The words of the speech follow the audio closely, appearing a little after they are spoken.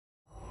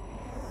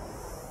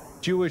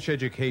Jewish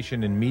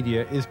Education in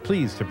Media is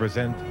pleased to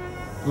present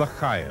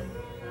L'Chaim,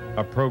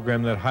 a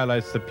program that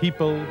highlights the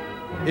people,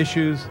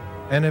 issues,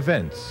 and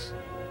events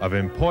of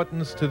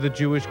importance to the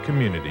Jewish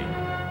community.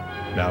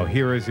 Now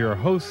here is your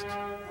host,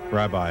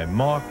 Rabbi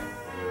Mark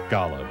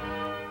Golub.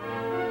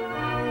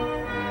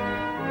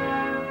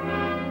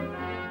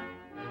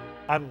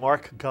 I'm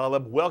Mark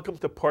Golub. Welcome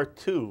to part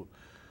 2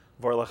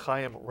 of our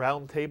L'Chaim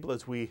Roundtable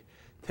as we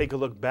take a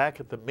look back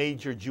at the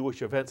major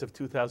Jewish events of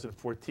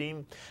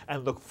 2014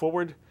 and look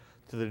forward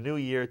to the new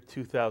year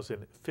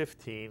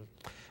 2015.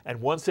 And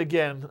once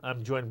again,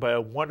 I'm joined by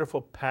a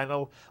wonderful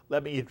panel.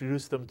 Let me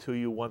introduce them to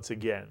you once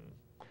again.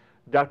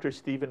 Dr.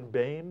 Stephen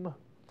Bayme,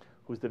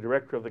 who's the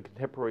director of the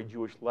Contemporary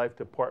Jewish Life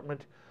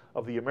Department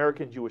of the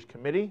American Jewish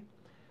Committee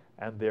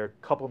and their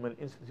Koppelman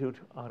Institute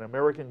on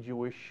American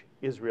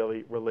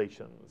Jewish-Israeli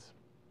Relations.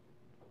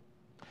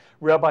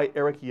 Rabbi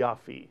Eric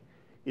Yoffie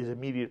is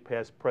immediate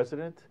past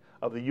president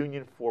of the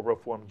Union for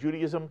Reform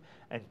Judaism,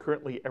 and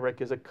currently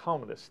Eric is a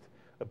columnist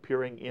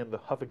appearing in the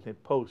Huffington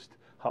Post,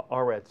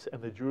 Haaretz,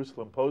 and the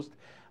Jerusalem Post,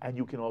 and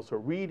you can also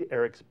read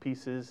Eric's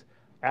pieces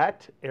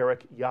at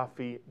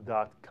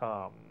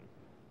ericyoffie.com.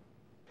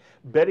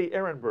 Betty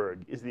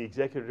Ehrenberg is the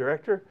executive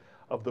director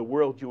of the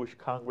World Jewish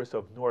Congress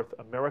of North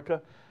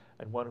America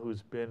and one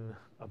who's been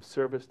of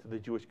service to the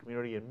Jewish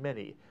community in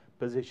many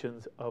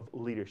positions of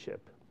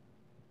leadership.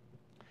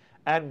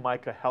 And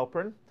Micah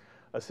Halpern,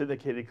 a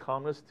syndicated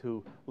columnist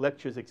who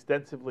lectures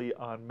extensively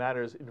on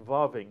matters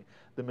involving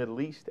the Middle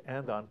East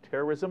and on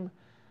terrorism.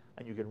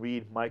 And you can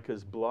read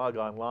Micah's blog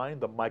online,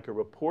 the Micah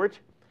Report.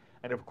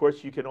 And of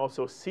course, you can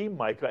also see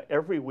Micah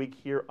every week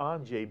here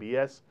on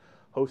JBS,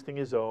 hosting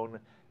his own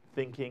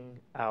Thinking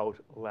Out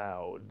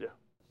Loud.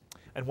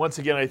 And once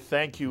again, I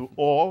thank you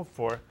all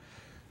for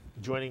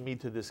joining me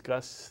to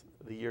discuss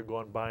the year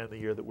gone by and the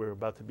year that we're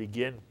about to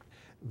begin.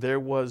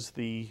 There was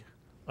the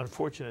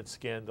unfortunate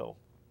scandal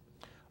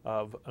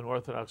of an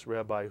Orthodox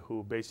rabbi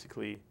who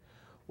basically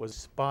was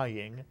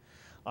spying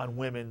on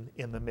women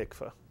in the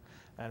mikveh.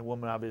 And a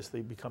woman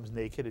obviously becomes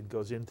naked and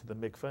goes into the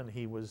mikveh, and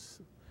he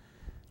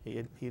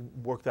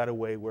worked out a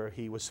way where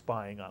he was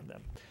spying on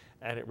them.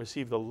 And it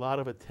received a lot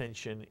of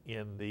attention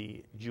in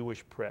the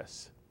Jewish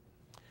press.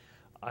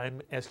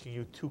 I'm asking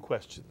you two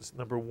questions.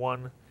 Number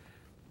one,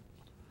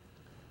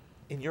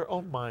 in your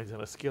own minds, on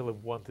a scale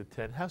of 1 to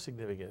 10, how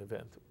significant an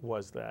event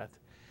was that?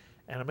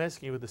 And I'm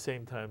asking you at the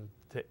same time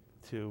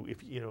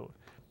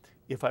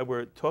if I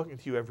were talking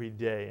to you every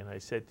day and I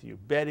said to you,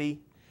 Betty,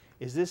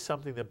 is this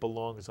something that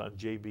belongs on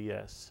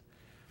JBS?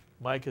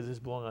 Mike, does this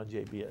belong on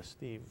JBS?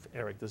 Steve,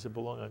 Eric, does it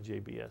belong on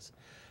JBS?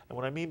 And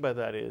what I mean by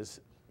that is,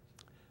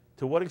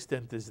 to what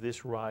extent does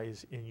this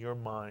rise in your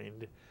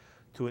mind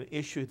to an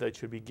issue that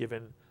should be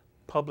given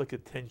public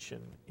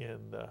attention in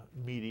the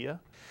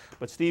media?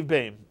 But Steve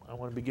Bayme, I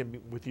want to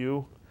begin with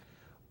you.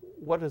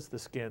 What does the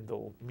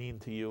scandal mean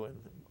to you, and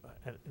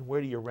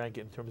where do you rank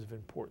it in terms of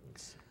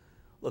importance?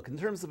 Look, in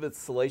terms of its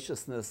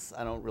salaciousness,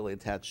 I don't really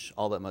attach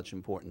all that much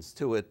importance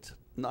to it.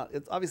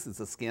 Obviously, it's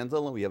a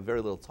scandal, and we have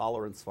very little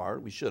tolerance for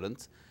it. We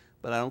shouldn't,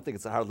 but I don't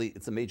think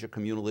it's a major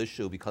communal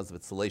issue because of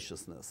its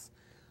salaciousness.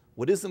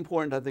 What is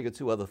important, I think, are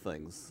two other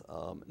things.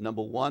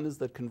 Number one is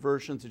that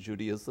conversion to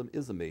Judaism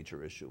is a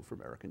major issue for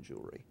American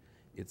Jewry.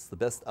 It's the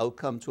best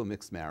outcome to a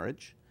mixed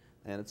marriage,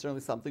 and it's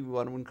certainly something we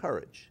want to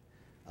encourage.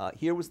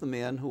 Here was the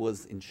man who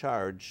was in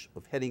charge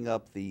of heading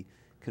up the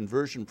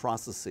conversion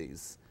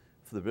processes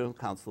for the Rabbinical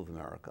Council of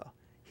America.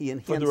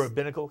 For the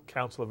Rabbinical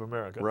Council of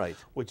America, right,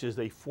 which is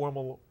a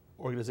formal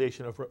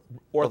organization of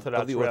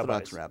Orthodox of the rabbis.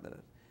 Orthodox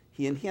rabbinate.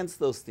 He enhanced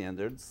those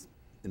standards,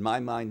 in my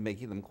mind,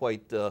 making them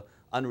quite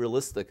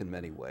unrealistic in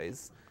many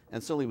ways,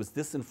 and certainly was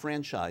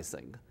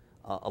disenfranchising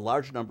a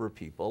large number of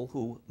people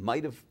who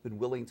might have been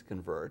willing to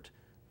convert,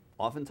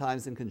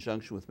 oftentimes in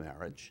conjunction with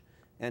marriage.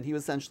 And he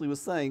essentially was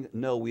saying,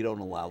 no, we don't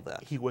allow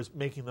that. He was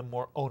making them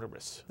more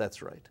onerous.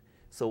 That's right.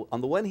 So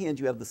on the one hand,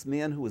 you have this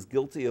man who was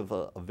guilty of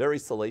a very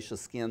salacious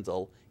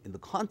scandal in the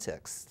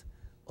context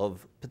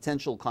of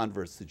potential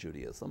converts to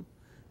Judaism.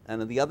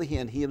 And on the other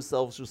hand, he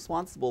himself was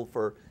responsible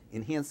for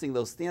enhancing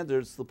those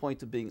standards to the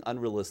point of being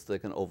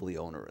unrealistic and overly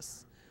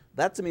onerous.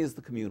 That, to me, is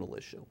the communal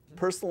issue.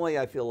 Personally,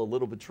 I feel a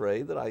little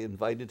betrayed that I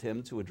invited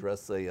him to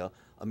address a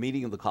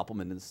meeting of the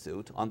Koppelman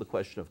Institute on the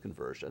question of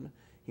conversion.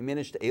 He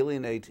managed to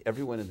alienate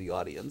everyone in the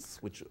audience,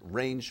 which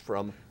ranged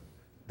from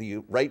the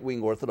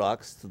right-wing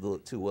Orthodox to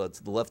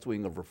the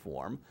left-wing of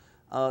Reform.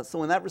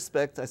 So in that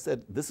respect, I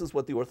said, this is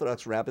what the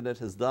Orthodox rabbinate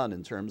has done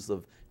in terms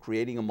of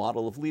creating a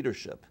model of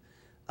leadership.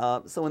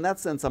 So in that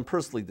sense, I'm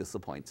personally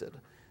disappointed.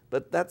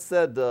 But that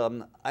said,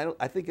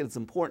 I think it's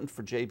important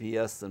for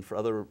JBS and for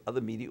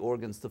other media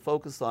organs to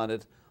focus on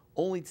it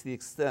only to the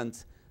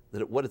extent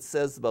that what it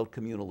says about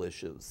communal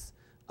issues.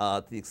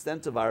 To the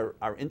extent of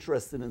our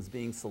interest in it as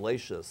being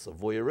salacious or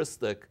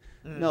voyeuristic,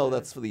 no,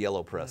 that's for the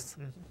yellow press.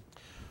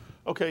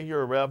 Okay,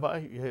 you're a rabbi.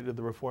 You hated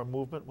the Reform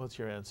movement. What's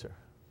your answer?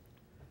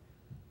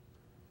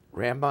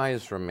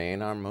 Rabbis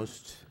remain our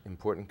most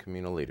important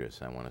communal leaders.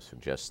 I want to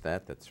suggest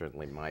that. That's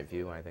certainly my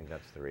view. I think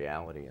that's the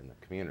reality in the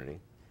community.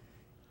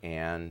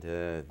 And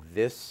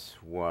this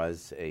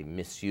was a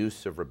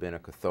misuse of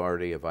rabbinic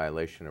authority, a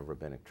violation of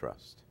rabbinic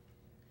trust.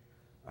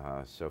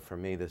 So for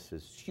me, this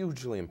is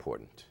hugely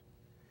important.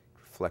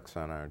 It reflects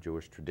on our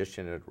Jewish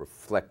tradition. It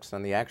reflects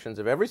on the actions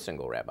of every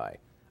single rabbi.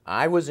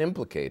 I was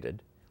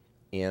implicated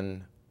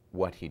in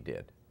what he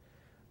did.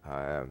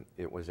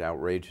 It was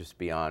outrageous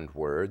beyond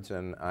words,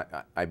 and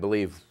I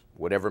believe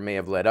whatever may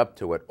have led up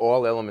to it,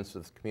 all elements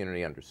of the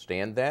community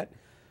understand that.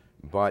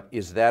 But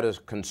is that a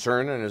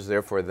concern, and is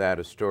therefore that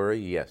a story?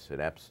 Yes,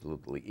 it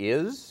absolutely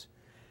is.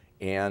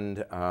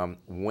 And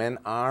when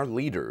our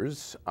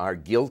leaders are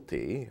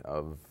guilty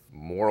of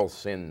moral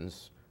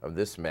sins of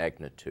this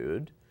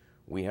magnitude,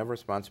 we have a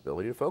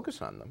responsibility to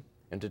focus on them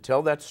and to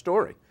tell that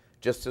story,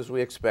 just as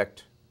we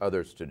expect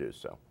others to do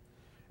so.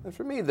 And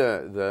for me,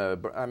 the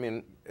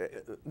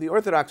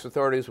Orthodox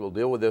authorities will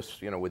deal with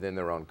this, within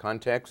their own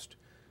context.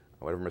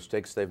 Whatever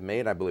mistakes they've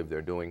made, I believe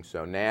they're doing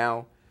so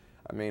now.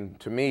 I mean,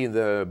 to me,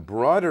 the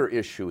broader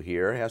issue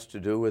here has to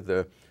do with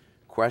the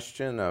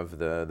question of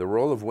the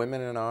role of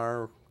women in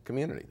our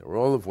community, the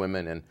role of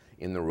women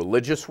in the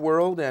religious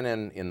world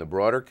and in the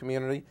broader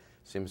community.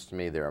 Seems to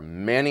me there are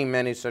many,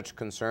 many such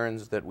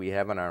concerns that we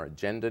have on our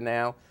agenda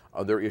now,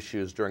 other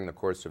issues during the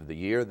course of the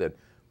year that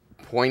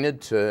pointed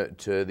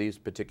to these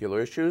particular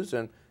issues,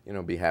 and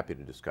be happy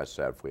to discuss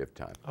that if we have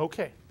time.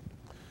 Okay.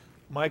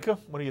 Micah,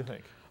 what do you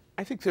think?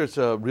 I think there's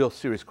a real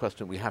serious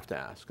question we have to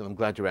ask, and I'm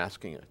glad you're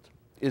asking it.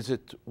 Is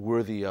it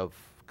worthy of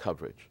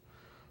coverage?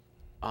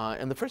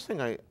 And the first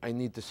thing I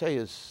need to say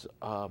is,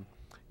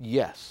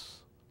 yes,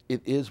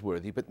 it is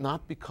worthy, but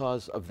not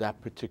because of that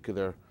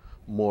particular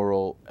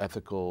moral,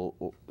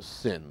 ethical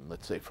sin,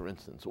 let's say, for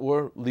instance,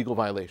 or legal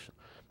violation,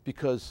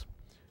 because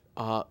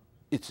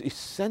it's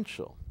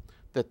essential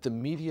that the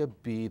media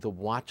be the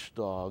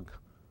watchdog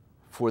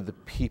for the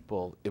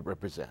people it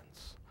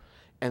represents.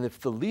 And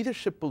if the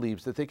leadership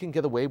believes that they can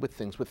get away with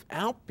things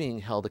without being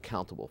held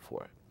accountable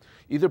for it,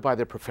 either by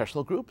their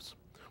professional groups,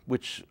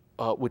 which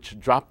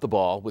dropped the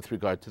ball with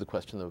regard to the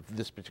question of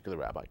this particular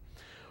rabbi,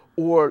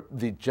 or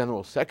the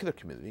general secular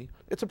community,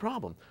 it's a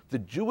problem. The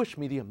Jewish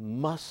media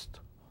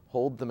must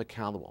hold them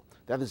accountable.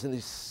 That is an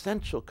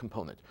essential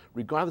component,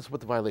 regardless of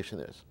what the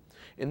violation is.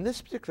 In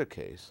this particular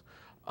case,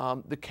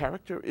 the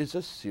character is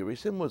a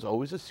serious and was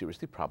always a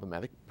seriously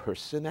problematic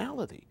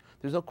personality.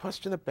 There's no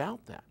question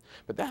about that.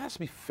 But that has to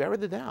be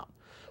ferreted out.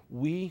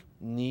 We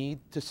need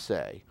to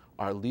say,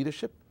 our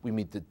leadership, we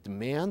need to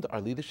demand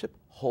our leadership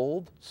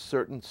hold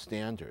certain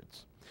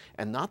standards,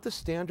 and not the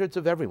standards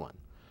of everyone.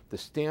 The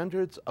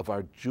standards of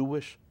our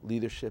Jewish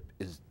leadership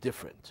is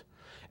different,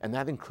 and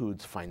that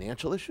includes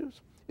financial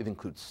issues, it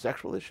includes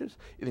sexual issues,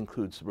 it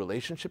includes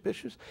relationship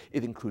issues,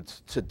 it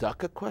includes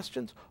tzedakah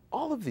questions,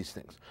 all of these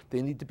things.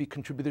 They need to be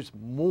contributors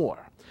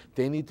more.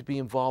 They need to be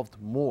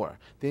involved more.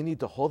 They need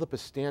to hold up a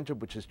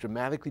standard which is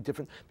dramatically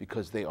different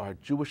because they are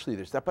Jewish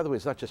leaders. That, by the way,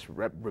 is not just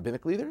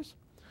rabbinic leaders.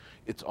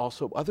 It's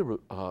also other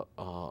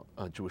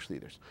Jewish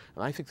leaders.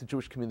 And I think the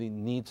Jewish community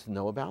needs to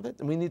know about it,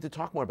 and we need to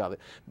talk more about it.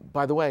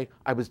 By the way,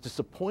 I was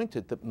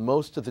disappointed that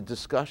most of the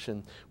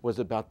discussion was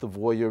about the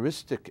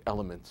voyeuristic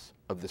elements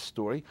of this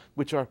story,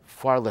 which are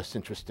far less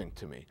interesting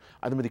to me.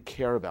 I don't really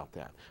care about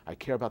that. I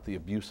care about the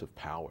abuse of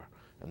power,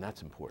 and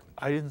that's important.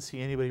 I didn't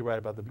see anybody write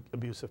about the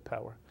abuse of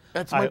power.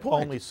 That's my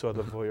point. I only saw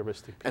the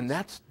voyeuristic piece. And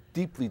that's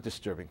deeply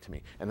disturbing to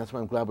me. And that's why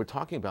I'm glad we're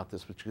talking about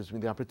this, which gives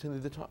me the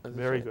opportunity to talk.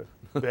 Very good.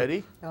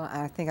 Betty? Well,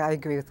 I think I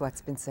agree with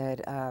what's been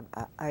said.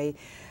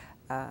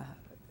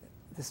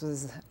 This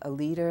was a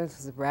leader, this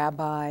was a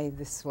rabbi,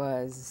 this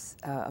was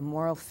a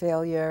moral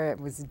failure. It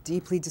was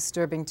deeply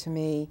disturbing to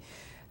me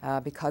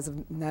because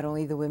of not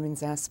only the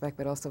women's aspect,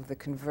 but also of the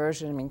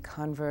conversion. I mean,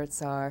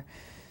 converts are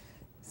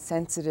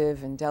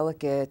sensitive and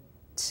delicate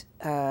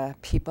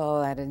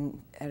people at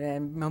a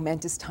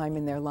momentous time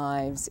in their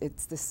lives.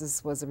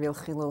 This was a real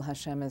chilul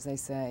Hashem, as they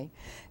say,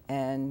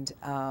 and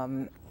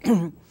I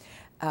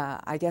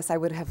guess I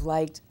would have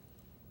liked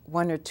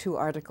one or two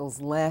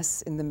articles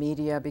less in the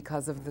media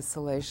because of the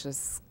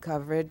salacious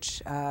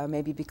coverage.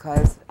 Maybe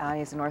because I,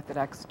 as an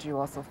Orthodox Jew,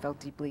 also felt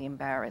deeply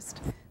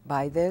embarrassed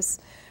by this,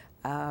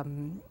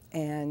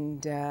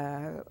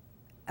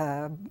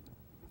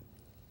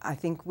 I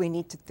think we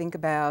need to think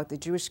about the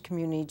Jewish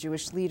community,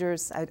 Jewish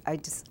leaders. I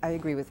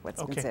agree with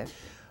what's been said.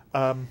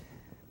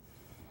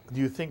 Do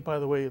you think, by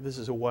the way, this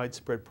is a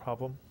widespread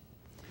problem?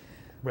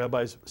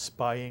 Rabbis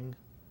spying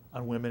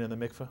on women in the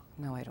mikveh?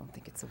 No, I don't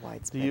think it's a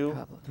widespread Do you,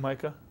 problem.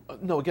 Micah?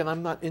 No, again,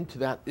 I'm not into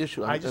that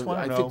issue. I just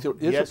want to know, I think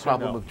there is yes a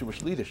problem or no? of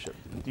Jewish leadership.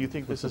 Do you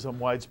think this is a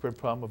widespread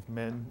problem of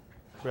men,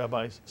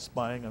 rabbis,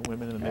 spying on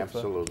women in the mikveh?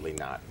 Absolutely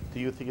not. Do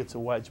you think it's a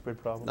widespread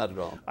problem? Not at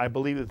all. I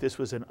believe that this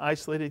was an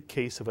isolated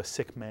case of a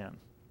sick man,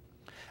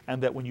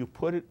 and that when you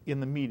put it in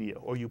the media,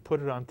 or you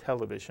put it on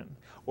television,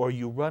 or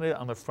you run it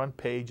on the front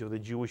page of the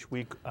Jewish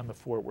Week on the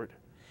forward,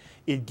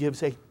 it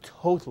gives a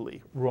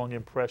totally wrong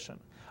impression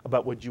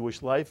about what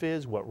Jewish life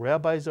is, what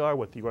rabbis are,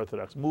 what the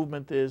Orthodox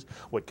movement is,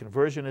 what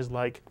conversion is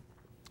like.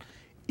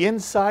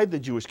 Inside the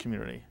Jewish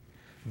community,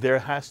 there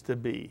has to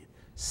be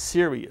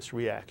serious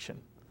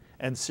reaction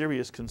and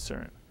serious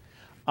concern.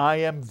 I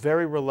am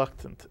very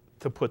reluctant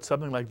to put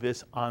something like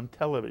this on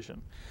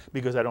television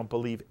because I don't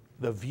believe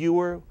the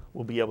viewer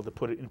will be able to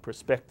put it in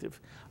perspective.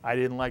 I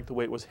didn't like the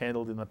way it was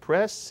handled in the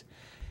press.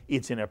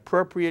 It's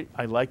inappropriate.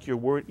 I like your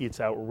word. It's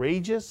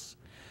outrageous.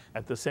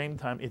 At the same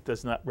time, it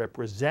does not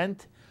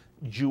represent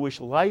Jewish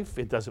life.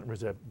 It doesn't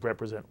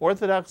represent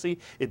orthodoxy.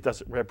 It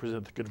doesn't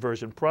represent the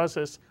conversion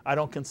process. I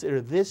don't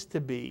consider this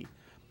to be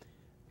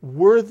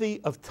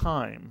worthy of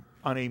time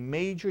on a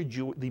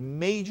the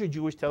major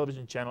Jewish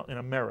television channel in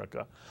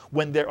America,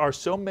 when there are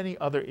so many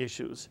other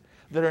issues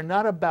that are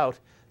not about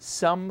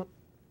some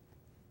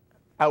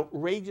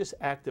outrageous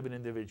act of an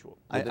individual.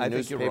 Were the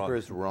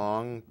newspapers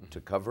wrong to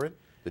cover it?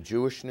 The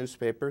Jewish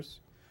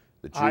newspapers?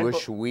 The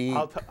Jewish we?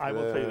 I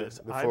will tell you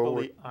this.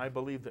 I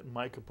believe that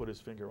Micah put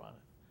his finger on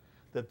it.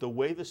 That the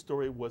way the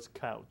story was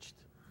couched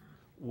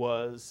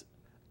was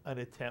an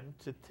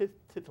attempt to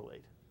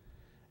titillate.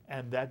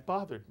 And that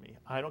bothered me.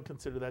 I don't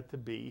consider that to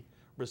be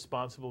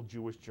responsible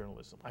Jewish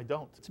journalism. I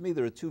don't. To me,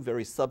 there are two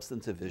very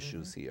substantive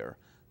issues here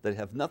that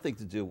have nothing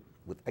to do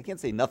with, I can't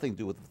say nothing to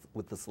do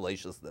with the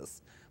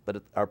salaciousness,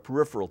 but are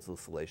peripheral to the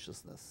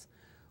salaciousness.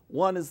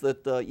 One is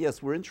that,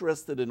 yes, we're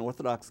interested in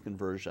Orthodox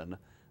conversion.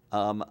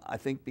 I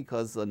think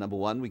because, number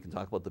one, we can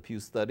talk about the Pew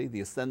study,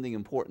 the ascending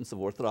importance of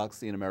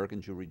Orthodoxy in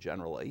American Jewry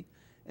generally.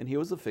 And here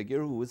was a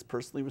figure who was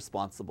personally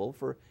responsible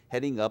for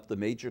heading up the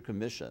major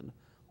commission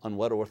on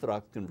what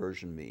Orthodox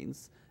conversion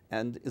means,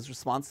 and is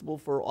responsible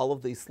for all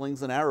of the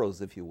slings and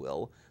arrows, if you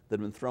will, that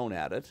have been thrown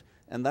at it.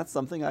 And that's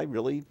something I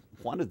really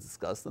want to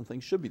discuss and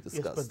think should be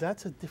discussed. Yes, but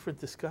that's a different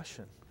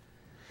discussion.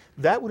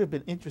 That would have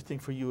been interesting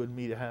for you and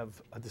me to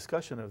have a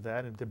discussion of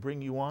that and to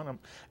bring you on.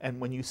 And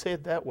when you say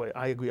it that way,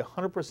 I agree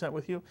 100%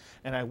 with you,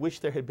 and I wish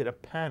there had been a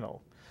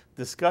panel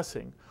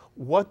discussing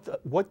what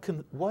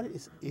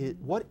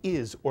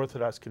is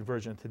Orthodox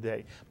conversion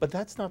today. But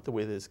that's not the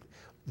way this.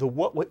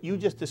 What you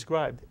just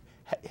described,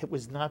 it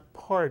was not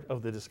part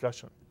of the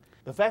discussion.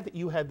 The fact that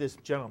you had this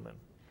gentleman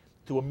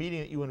to a meeting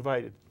that you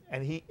invited,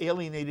 and he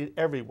alienated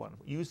everyone,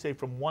 you say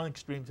from one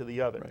extreme to the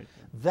other, right.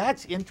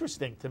 That's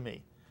interesting to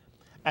me.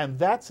 And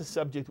that's a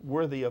subject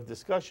worthy of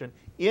discussion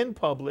in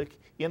public,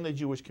 in the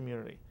Jewish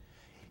community.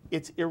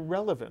 It's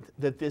irrelevant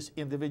that this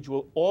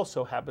individual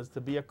also happens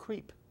to be a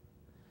creep.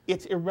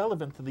 It's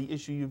irrelevant to the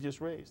issue you've just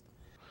raised.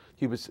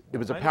 It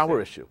was a power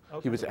issue.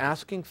 Okay. He was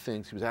asking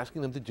things, he was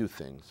asking them to do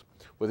things,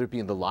 whether it be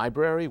in the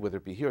library, whether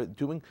it be here,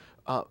 doing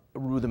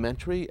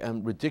rudimentary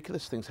and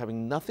ridiculous things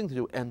having nothing to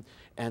do,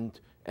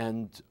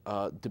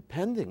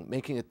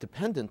 making it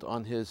dependent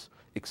on his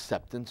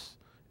acceptance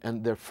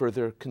and their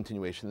further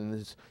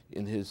continuation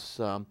in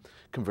his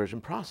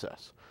conversion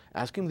process.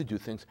 Asking him to do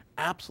things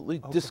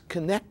absolutely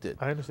disconnected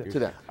to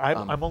that.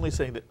 I'm only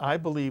saying that I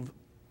believe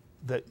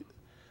that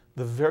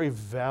the very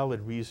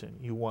valid reason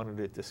you wanted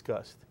it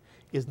discussed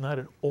is not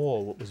at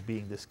all what was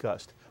being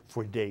discussed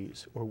for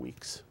days or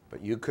weeks.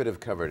 But you could have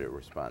covered it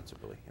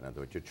responsibly. In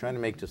other words, you're trying to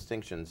make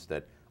distinctions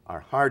that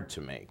are hard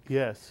to make.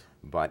 Yes.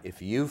 But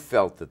if you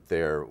felt that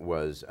there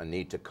was a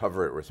need to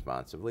cover it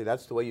responsibly,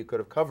 that's the way you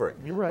could have covered it.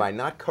 You're right. By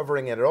not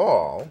covering it at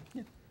all,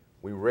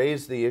 we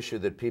raised the issue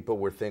that people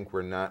would think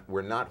we're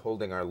not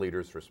holding our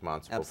leaders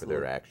responsible for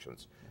their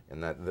actions.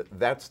 And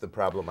that's the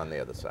problem on the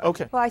other side.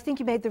 Okay. Well, I think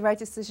you made the right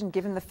decision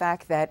given the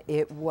fact that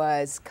it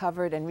was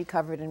covered and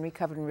recovered and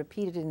recovered and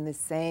repeated in the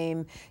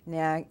same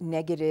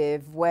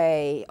negative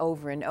way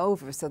over and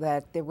over, so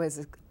that there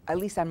was, at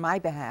least on my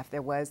behalf,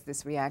 there was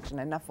this reaction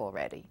enough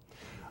already.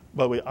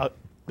 By the way,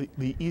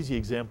 the easy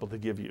example to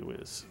give you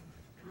is,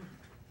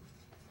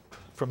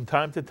 from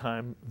time to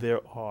time, there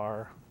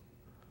are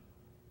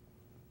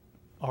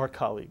our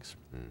colleagues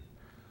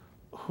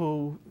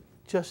who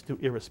just do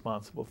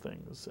irresponsible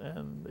things,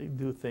 and they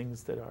do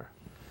things that are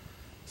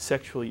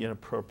sexually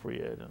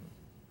inappropriate,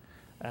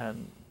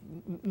 and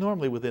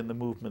normally within the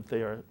movement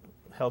they are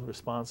held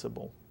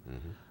responsible.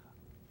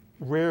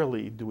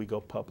 Rarely do we go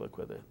public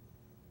with it,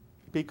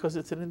 because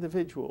it's an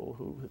individual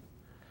who,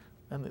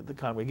 and the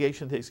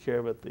congregation takes care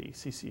of it, the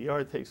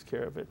CCER takes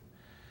care of it,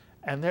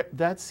 and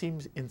that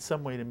seems in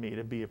some way to me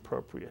to be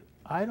appropriate.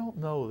 I don't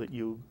know that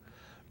you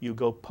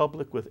go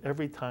public with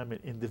every time an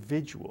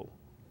individual,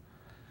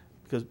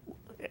 because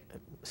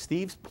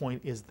Steve's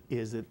point is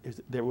that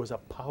there was a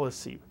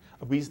policy,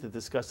 a reason to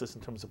discuss this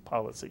in terms of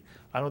policy.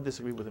 I don't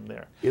disagree with him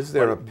there. Is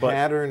there a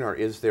pattern, or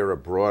is there a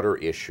broader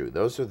issue?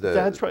 Those are the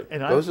that's right.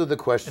 And those are the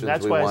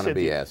questions we want to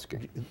be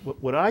asking.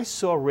 What I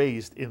saw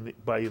raised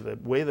by the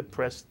way the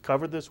press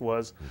covered this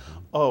was,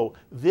 oh,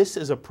 this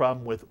is a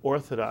problem with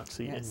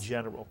orthodoxy in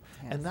general,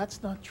 and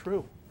that's not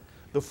true.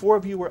 The four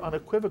of you were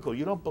unequivocal.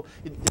 You don't.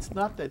 It's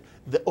not that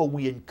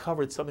we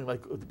uncovered something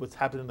like what's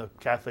happened in the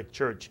Catholic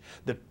Church,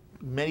 that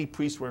many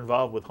priests were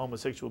involved with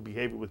homosexual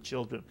behavior with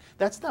children.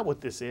 That's not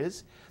what this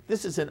is.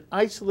 This is an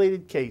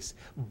isolated case.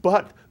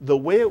 But the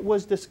way it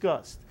was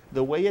discussed,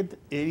 the way it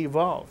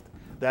evolved,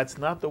 that's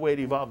not the way it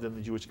evolved in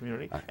the Jewish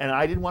community. And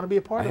I didn't want to be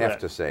a part of that. I have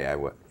to say,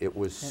 it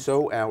was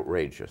so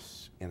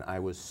outrageous, and I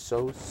was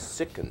so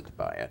sickened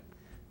by it,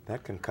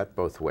 That can cut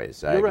both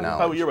ways. I You're right.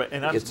 acknowledge. Oh, you're right.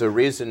 And it's a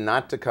reason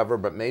not to cover,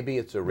 but maybe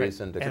it's a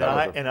reason to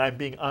cover. And I'm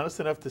being honest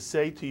enough to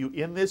say to you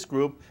in this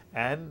group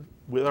and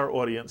with our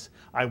audience,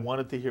 I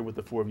wanted to hear what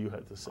the four of you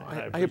had to say.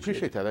 I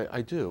appreciate that.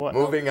 I do. What?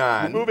 Moving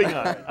on. Moving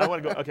on. I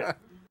want to go. Okay.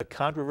 The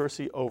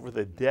controversy over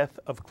the death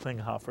of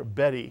Klinghoffer.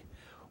 Betty,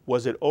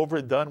 was it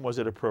overdone? Was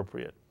it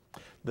appropriate?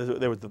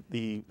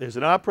 There's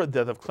an opera,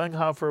 Death of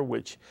Klinghoffer,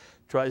 which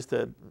tries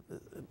to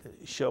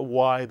show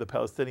why the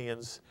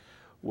Palestinians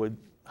would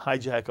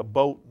hijack a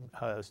boat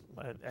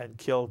and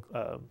kill.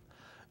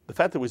 The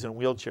fact that it was in a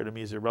wheelchair to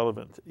me is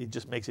irrelevant. It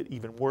just makes it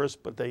even worse.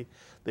 But they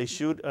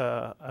shoot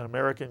an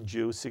American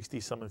Jew,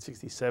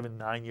 67,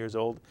 9 years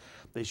old.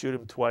 They shoot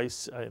him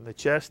twice in the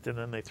chest, and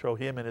then they throw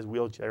him in his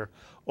wheelchair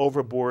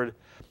overboard.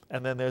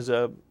 And then there's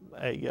an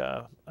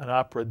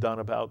opera done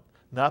about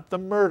not the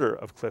murder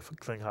of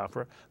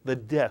Klinghoffer, the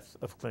death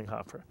of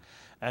Klinghoffer.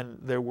 And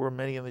there were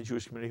many in the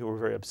Jewish community who were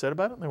very upset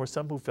about it, and there were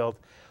some who felt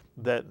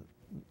that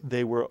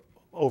they were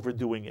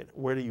overdoing it.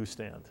 Where do you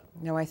stand?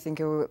 No, I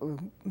think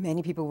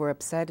many people were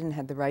upset and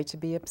had the right to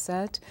be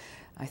upset.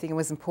 I think it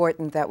was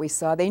important that we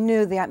saw, they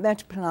knew, the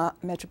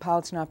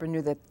Metropolitan Opera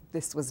knew that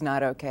this was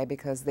not okay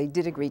because they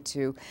did agree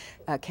to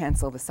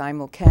cancel the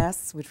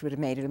simulcasts, which would have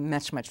made it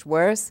much, much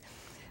worse.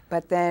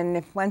 But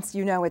then once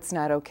you know it's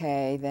not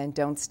okay, then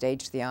don't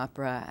stage the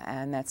opera,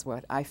 and that's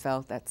what I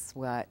felt, that's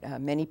what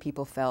many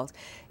people felt.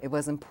 It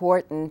was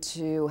important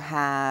to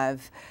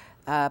have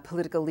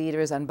political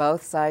leaders on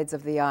both sides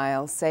of the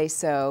aisle say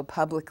so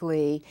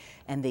publicly,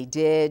 and they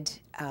did.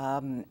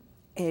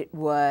 It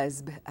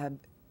was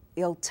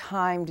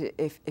ill-timed,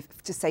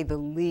 if to say the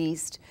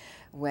least,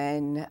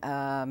 when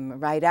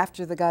right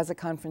after the Gaza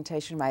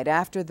confrontation, right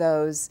after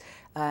those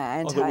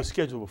Although it was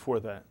scheduled before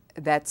that.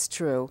 That's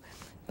true.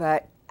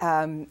 But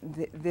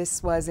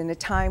this was in a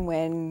time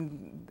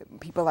when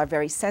people are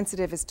very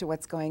sensitive as to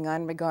what's going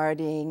on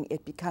regarding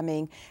it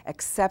becoming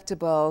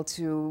acceptable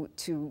to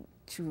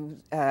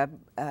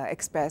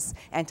express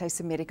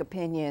anti-Semitic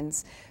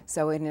opinions.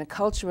 So in a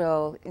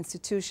cultural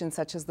institution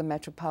such as the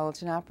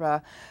Metropolitan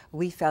Opera,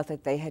 we felt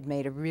that they had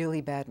made a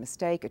really bad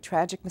mistake, a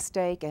tragic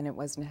mistake, and it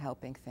wasn't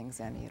helping things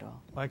any at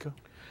all. Micah?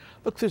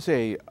 Look, there's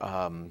a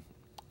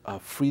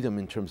freedom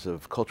in terms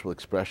of cultural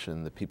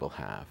expression that people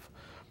have.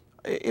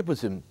 It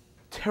was in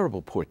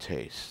terrible poor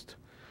taste.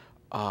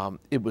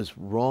 It was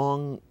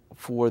wrong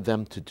for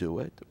them to do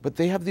it, but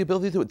they have the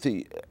ability to do it.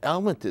 The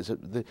element is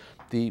that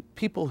the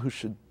people who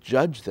should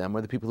judge them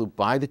are the people who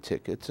buy the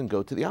tickets and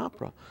go to the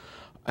opera.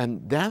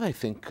 And that, I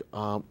think,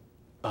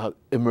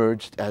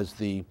 emerged as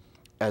the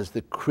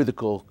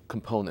critical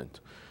component.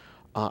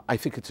 I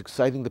think it's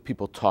exciting that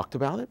people talked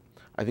about it.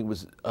 I think it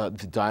was,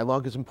 the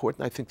dialogue is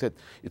important. I think that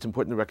it's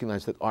important to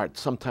recognize that art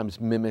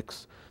sometimes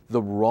mimics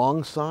the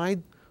wrong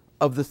side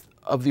of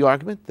the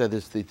argument. That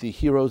is, the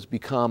heroes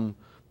become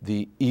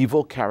the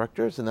evil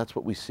characters, and that's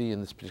what we see in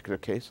this particular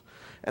case.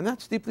 And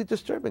that's deeply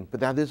disturbing,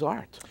 but that is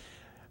art.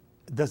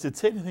 Does it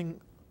say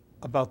anything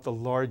about the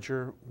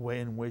larger way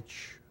in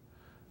which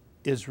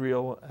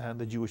Israel and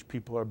the Jewish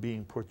people are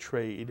being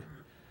portrayed,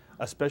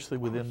 especially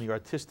within the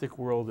artistic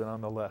world and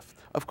on the left?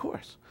 Of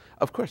course,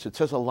 it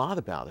says a lot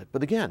about it.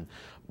 But again,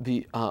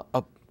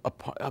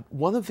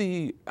 one of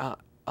the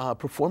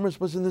performers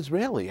was an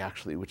Israeli,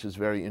 actually, which is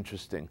very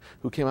interesting,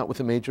 who came out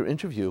with a major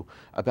interview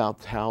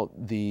about how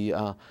the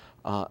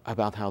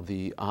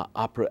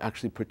opera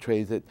actually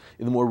portrays it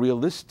in a more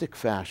realistic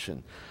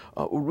fashion.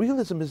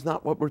 Realism is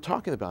not what we're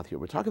talking about here.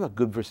 We're talking about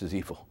good versus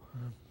evil.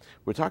 Mm-hmm.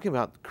 We're talking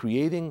about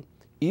creating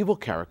evil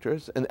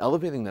characters and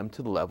elevating them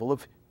to the level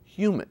of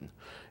human.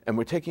 And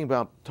we're talking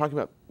about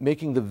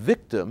making the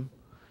victim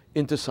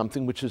into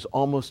something which is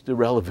almost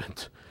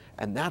irrelevant.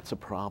 And that's a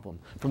problem.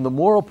 From the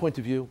moral point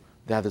of view,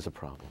 that is a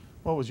problem.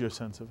 What was your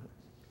sense of it?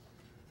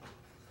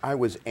 I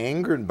was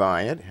angered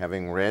by it,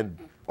 having read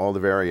all the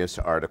various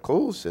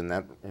articles, and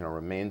that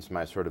remains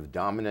my sort of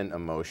dominant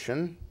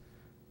emotion.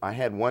 I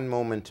had one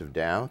moment of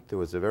doubt. There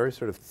was a very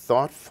sort of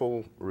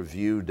thoughtful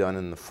review done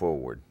in the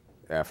foreword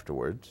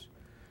afterwards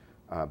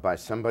by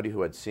somebody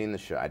who had seen the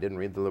show. I didn't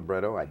read the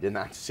libretto. I did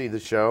not see the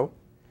show.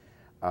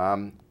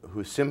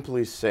 Who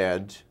simply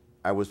said,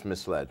 I was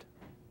misled.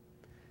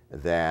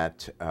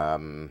 That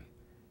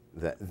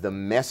the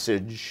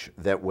message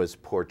that was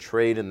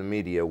portrayed in the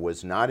media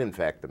was not, in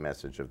fact, the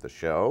message of the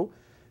show,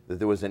 that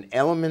there was an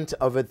element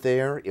of it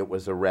there. It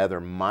was a rather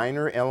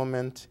minor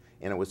element,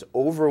 and it was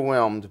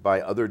overwhelmed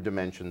by other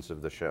dimensions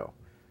of the show.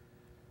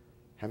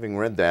 Having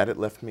read that, it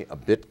left me a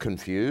bit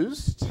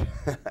confused.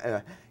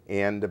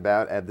 And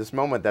at this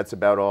moment, that's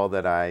about all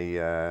that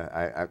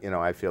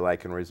I feel I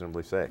can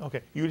reasonably say.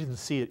 Okay, you didn't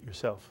see it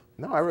yourself.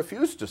 No, I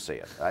refused to see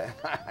it.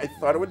 I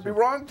thought it would be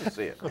wrong to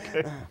see it.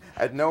 Okay.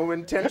 I had no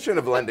intention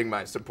of lending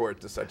my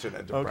support to such an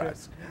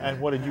enterprise. Okay. And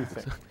what did you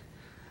think?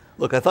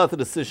 Look, I thought the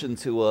decision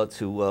to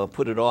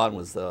put it on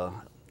was an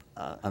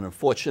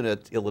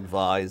unfortunate,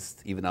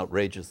 ill-advised, even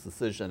outrageous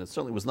decision. It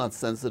certainly was not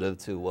sensitive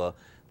to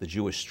the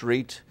Jewish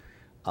street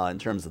in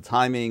terms of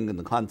timing, in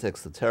the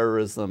context of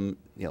terrorism.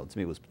 To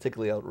me, it was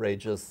particularly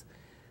outrageous.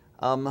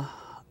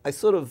 I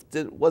sort of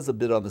was a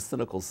bit on the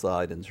cynical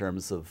side in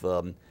terms of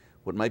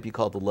what might be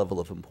called the level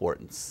of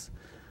importance.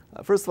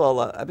 First of all,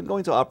 I've been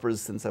going to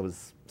operas since I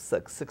was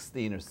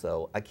 16 or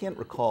so. I can't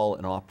recall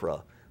an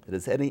opera that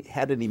has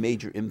had any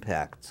major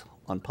impact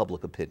on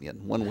public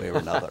opinion, one way or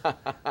another.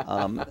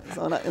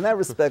 So in that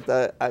respect,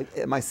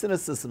 my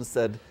cynicism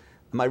said,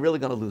 am I really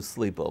going to lose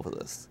sleep over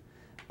this?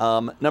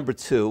 Number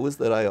two is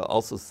that I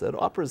also said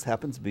operas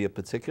happen to be a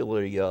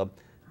particularly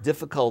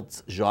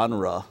difficult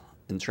genre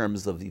in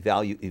terms of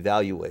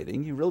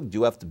evaluating. You really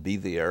do have to be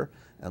there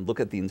and look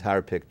at the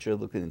entire picture,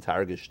 look at the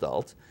entire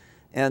gestalt.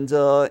 And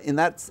in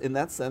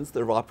that sense,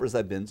 there are operas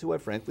I've been to I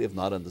frankly have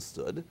not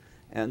understood.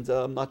 And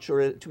I'm not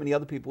sure too many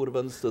other people would have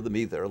understood them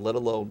either, let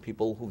alone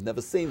people who've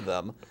never seen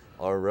them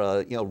or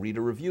read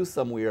a review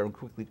somewhere and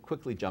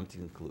quickly jump to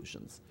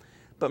conclusions.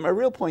 But my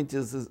real point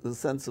is the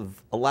sense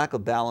of a lack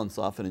of balance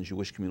often in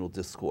Jewish communal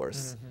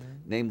discourse.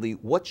 Namely,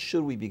 what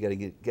should we be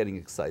getting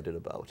excited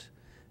about?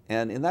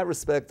 And in that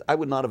respect, I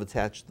would not have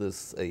attached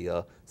this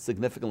a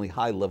significantly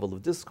high level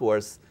of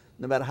discourse,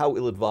 no matter how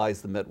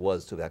ill-advised the Met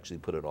was to have actually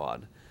put it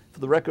on. For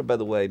the record, by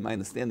the way, my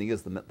understanding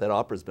is that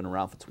opera's been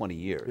around for 20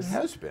 years. It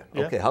has been.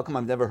 Okay, how come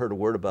I've never heard a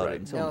word about it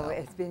until now? No,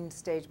 it's been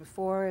staged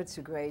before. It's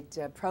a great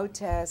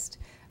protest.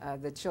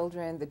 The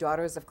children, the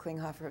daughters of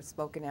Klinghoffer have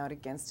spoken out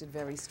against it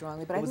very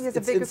strongly. But I think there's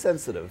a bigger... It's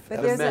insensitive.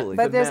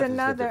 But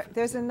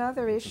there's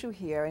another issue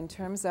here in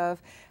terms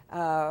of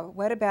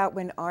what about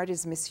when art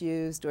is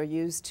misused or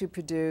used to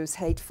produce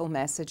hateful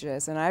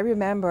messages? And I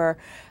remember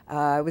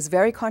it was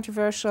very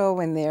controversial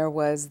when there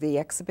was the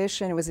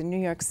exhibition. It was in New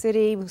York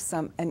City.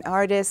 An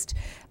artist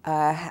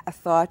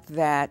thought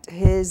that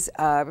his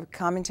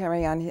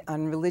commentary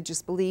on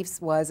religious beliefs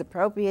was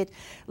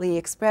appropriately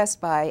expressed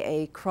by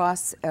a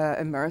cross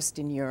immersed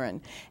in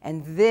urine.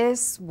 And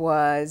this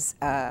was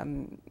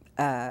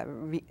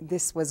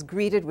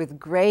greeted with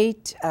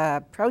great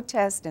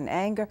protest and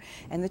anger.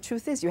 And the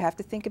truth is, you have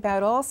to think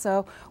about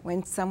also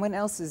when someone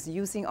else is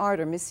using art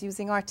or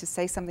misusing art to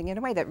say something in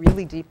a way that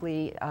really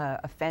deeply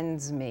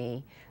offends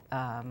me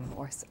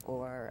or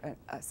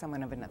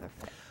someone of another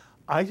faith.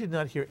 I did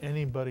not hear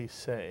anybody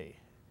say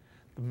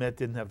the Met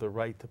didn't have the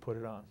right to put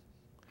it on.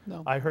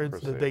 No. I heard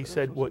that they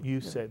said what you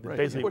said. That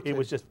basically, it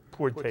was just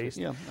poor taste.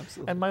 Yeah,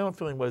 absolutely. And my own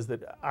feeling was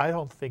that I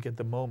don't think at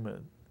the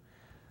moment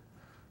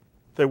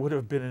there would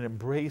have been an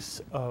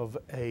embrace of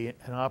an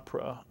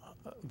opera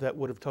that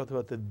would have talked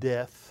about the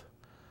death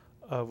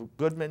of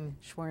Goodman,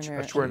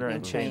 Schwerner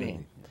and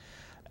Chaney.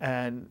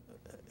 And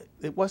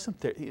it wasn't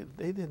there.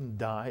 They didn't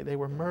die. They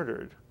were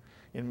murdered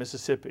in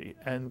Mississippi.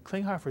 And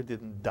Klinghoffer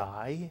didn't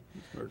die.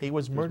 He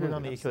was murdered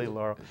on the Achille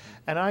Laurel.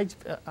 And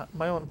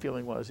my own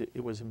feeling was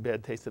it was in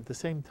bad taste. At the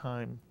same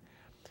time,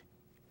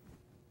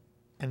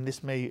 and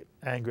this may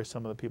anger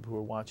some of the people who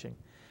are watching,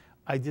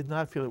 I did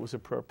not feel it was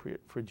appropriate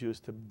for Jews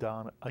to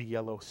don a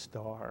yellow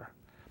star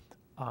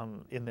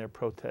in their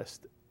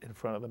protest in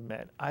front of the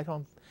Met.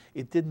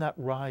 It did not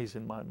rise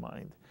in my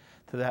mind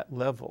to that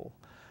level.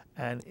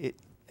 And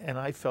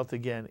I felt,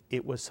 again,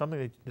 it was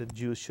something that the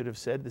Jews should have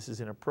said, this is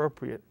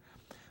inappropriate.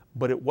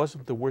 But it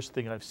wasn't the worst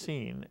thing I've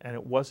seen, and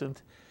it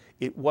wasn't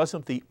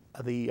the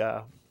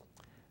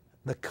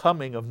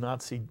coming of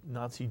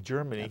Nazi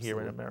Germany here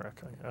in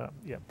America.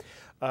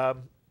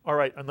 All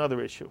right,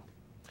 another issue.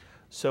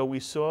 So we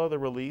saw the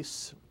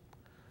release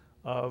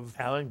of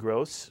Alan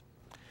Gross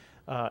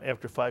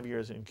after 5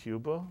 years in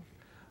Cuba,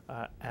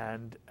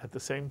 and at the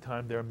same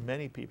time, there are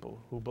many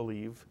people who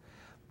believe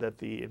that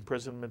the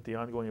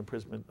ongoing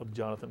imprisonment of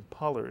Jonathan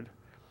Pollard,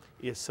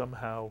 is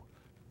somehow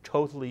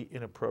totally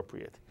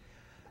inappropriate.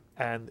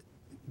 And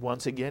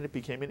once again, it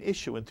became an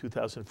issue in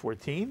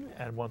 2014,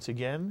 and once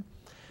again,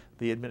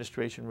 the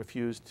administration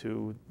refused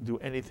to do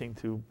anything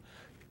to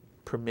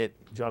permit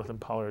Jonathan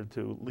Pollard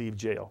to leave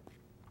jail.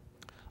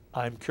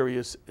 I'm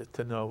curious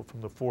to know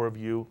from the four of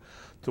you,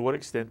 to what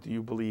extent do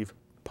you believe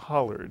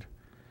Pollard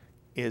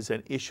is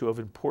an issue of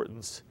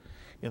importance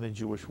in the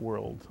Jewish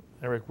world?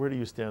 Eric, where do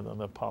you stand on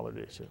the Pollard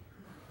issue?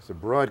 There's a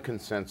broad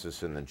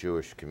consensus in the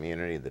Jewish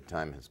community. The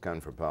time has come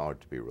for Pollard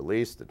to be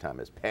released. The time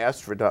has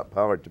passed for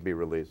Pollard to be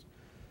released.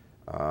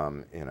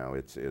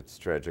 It's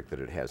tragic that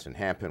it hasn't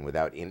happened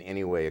without in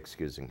any way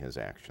excusing his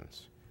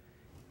actions.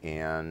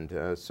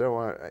 And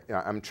so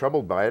I'm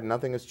troubled by it.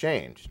 Nothing has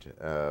changed.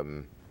 I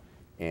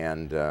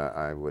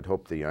would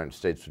hope the United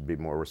States would be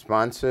more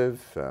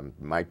responsive.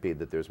 Might be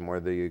that there's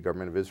more the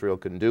government of Israel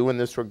can do in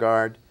this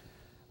regard.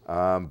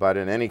 But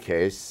in any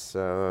case,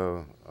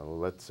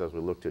 let's, as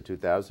we look to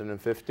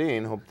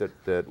 2015, hope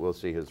that we'll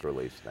see his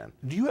release then.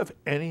 Do you have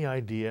any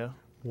idea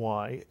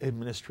why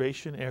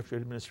administration after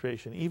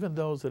administration, even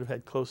those that have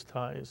had close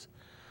ties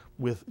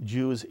with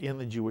Jews in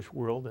the Jewish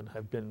world and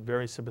have been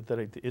very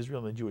sympathetic to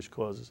Israel and the Jewish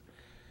causes,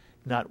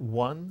 not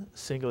one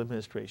single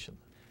administration,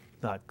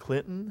 not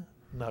Clinton,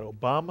 not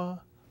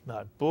Obama,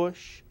 not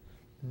Bush,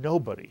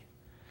 nobody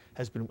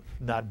has been,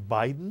 not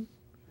Biden,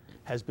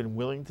 has been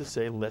willing to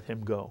say, let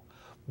him go.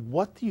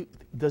 What do you,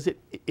 does it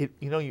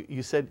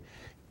you said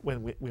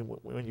when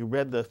you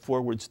read the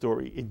forward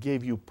story, it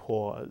gave you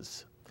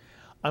pause.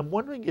 I'm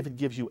wondering if it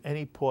gives you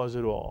any pause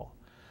at all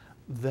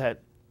that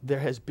there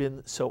has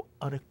been so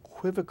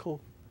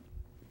unequivocal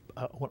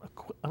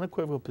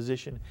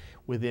position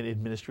within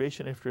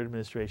administration after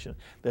administration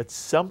that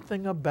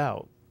something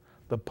about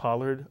the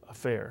Pollard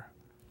affair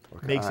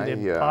makes it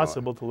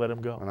impossible to let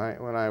him go.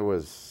 When I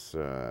was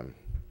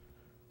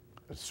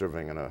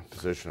serving in a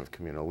position of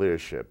communal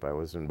leadership, I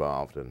was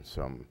involved in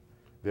some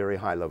very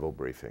high-level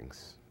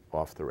briefings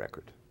off the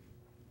record,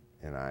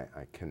 and I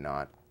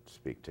cannot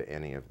speak to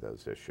any of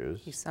those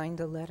issues. You signed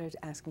a letter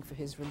asking for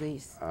his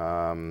release.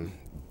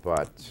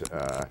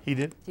 He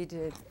did? He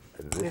did,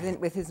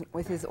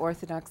 with his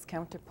Orthodox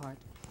counterpart.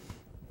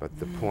 But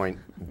the point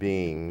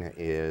being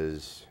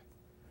is,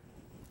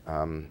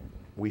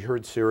 we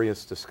heard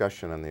serious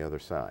discussion on the other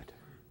side.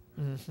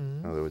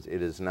 In other words,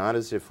 it is not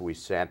as if we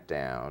sat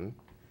down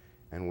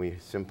and we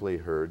simply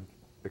heard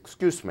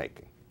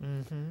excuse-making.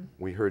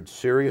 We heard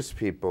serious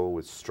people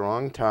with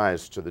strong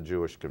ties to the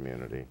Jewish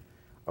community,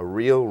 a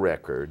real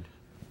record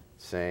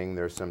saying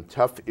there's some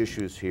tough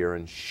issues here,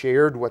 and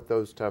shared what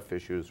those tough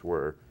issues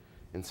were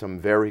in some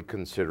very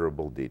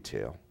considerable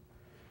detail.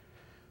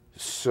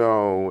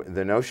 So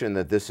the notion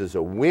that this is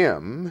a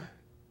whim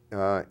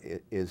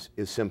is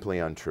simply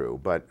untrue.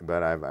 But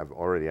I've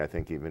already, I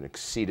think, even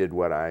exceeded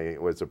what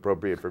was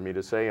appropriate for me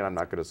to say, and I'm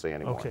not going to say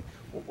anymore. Okay.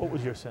 What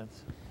was your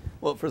sense?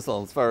 Well, first of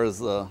all, as far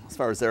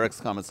as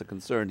Eric's comments are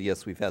concerned,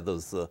 yes, we've had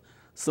those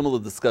similar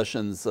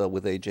discussions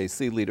with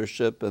AJC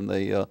leadership, and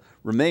they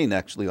remain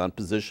actually on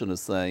position of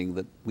saying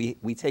that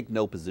we take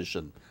no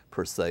position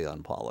per se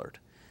on Pollard.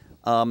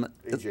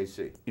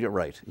 AJC. You're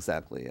right,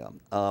 exactly. In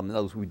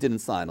other words, we didn't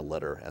sign a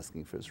letter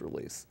asking for his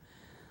release.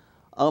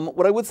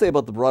 What I would say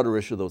about the broader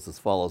issue, though, is as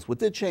follows. What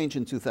did change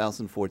in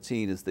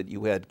 2014 is that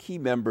you had key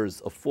members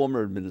of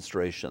former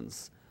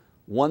administrations,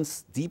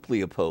 once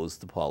deeply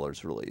opposed to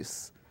Pollard's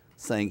release,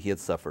 saying he had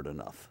suffered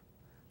enough.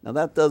 Now,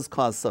 that does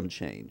cause some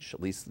change,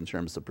 at least in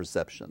terms of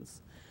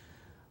perceptions.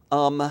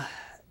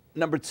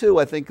 Number two,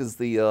 I think, is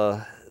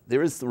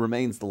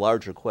remains the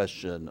larger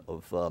question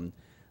of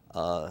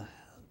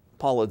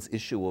Pollard's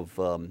issue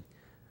of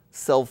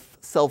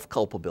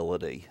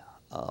self-culpability.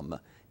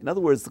 In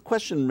other words, the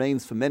question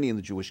remains for many in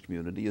the Jewish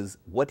community is,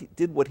 what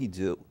he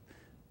do?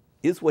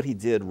 Is what he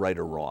did right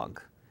or wrong?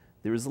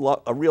 There is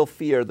a real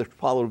fear that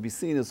Pollard would be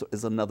seen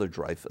as another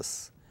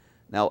Dreyfus.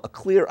 Now, a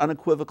clear,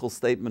 unequivocal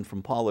statement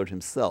from Pollard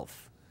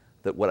himself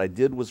that what I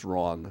did was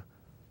wrong,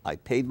 I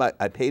paid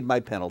my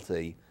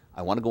penalty,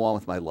 I want to go on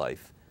with my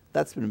life,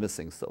 that's been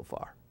missing so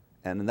far.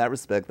 And in that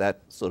respect,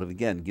 that sort of,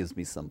 again, gives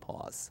me some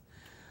pause.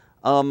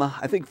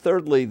 I think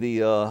thirdly,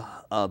 the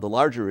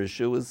larger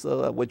issue is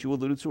what you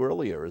alluded to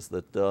earlier, is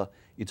that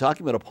you're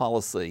talking about a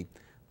policy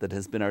that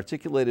has been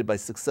articulated by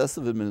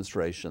successive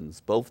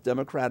administrations, both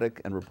Democratic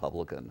and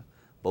Republican,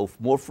 both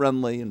more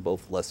friendly and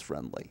both less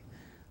friendly.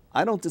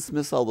 I don't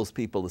dismiss all those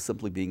people as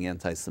simply being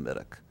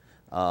anti-Semitic.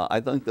 I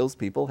think those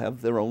people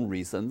have their own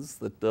reasons,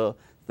 that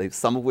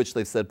some of which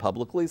they've said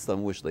publicly, some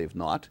of which they've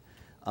not.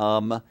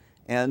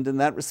 And in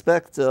that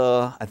respect,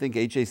 I think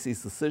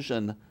AJC's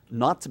decision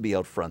not to be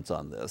out front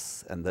on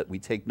this, and that we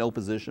take no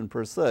position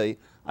per se,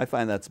 I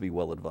find that to be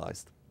well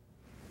advised.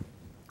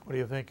 What do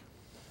you think?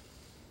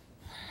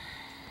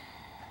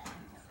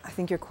 I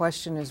think your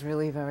question is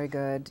really very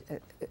good.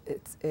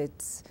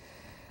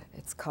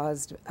 It's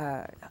caused,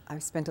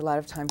 I've spent a lot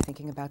of time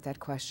thinking about that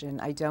question.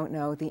 I don't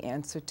know the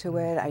answer to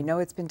it. I know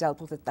it's been dealt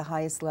with at the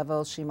highest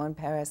level. Shimon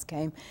Peres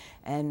came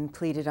and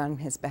pleaded on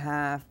his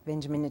behalf.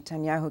 Benjamin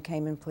Netanyahu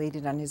came and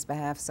pleaded on his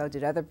behalf. So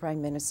did other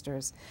prime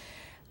ministers.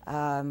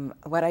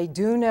 What I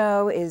do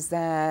know is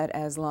that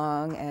as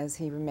long as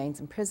he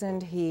remains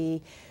imprisoned,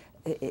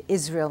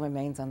 Israel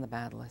remains on the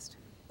bad list.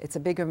 It's a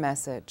bigger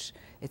message.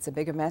 It's a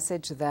bigger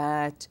message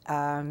that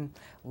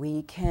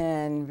we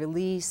can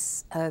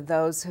release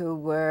those who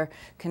were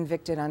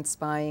convicted on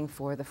spying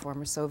for the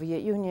former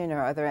Soviet Union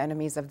or other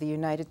enemies of the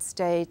United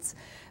States.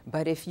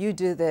 But if you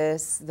do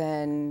this,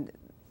 then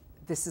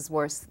this is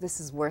worse. This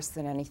is worse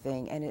than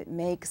anything. And it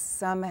makes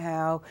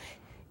somehow,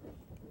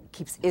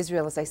 keeps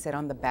Israel, as I said,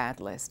 on the bad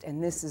list.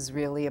 And this is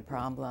really a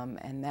problem.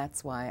 And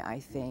that's why I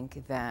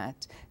think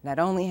that not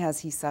only has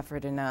he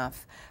suffered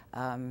enough,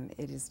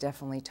 it is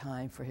definitely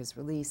time for his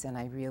release. And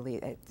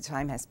the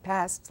time has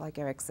passed, like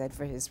Eric said,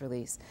 for his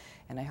release.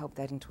 And I hope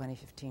that in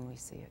 2015 we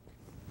see it.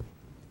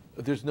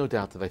 There's no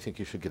doubt that I think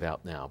he should get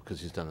out now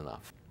because he's done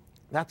enough.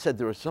 That said,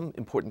 there are some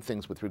important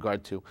things with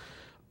regard to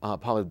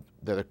Pollard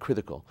that are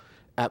critical.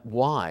 At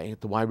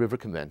the Y River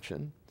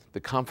Convention, the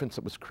conference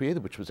that was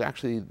created, which was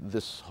actually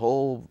this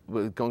whole,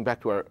 going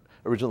back to our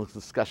original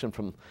discussion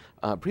from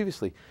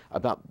previously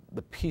about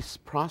the peace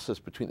process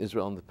between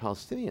Israel and the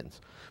Palestinians.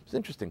 It was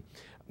interesting.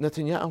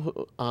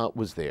 Netanyahu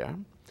was there.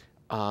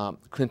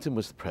 Clinton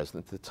was the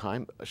president at the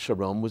time.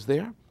 Sharon was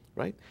there,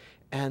 right?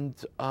 And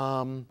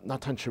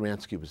Natan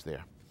Sharansky was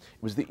there.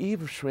 It was the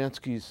eve of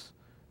Sharansky's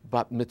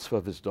bat mitzvah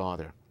of his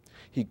daughter.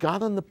 He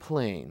got on the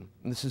plane,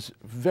 and this is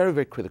very,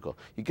 very critical.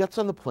 He gets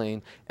on the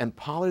plane, and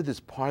Pollard is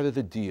part of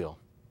the deal.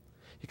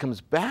 He comes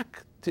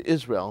back to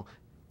Israel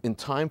in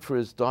time for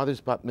his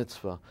daughter's bat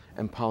mitzvah,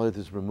 and Pollard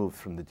is removed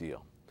from the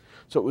deal.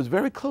 So it was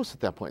very close at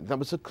that point. That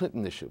was a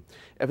Clinton issue.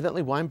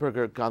 Evidently,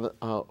 Weinberger got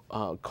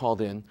called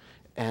in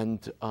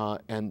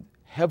and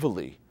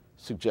heavily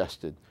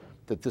suggested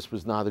that this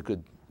was not a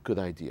good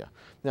idea.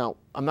 Now,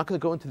 I'm not going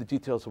to go into the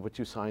details of what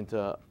you signed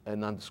a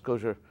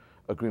non-disclosure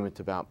agreement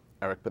about,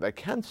 Eric, but I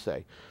can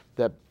say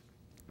that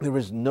there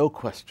is no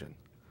question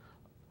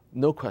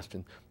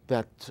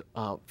that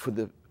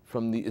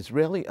from the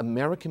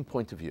Israeli-American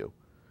point of view,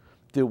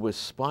 there was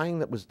spying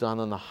that was done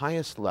on the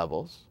highest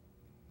levels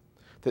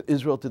that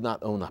Israel did not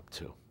own up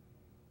to,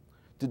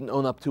 didn't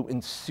own up to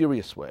in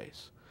serious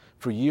ways.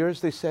 For years,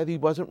 they said he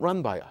wasn't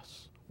run by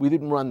us. We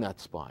didn't run that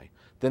spy.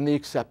 Then they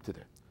accepted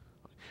it.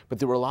 But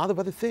there were a lot of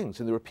other things,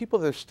 and there were people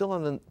that are still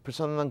on the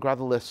persona non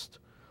grata list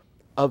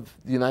of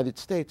the United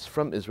States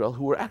from Israel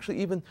who were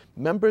actually even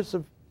members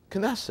of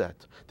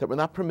Knesset that were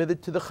not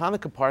permitted to the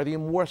Hanukkah party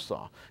in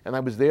Warsaw. And I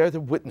was there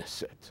to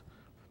witness it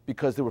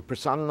because they were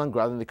persona non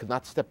grata and they could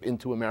not step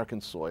into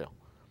American soil,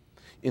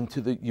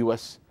 into the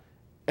U.S.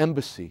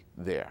 embassy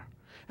there.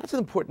 That's an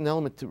important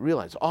element to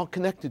realize, all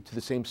connected to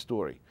the same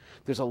story.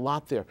 There's a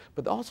lot there,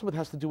 but also it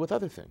has to do with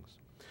other things.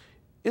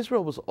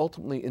 Israel was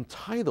ultimately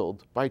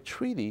entitled by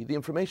treaty the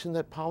information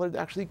that Pollard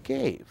actually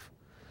gave.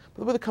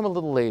 But it would have come a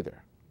little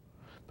later.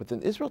 But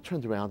then Israel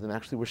turned around and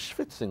actually were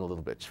schwitzing a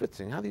little bit.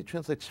 Schwitzing, how do you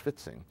translate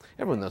schwitzing?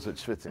 Everyone knows what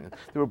schwitzing is.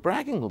 They were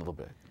bragging a little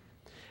bit.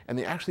 And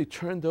they actually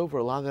turned over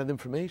a lot of that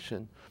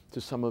information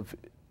to some of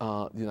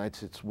the United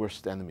States'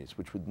 worst enemies,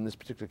 which would in this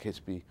particular case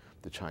be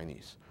the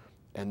Chinese.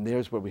 And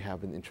there's where we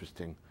have an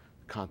interesting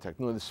contact.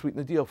 No, to sweeten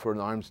the deal for an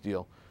arms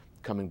deal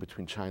coming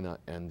between China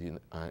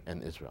and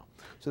Israel.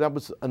 So that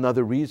was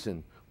another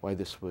reason why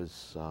this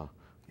was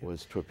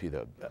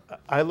torpedoed.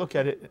 I look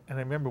at it, and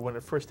I remember when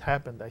it first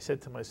happened, I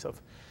said to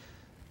myself,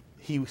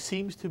 he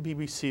seems to be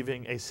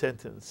receiving a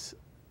sentence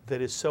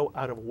that is so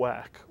out of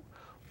whack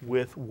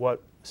with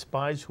what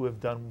spies who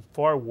have done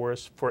far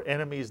worse for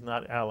enemies,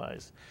 not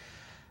allies,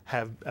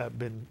 have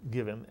been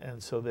given,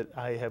 and so that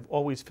I have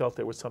always felt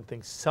there was something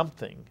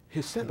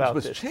His sentence about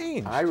was this.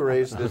 changed. I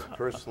raised this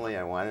personally.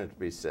 I wanted it to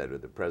be said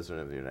with the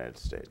President of the United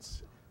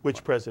States.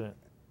 Which president?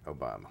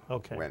 Obama.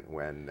 Okay.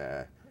 When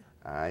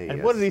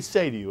And what did he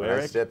say to you, when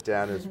Eric? I stepped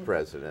down as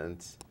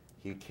president,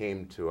 he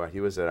came to, he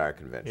was at our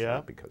convention, Yeah.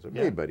 not because of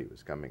Yeah. me, but he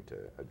was coming to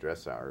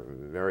address our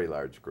very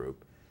large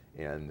group.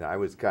 And I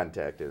was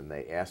contacted, and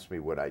they asked me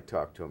would I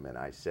talk to him, and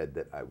I said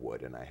that I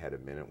would, and I had a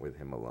minute with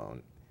him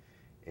alone.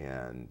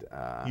 And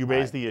You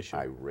raised the issue.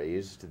 I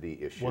raised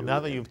the issue. Well, now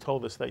that you've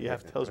told us that, you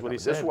have to tell us what he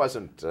said. This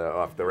wasn't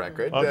off the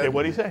record. Okay,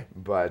 what did he say?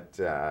 But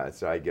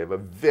so I gave a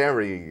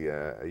very,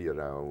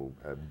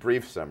 a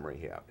brief summary.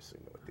 He obviously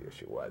knew what the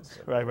issue was.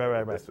 Right.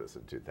 This was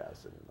in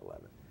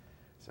 2011.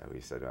 So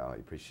he said, well, he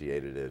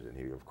appreciated it, and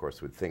he, of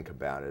course, would think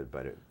about it,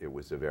 but it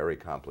was a very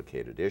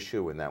complicated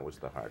issue, and that was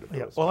the heart of the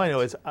response. All I know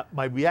is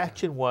my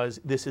reaction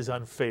was, this is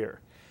unfair.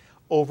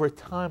 Over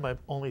time,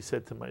 I've only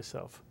said to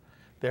myself,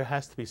 there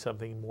has to be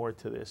something more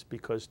to this,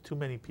 because too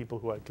many people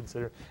who I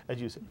consider,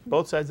 as you said,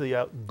 both sides of the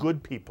aisle,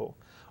 good people,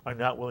 are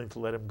not willing to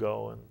let him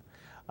go, and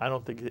I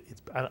don't think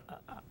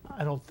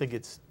I don't think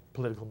it's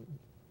political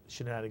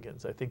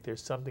shenanigans. I think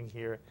there's something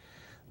here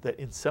that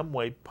in some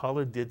way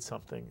Pollard did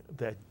something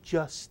that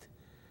just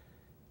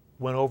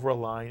went over a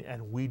line,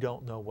 and we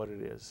don't know what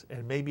it is.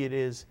 And maybe it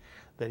is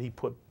that he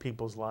put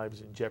people's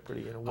lives in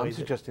jeopardy in a way. I'm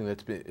suggesting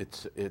that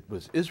it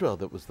was Israel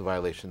that was the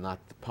violation, not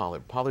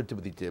Pollard. Pollard did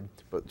what he did,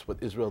 but it's what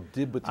Israel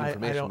did with the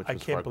information, which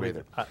was far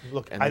greater.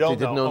 Look, And I don't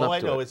they didn't know. own All up I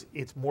to know it. is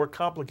it's more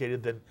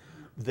complicated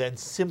than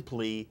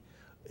simply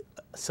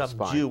some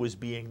Spy. Jew is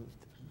being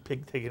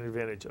taken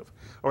advantage of.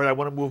 All right, I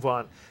want to move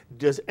on.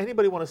 Does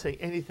anybody want to say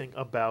anything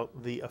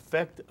about the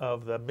effect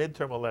of the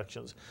midterm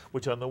elections,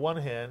 which on the one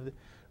hand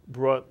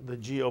brought the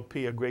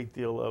GOP a great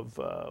deal of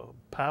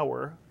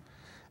power,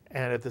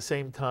 and at the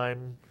same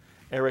time,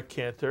 Eric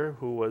Cantor,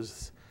 who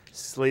was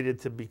slated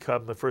to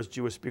become the first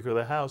Jewish Speaker of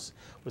the House,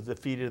 was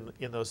defeated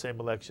in those same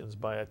elections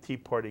by a Tea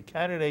Party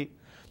candidate.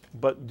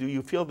 But do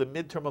you feel the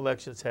midterm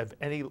elections have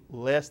any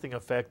lasting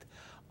effect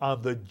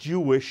on the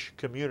Jewish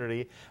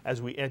community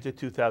as we enter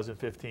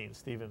 2015?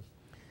 Stephen?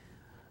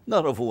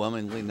 Not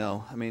overwhelmingly,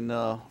 no. I mean,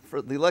 the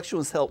election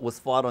was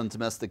fought on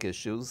domestic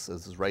issues,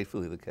 as is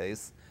rightfully the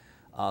case.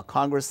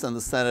 Congress and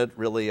the Senate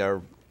really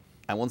are,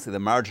 I won't say they're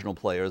marginal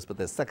players, but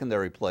they're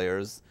secondary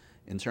players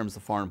in terms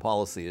of foreign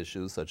policy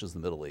issues such as the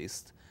Middle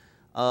East.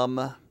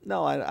 No,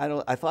 I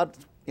don't. I thought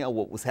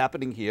what was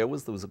happening here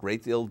was there was a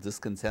great deal of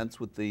discontent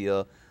with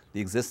the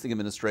existing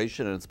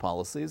administration and its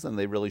policies, and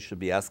they really should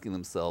be asking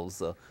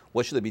themselves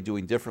what should they be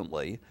doing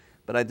differently.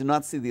 But I do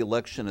not see the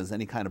election as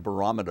any kind of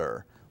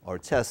barometer or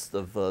test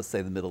of,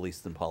 say, the Middle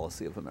Eastern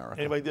policy of America.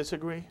 Anybody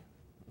disagree?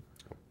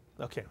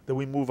 Okay, then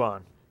we move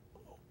on.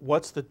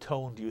 What's the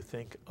tone, do you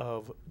think,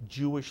 of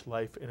Jewish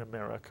life in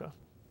America?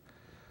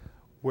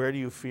 Where do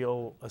you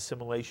feel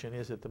assimilation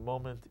is at the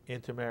moment,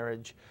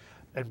 intermarriage?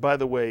 And by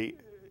the way,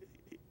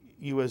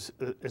 you as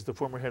the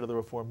former head of the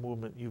Reform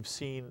movement, you've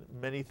seen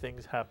many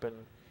things happen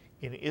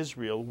in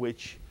Israel,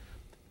 which,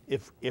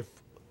 if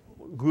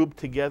grouped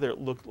together,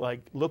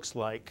 looks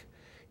like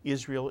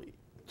Israel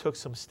took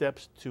some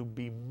steps to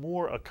be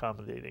more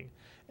accommodating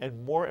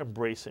and more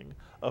embracing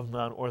of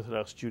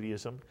non-Orthodox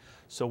Judaism.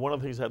 So one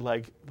of the things I'd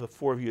like the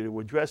four of you to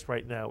address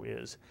right now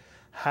is,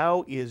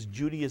 how is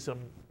Judaism,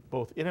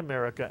 both in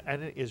America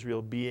and in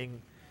Israel,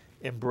 being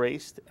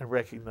embraced and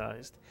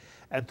recognized?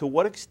 And to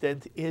what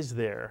extent is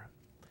there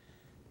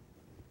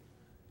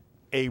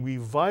a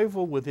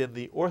revival within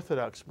the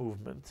Orthodox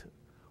movement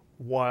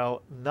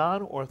while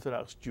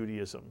non-Orthodox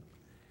Judaism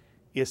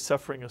is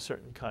suffering a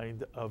certain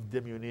kind of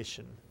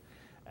diminution?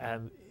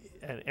 And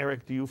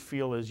Eric, do you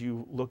feel, as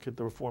you look at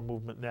the Reform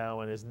movement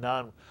now and as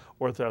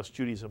non-Orthodox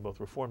Judaism, both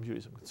Reform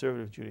Judaism,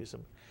 Conservative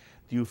Judaism,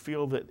 do you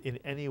feel that in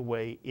any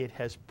way it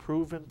has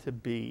proven to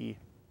be,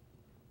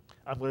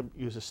 I'm going to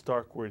use a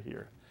stark word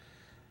here,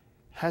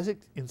 has it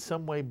in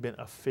some way been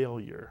a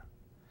failure,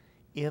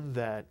 in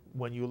that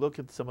when you look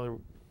at some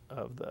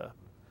of the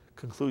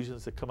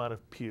conclusions that come out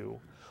of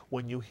Pew,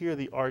 when you hear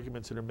the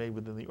arguments that are made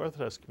within the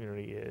Orthodox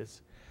community,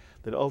 is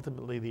that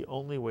ultimately the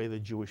only way the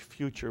Jewish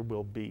future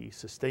will be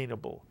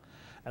sustainable,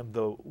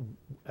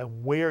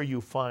 and where you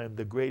find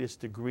the greatest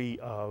degree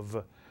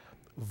of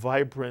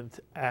vibrant,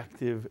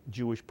 active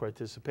Jewish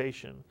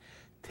participation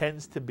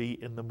tends to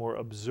be in the more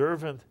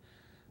observant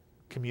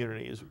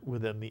communities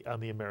on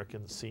the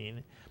American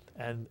scene.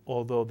 And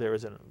although there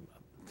is a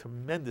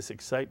tremendous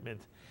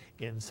excitement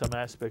in some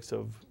aspects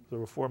of the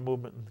Reform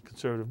movement and the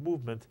Conservative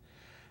movement,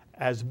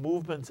 as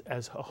movements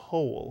as a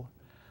whole,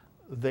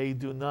 they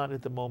do not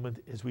at the moment,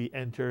 as we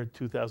enter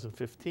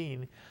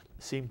 2015,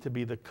 seem to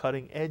be the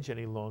cutting edge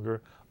any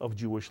longer of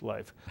Jewish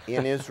life.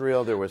 In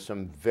Israel, there were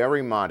some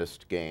very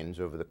modest gains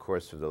over the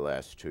course of the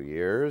last 2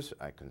 years.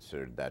 I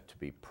considered that to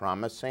be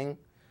promising.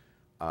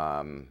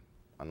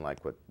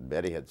 Unlike what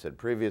Betty had said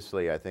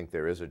previously, I think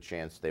there is a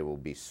chance they will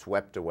be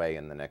swept away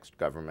in the next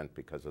government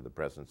because of the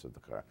presence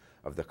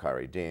of the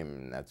Haredim,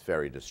 and that's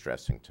very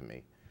distressing to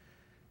me.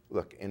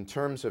 Look, in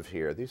terms of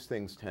here, these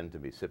things tend to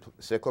be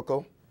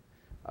cyclical.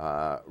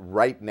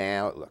 Right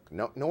now, look,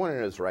 no one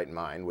in his right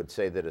mind would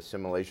say that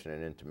assimilation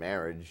and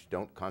intermarriage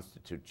don't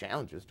constitute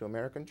challenges to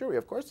American Jewry.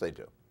 Of course they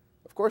do.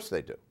 Of course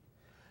they do.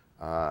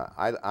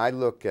 I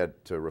look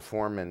at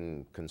Reform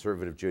and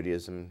Conservative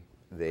Judaism.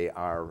 They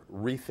are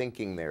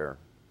rethinking their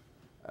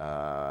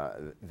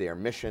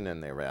mission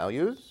and their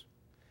values.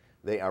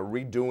 They are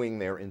redoing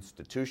their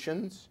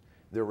institutions.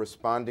 They're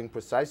responding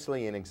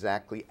precisely and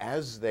exactly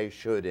as they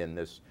should in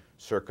these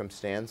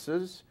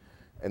circumstances.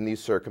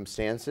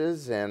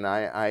 And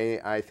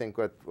I think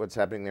what's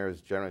happening there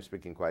is, generally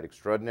speaking, quite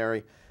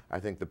extraordinary. I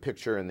think the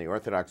picture in the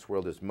Orthodox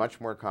world is much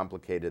more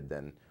complicated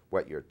than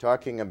what you're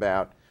talking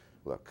about.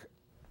 Look,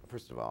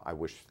 first of all, I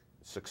wish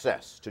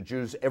success to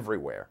Jews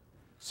everywhere.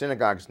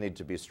 Synagogues need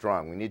to be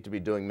strong. We need to be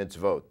doing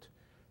mitzvot.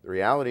 The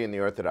reality in the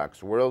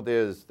Orthodox world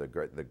is the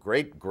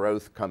great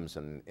growth comes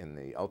in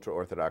the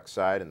ultra-Orthodox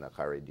side and the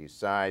Haredi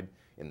side,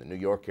 in the New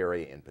York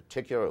area in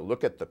particular.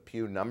 Look at the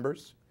Pew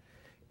numbers.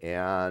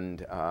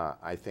 And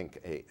I think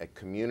a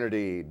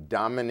community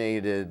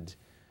dominated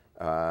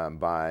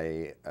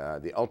by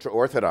the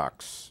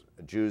ultra-Orthodox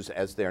Jews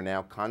as they're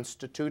now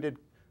constituted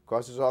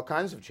causes all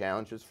kinds of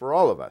challenges for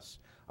all of us.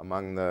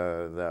 Among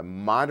the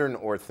modern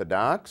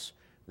Orthodox,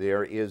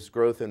 there is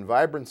growth and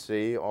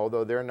vibrancy,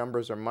 although their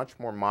numbers are much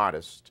more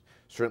modest,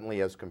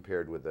 certainly as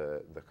compared with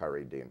the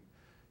Haredim.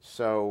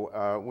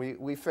 So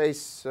we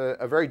face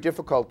a very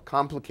difficult,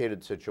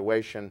 complicated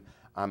situation.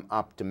 I'm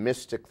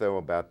optimistic, though,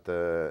 about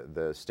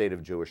the state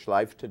of Jewish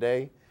life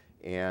today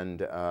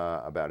and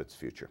about its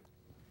future.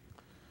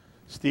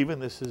 Stephen,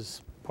 this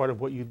is part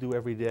of what you do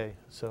every day.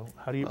 So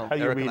how do you read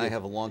it? Eric and I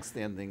have a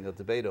long-standing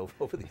debate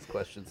over these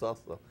questions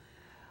also.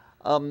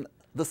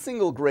 The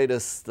single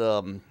greatest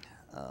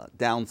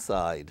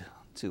downside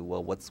to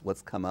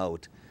what's come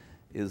out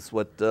is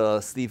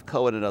what Steve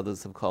Cohen and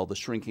others have called the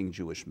shrinking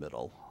Jewish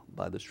middle.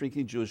 By the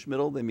shrinking Jewish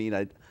middle, they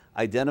mean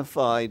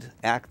identified,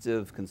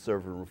 active,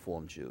 conservative,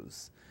 Reform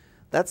Jews.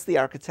 That's the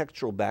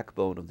architectural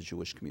backbone of the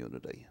Jewish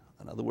community.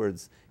 In other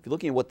words, if you're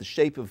looking at what the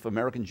shape of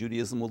American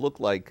Judaism will look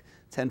like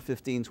 10,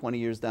 15, 20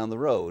 years down the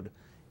road,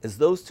 as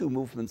those two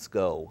movements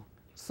go,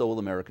 so will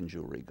American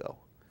Jewry go.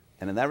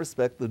 And in that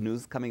respect, the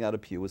news coming out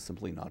of Pew is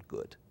simply not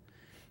good.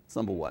 That's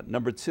number one.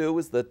 Number two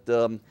is that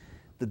the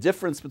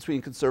difference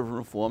between conservative and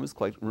Reform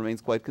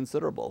remains quite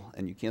considerable,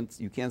 and you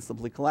can't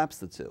simply collapse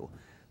the two.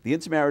 The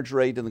intermarriage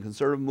rate in the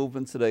conservative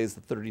movement today is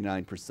at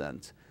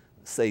 39%,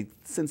 say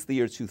since the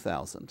year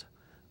 2000.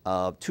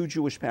 2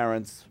 Jewish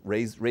parents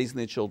raising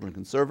their children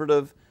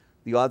conservative,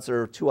 the odds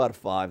are 2 out of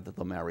 5 that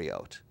they'll marry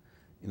out.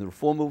 In the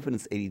Reform movement,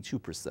 it's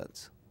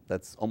 82%.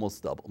 That's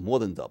almost double, more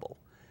than double.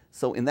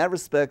 So in that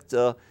respect,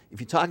 if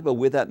you talk about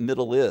where that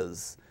middle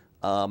is,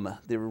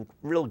 there are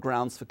real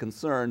grounds for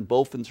concern,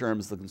 both in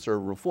terms of the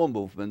conservative Reform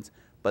movement,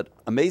 but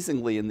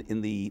amazingly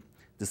in the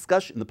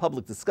discussion, in the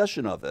public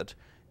discussion of it,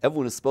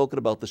 everyone has spoken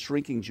about the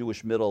shrinking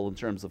Jewish middle in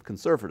terms of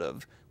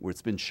conservative, where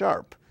it's been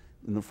sharp.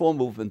 In the Reform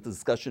movement, the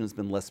discussion has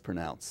been less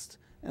pronounced,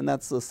 and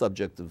that's the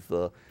subject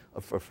of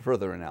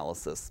further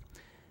analysis.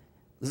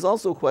 There's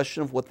also a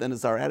question of what then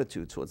is our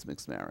attitude towards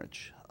mixed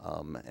marriage.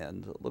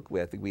 And look,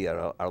 I think we had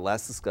our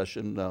last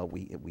discussion.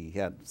 We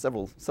had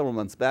several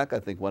months back. I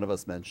think one of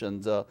us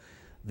mentioned at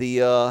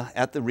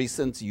the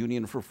recent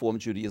Union for Reform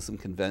Judaism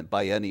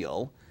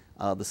biennial.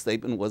 The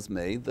statement was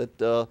made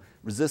that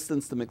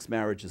resistance to mixed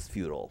marriage is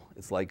futile.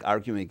 It's like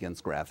arguing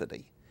against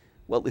gravity.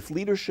 Well, if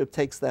leadership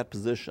takes that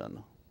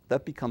position,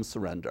 that becomes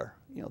surrender.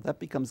 That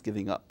becomes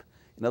giving up.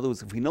 In other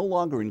words, if we no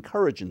longer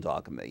encourage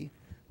endogamy,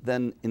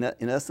 then in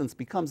essence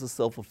becomes a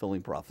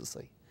self-fulfilling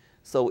prophecy.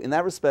 So in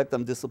that respect,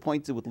 I'm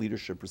disappointed with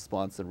leadership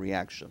response and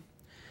reaction.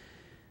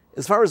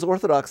 As far as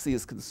orthodoxy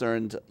is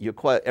concerned,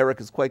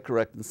 Eric is quite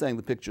correct in saying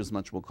the picture is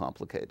much more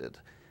complicated.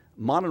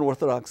 Modern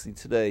orthodoxy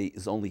today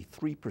is only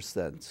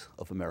 3%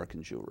 of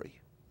American Jewry.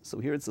 So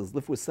here it says,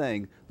 Liff was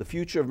saying, the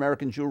future of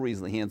American Jewry is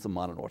in the hands of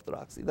modern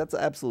orthodoxy. That's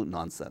absolute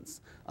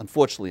nonsense,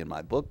 unfortunately in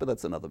my book, but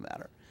that's another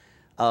matter.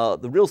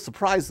 The real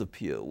surprise of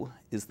Pew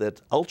is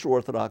that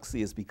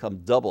ultra-orthodoxy has become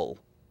double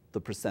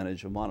the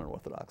percentage of modern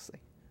orthodoxy.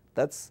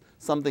 That's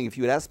something, if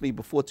you had asked me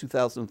before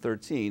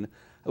 2013,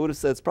 I would have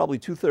said it's probably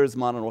 2/3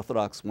 modern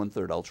Orthodox,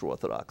 1/3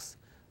 ultra-Orthodox.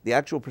 The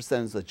actual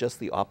percentage is just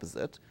the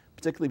opposite,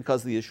 particularly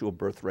because of the issue of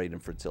birth rate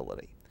and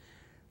fertility.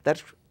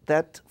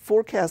 That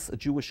forecasts a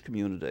Jewish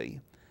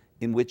community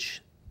in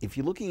which, if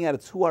you're looking at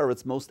it, who are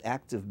its most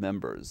active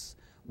members,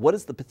 what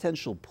is the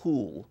potential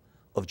pool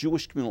of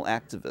Jewish communal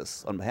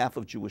activists on behalf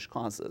of Jewish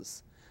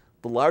causes?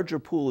 The larger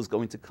pool is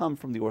going to come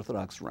from the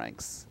Orthodox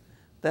ranks.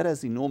 That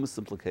has enormous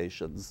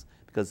implications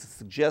because it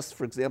suggests,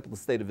 for example, the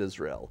state of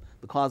Israel,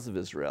 the cause of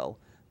Israel,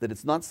 that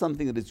it's not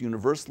something that is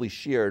universally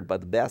shared by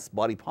the vast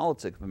body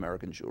politic of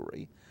American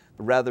Jewry,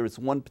 but rather it's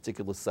one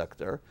particular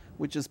sector,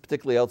 which is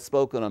particularly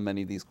outspoken on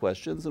many of these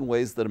questions in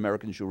ways that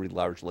American Jewry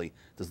largely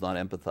does not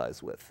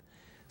empathize with.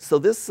 So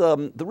this,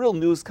 the real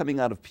news coming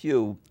out of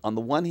Pew, on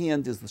the one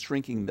hand, is the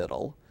shrinking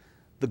middle,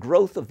 the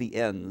growth of the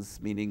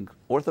ends, meaning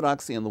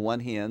orthodoxy on the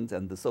one hand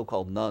and the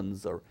so-called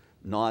nuns or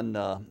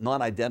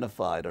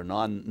non-identified or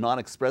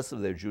non-expressive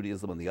of their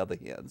Judaism on the other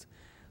hand.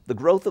 The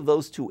growth of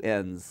those two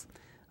ends,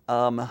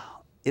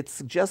 it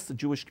suggests a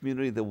Jewish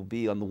community that will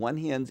be, on the one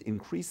hand,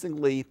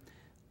 increasingly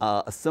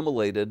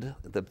assimilated,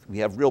 that we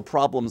have real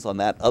problems on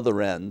that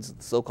other end.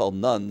 The so-called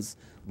nuns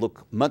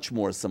look much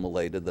more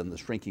assimilated than the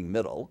shrinking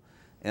middle.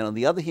 And on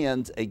the other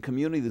hand, a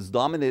community that's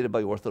dominated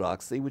by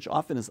orthodoxy, which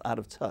often is out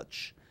of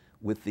touch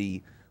with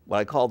what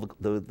I call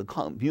the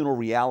communal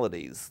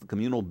realities, the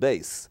communal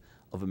base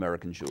of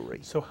American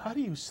Jewry. So how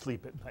do you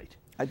sleep at night?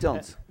 I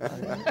don't.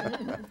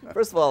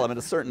 First of all, I'm at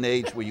a certain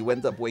age where you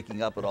end up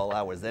waking up at all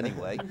hours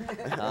anyway.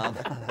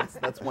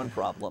 That's one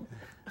problem.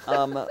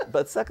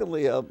 But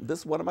secondly,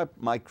 one of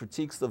my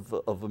critiques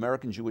of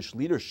American Jewish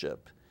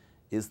leadership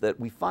is that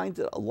we find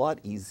it a lot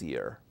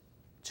easier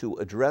to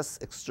address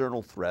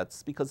external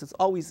threats because it's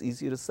always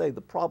easier to say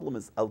the problem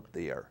is out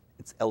there,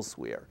 it's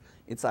elsewhere,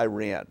 it's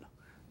Iran,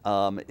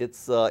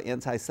 it's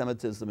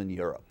anti-Semitism in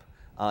Europe,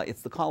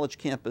 it's the college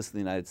campus in the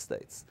United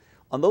States.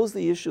 On those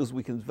the issues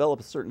we can develop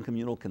a certain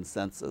communal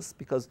consensus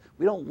because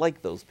we don't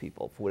like those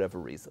people for whatever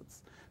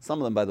reasons. Some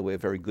of them, by the way, are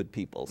very good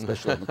people,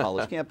 especially on the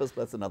college campus,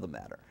 but that's another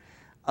matter.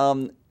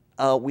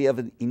 We have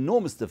an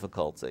enormous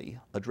difficulty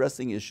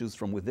addressing issues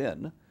from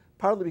within,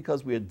 partly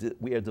because we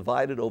are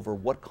divided over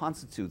what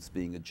constitutes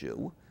being a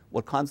Jew,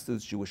 what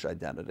constitutes Jewish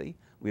identity.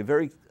 We have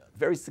very,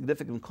 very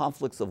significant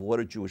conflicts of what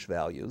are Jewish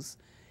values.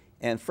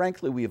 And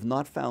frankly, we have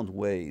not found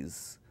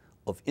ways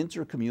of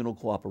intercommunal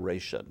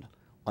cooperation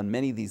on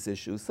many of these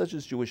issues, such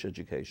as Jewish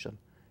education.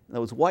 In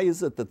other words, why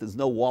is it that there's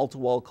no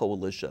wall-to-wall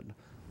coalition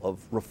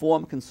of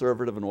Reform,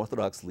 Conservative, and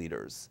Orthodox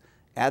leaders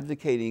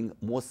advocating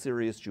more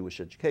serious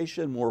Jewish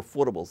education, more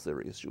affordable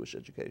serious Jewish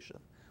education?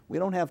 We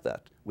don't have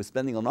that. We're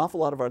spending an awful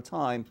lot of our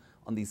time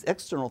on these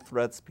external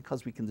threats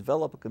because we can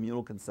develop a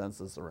communal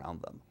consensus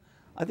around them.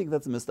 I think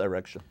that's a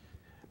misdirection.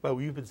 Well,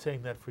 you've been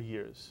saying that for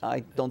years. I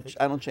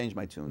don't change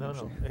my tune.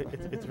 No,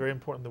 it's very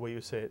important the way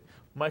you say it.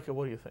 Micah,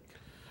 what do you think?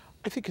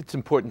 I think it's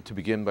important to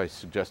begin by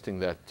suggesting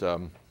that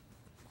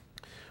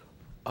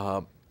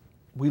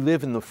we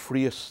live in the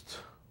freest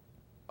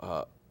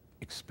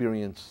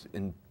experience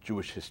in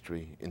Jewish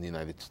history in the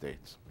United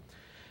States.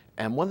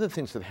 And one of the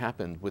things that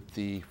happened with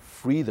the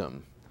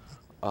freedom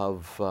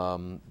of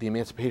the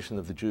emancipation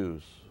of the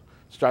Jews,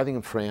 starting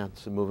in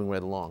France and moving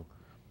right along,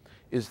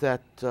 is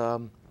that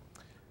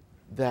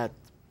that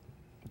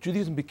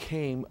Judaism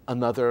became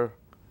another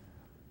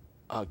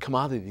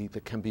commodity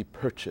that can be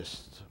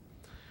purchased.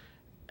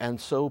 And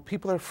so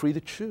people are free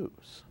to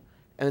choose.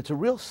 And it's a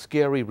real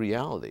scary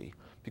reality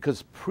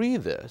because pre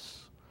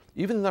this,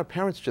 even in our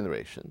parents'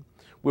 generation,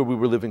 where we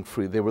were living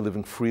free, they were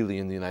living freely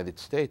in the United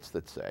States,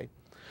 let's say,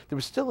 there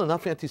was still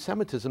enough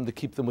anti-Semitism to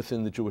keep them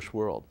within the Jewish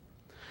world.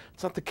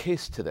 It's not the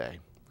case today.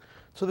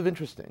 Sort of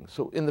interesting.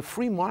 So in the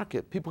free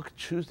market, people could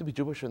choose to be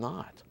Jewish or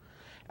not.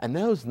 And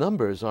those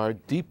numbers are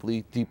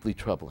deeply, deeply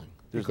troubling.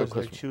 There's no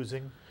question. They're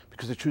choosing?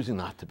 Because they're choosing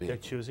not to be. They're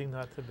choosing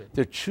not to be.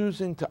 They're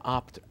choosing to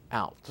opt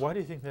out. Why do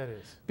you think that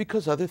is?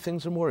 Because other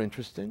things are more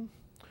interesting,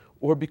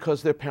 or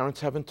because their parents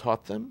haven't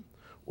taught them,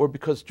 or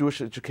because Jewish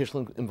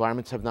educational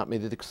environments have not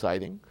made it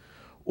exciting,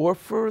 or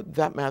for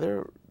that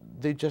matter,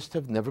 they just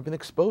have never been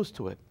exposed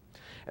to it.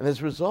 And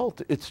as a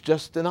result, it's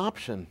just an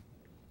option.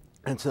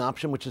 And it's an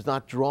option which is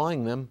not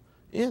drawing them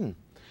in.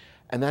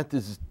 And that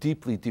is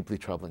deeply, deeply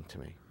troubling to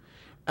me.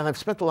 And I've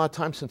spent a lot of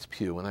time since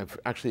Pew, and I've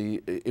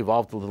actually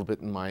evolved a little bit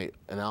in my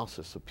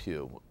analysis of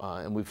Pew.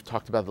 And we've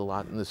talked about it a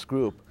lot in this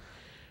group.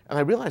 And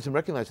I realize and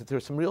recognize that there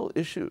are some real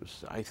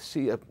issues. I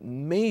see a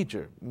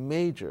major,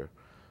 major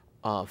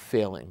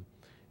failing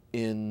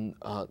in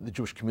the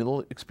Jewish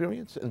communal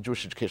experience and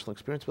Jewish educational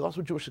experience, but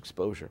also Jewish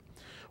exposure.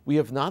 We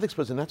have not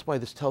exposed, and that's why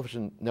this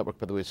television network,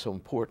 by the way, is so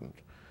important.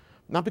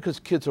 Not because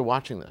kids are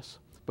watching this,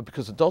 but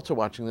because adults are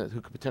watching it who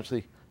could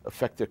potentially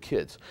affect their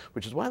kids,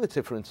 which is why, let's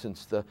say, for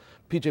instance, the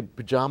PJ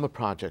Pajama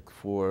Project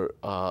for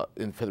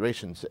in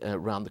federations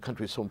around the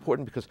country is so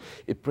important, because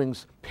it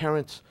brings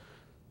parents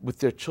with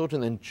their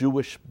children in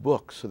Jewish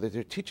books, so that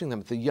they're teaching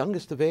them at the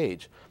youngest of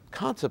age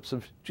concepts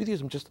of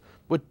Judaism, just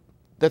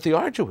that they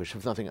are Jewish,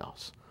 if nothing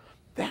else.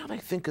 That, I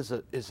think, is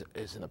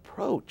an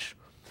approach,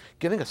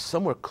 getting us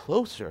somewhere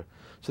closer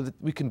so that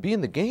we can be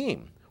in the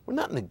game. We're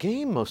not in the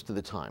game most of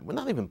the time. We're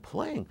not even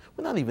playing.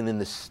 We're not even in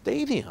the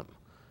stadium.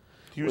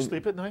 Do you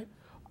sleep at night?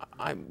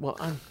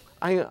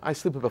 I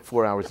sleep about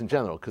 4 hours in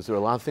general, because there are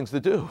a lot of things to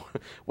do.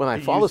 When I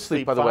fall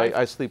asleep, by the way,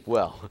 I sleep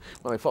well.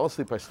 When I fall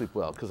asleep, I sleep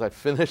well, because I've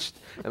finished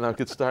and I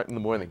could start in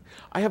the morning.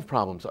 I have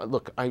problems.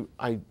 Look,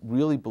 I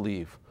really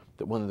believe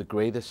that one of the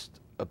greatest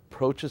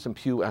approaches, and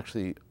Pew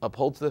actually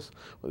upholds this,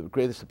 one of the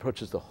greatest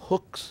approaches, the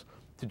hooks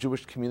to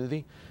Jewish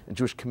community and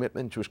Jewish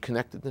commitment, Jewish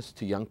connectedness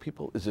to young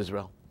people, is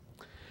Israel.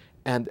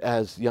 And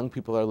as young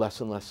people are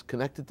less and less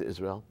connected to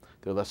Israel,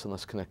 they're less and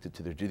less connected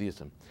to their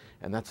Judaism.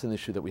 And that's an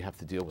issue that we have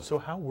to deal with. So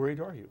how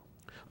worried are you?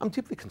 I'm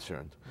deeply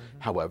concerned.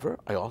 However,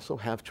 I also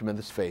have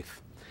tremendous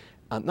faith.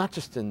 Not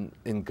just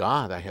in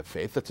God I have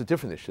faith. That's a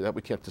different issue that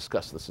we can't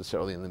discuss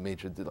necessarily in the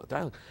major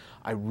dialogue.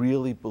 I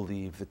really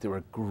believe that there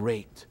are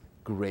great,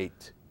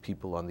 great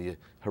people on the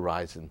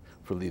horizon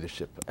for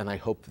leadership. And I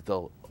hope that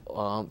they'll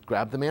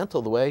grab the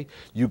mantle the way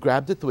you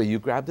grabbed it, the way you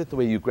grabbed it, the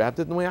way you grabbed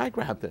it, and the way I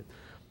grabbed it.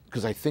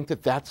 Because I think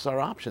that that's our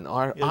option.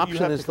 Our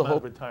option is the whole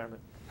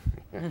retirement.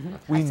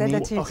 We said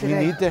that to you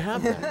today. need to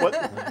have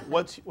that.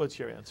 What's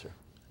your answer?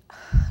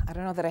 I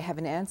don't know that I have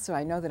an answer.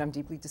 I know that I'm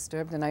deeply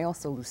disturbed, and I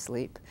also lose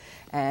sleep.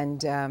 And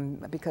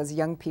because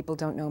young people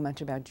don't know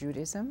much about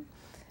Judaism,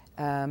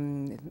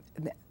 there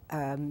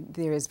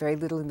is very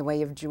little in the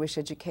way of Jewish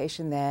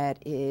education that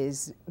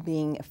is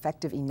being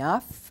effective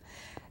enough.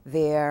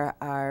 We're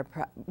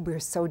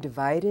so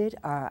divided.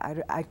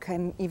 I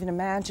can even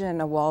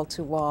imagine a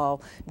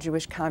wall-to-wall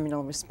Jewish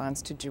communal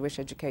response to Jewish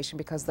education,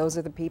 because those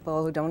are the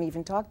people who don't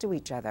even talk to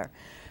each other.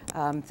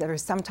 There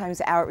is sometimes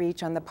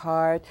outreach on the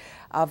part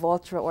of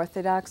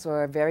ultra-Orthodox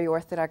or very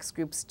Orthodox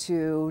groups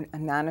to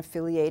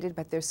non-affiliated,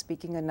 but they're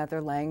speaking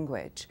another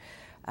language.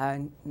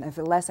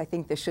 Nevertheless, I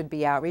think there should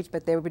be outreach,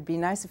 but there would be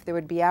nice if there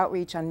would be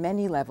outreach on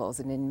many levels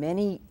and in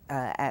many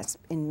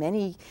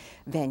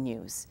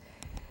venues.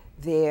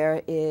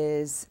 There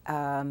is,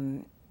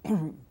 I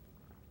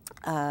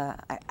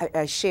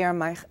share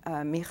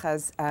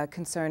Micah's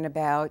concern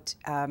about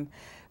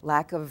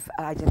lack of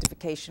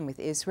identification with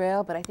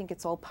Israel, but I think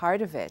it's all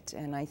part of it.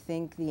 And I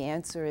think the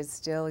answer is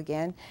still,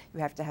 again, you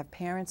have to have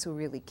parents who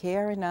really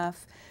care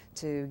enough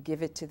to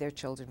give it to their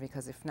children,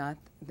 because if not,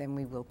 then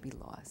we will be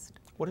lost.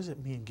 What does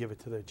it mean, give it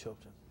to their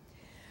children?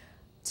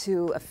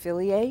 To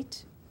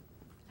affiliate,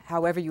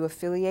 however you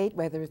affiliate,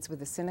 whether it's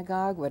with a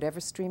synagogue, whatever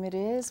stream it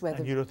is.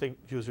 And you don't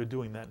think Jews are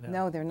doing that now?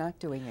 No, they're not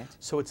doing it.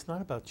 So it's not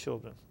about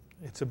children.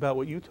 It's about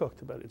what you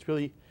talked about. It's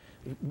really,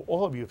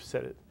 all of you have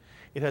said it.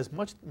 It has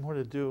much more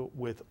to do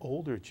with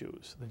older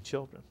Jews than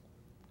children.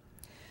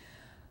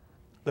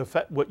 The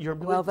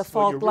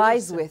fault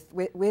lies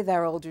with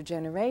our older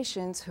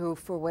generations, who,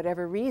 for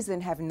whatever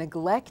reason, have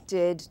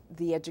neglected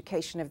the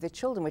education of their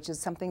children, which is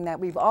something that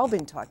we've all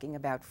been talking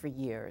about for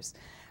years.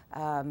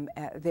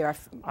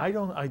 I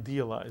don't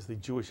idealize the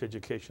Jewish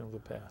education of the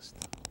past.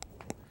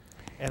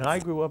 And I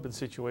grew up in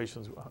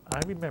situations,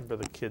 I remember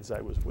the kids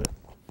I was with.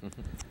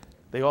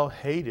 They all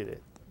hated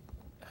it.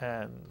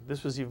 And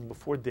this was even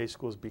before day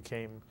schools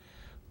became,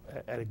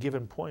 at a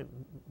given point,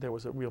 there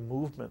was a real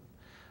movement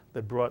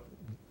that brought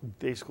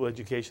day school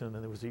education, and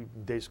then there was even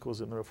day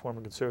schools in the Reform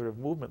and Conservative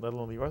movement, let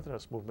alone the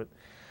Orthodox movement.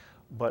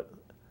 But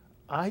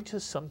I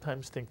just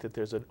sometimes think that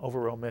there's an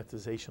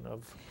over-romanticization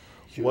of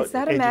what it's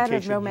not a matter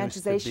of education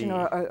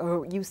romanticization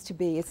or used to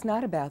be. It's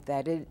not about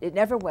that. It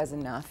never was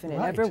enough, and it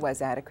never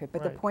was adequate.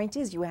 But the point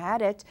is, you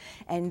had it,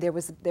 and there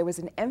was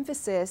an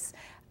emphasis.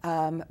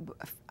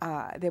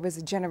 There was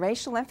a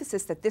generational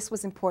emphasis that this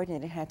was important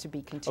and it had to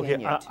be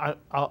continued. Okay,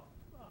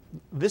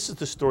 this is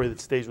the story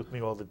that stays with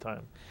me all the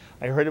time.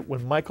 I heard it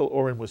when Michael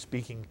Oren was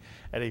speaking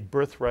at a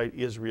Birthright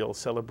Israel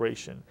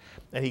celebration,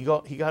 and he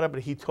got up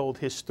and he told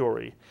his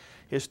story.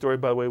 His story,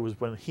 by the way, was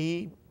when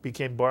he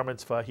became bar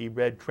mitzvah, he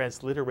read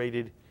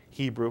transliterated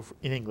Hebrew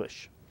in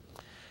English.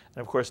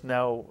 And of course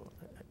now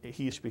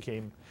he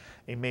became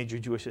a major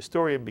Jewish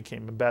historian,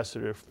 became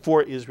ambassador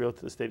for Israel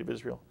to the state of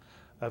Israel,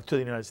 to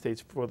the United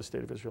States for the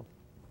state of Israel.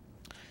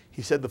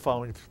 He said the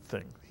following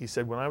thing. He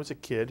said, when I was a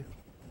kid,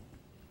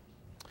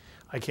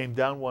 I came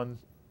down one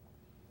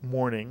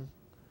morning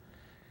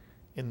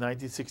in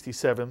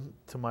 1967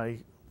 to my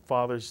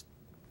father's,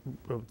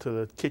 to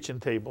the kitchen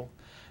table,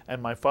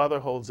 and my father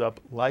holds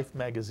up Life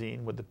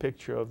magazine with the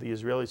picture of the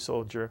Israeli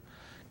soldier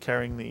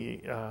carrying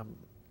the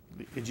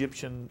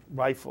Egyptian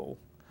rifle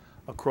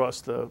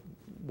across the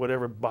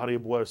whatever body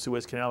of water,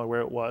 Suez Canal or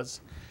where it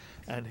was.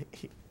 And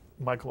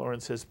Michael Oren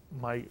says,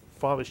 my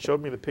father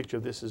showed me the picture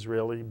of this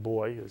Israeli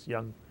boy, this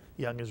young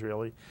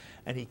Israeli,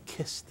 and he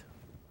kissed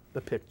the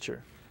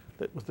picture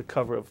that was the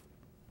cover of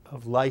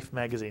Life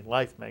magazine,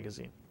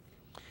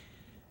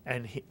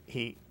 And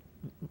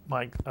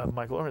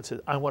Michael Oren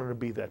said, I wanted to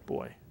be that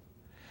boy.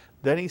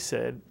 Then he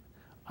said,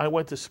 I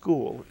went to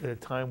school at a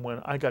time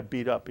when I got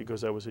beat up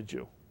because I was a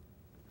Jew.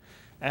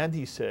 And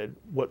he said,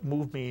 what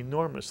moved me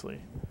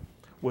enormously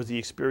was the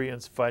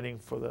experience fighting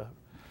for the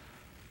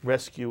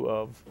rescue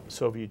of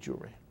Soviet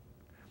Jewry.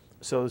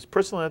 So there's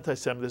personal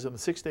anti-Semitism, the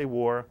Six-Day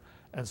War,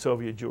 and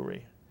Soviet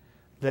Jewry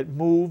that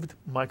moved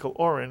Michael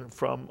Oren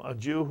from a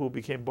Jew who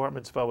became bar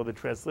mitzvah with a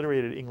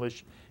transliterated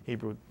English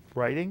Hebrew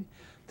writing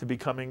to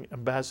becoming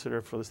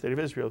ambassador for the State of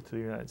Israel to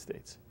the United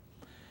States.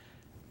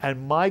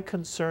 And my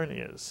concern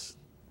is,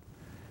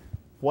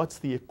 what's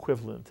the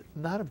equivalent,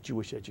 not of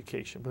Jewish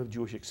education, but of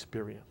Jewish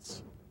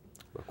experience?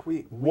 Look,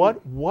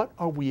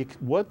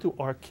 what do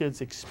our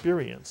kids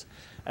experience,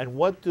 and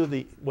what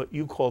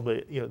you call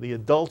the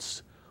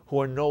adults who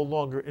are no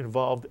longer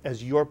involved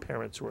as your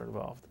parents were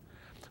involved?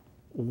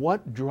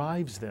 What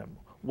drives them?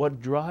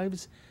 What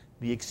drives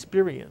the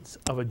experience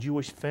of a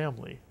Jewish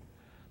family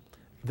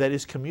that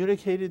is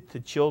communicated to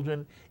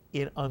children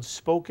in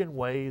unspoken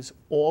ways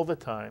all the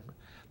time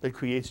that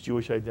creates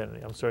Jewish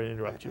identity? I'm sorry to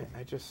interrupt you.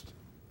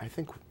 I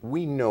think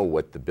we know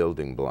what the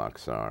building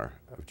blocks are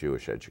of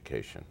Jewish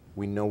education.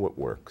 We know what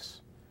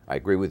works. I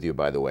agree with you,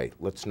 by the way.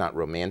 Let's not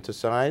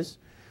romanticize.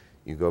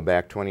 You go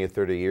back 20 or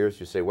 30 years,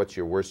 you say, what's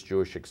your worst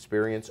Jewish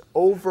experience?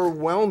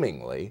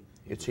 Overwhelmingly,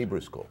 it's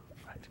Hebrew school.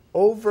 Right.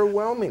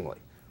 Overwhelmingly.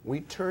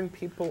 We turn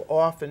people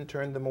off and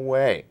turn them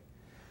away.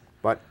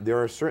 But there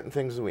are certain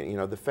things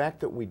that the fact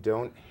that we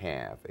don't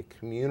have a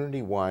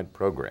community-wide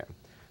program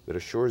that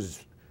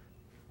assures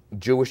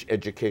Jewish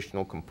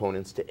educational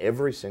components to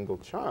every single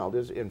child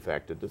is, in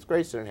fact, a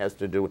disgrace, and it has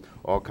to do with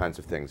all kinds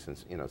of things.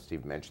 Since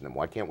Steve mentioned them,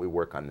 why can't we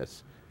work on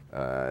this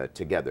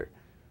together?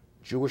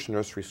 Jewish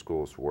nursery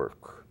schools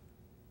work.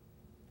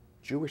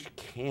 Jewish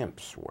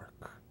camps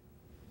work.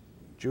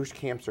 Jewish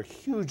camps are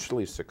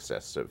hugely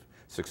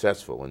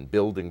successful in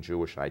building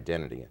Jewish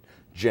identity and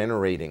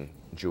generating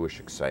Jewish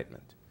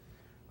excitement.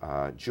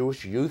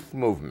 Jewish youth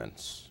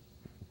movements,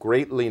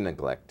 greatly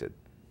neglected,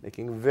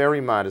 making a very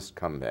modest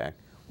comeback,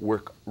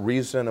 work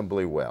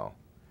reasonably well.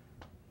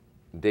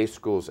 Day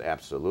schools,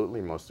 absolutely,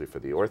 mostly for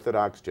the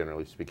Orthodox,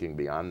 generally speaking,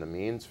 beyond the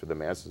means for the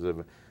masses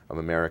of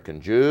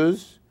American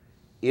Jews.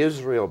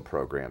 Israel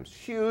programs,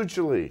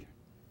 hugely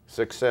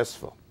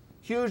successful,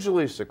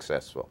 hugely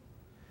successful.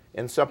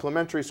 And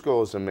supplementary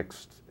school is a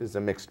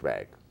mixed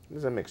bag.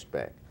 It's a mixed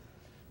bag.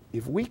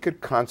 If we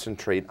could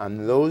concentrate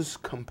on those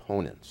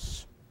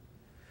components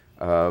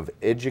of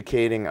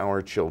educating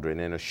our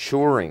children and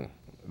assuring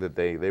that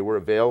they were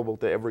available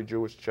to every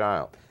Jewish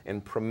child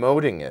and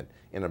promoting it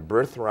in a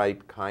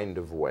birthright kind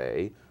of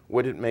way,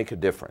 would it make a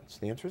difference?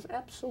 The answer is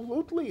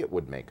absolutely it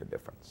would make a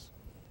difference.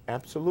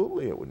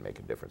 Absolutely it would make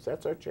a difference.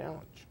 That's our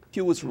challenge.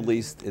 Pew was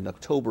released in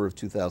October of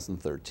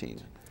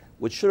 2013.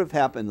 What should have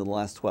happened in the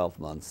last 12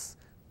 months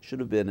should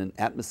have been an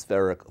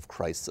atmospheric of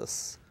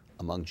crisis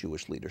among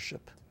Jewish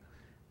leadership.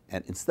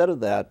 And instead of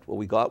that, what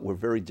we got were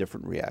very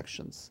different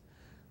reactions.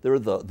 There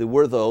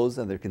were those,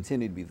 and there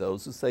continue to be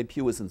those, who say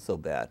Pew isn't so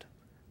bad.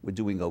 We're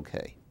doing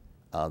okay.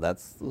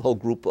 That's the whole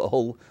group, a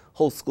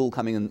whole school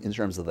coming in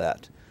terms of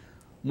that.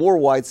 More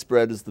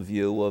widespread is the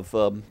view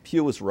of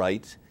Pew is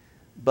right,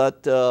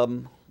 but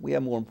we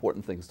have more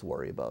important things to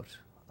worry about,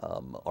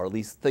 or at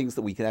least things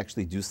that we can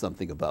actually do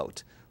something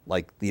about,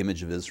 like the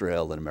image of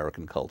Israel in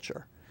American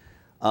culture.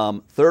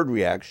 Third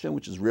reaction,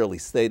 which is rarely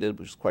stated,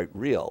 which is quite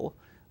real,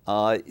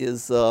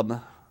 is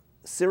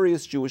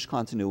serious Jewish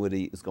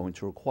continuity is going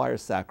to require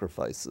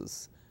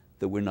sacrifices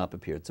that we're not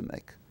prepared to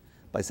make.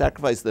 By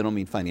sacrifice, they don't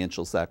mean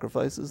financial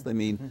sacrifices. They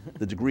mean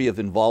the degree of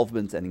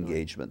involvement and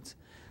engagement.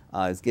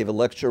 I gave a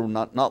lecture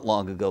not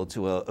long ago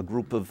to a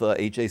group of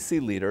HAC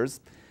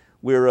leaders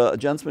where a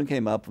gentleman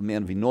came up, a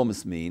man of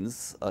enormous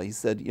means. He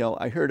said,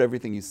 I heard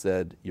everything you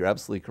said. You're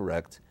absolutely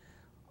correct.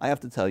 I have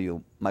to tell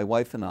you, my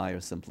wife and I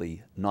are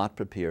simply not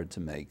prepared to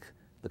make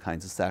the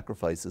kinds of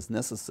sacrifices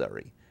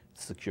necessary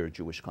to secure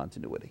Jewish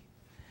continuity.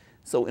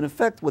 So in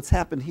effect, what's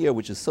happened here,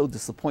 which is so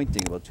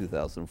disappointing about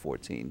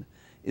 2014,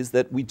 is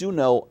that we do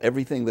know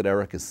everything that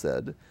Eric has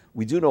said.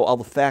 We do know all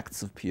the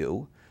facts of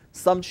Pew.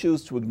 Some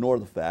choose to ignore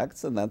the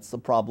facts, and that's a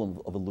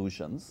problem of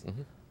illusions.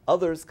 Mm-hmm.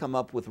 Others come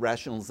up with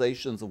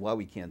rationalizations of why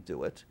we can't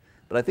do it.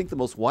 But I think the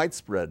most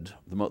widespread,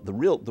 the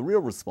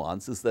real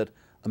response is that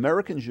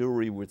American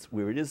Jewry,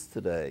 where it is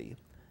today,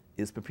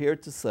 is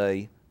prepared to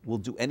say, we'll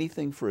do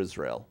anything for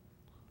Israel,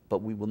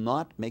 but we will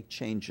not make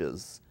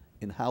changes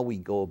in how we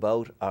go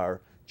about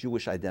our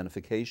Jewish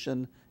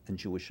identification and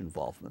Jewish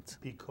involvement.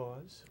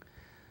 Because?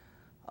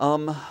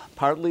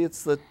 Partly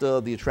it's that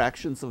the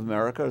attractions of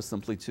America are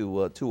simply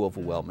too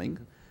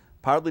overwhelming.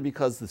 Partly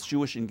because this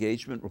Jewish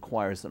engagement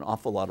requires an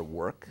awful lot of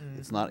work.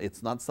 It's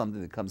not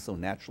something that comes so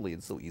naturally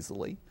and so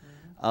easily.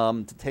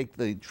 To take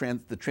the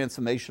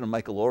transformation of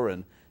Micah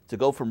Halpern, to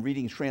go from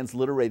reading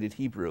transliterated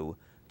Hebrew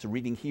to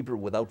reading Hebrew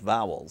without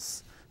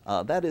vowels,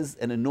 that is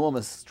an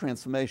enormous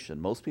transformation.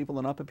 Most people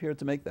are not prepared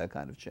to make that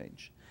kind of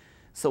change.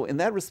 So in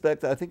that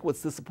respect, I think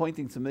what's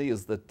disappointing to me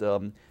is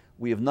that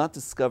we have not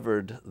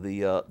discovered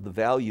the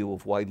value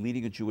of why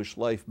leading a Jewish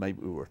life may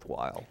be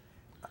worthwhile.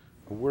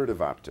 A word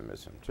of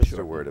optimism, just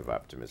a word of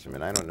optimism.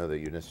 And I don't know that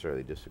you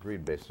necessarily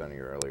disagreed based on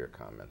your earlier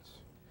comments.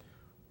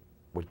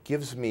 What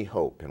gives me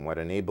hope and what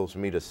enables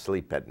me to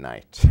sleep at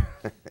night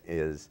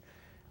is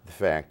the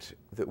fact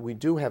that we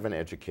do have an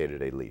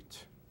educated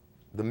elite.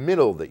 The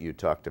middle that you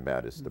talked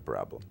about is the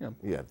problem.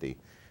 Yeah, the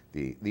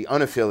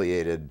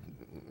unaffiliated,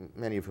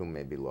 many of whom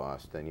may be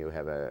lost, and you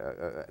have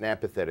an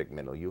apathetic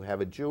middle. You have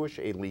a Jewish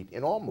elite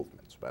in all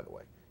movements, by the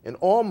way, in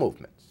all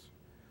movements,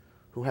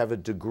 who have a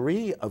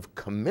degree of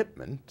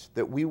commitment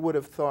that we would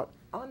have thought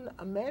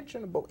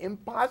unimaginable,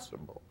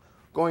 impossible,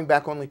 going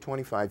back only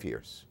 25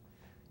 years.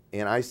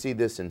 And I see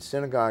this in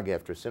synagogue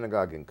after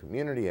synagogue, in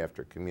community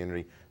after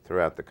community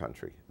throughout the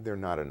country. They're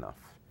not enough.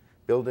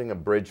 Building a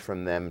bridge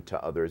from them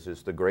to others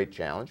is the great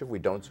challenge. If we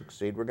don't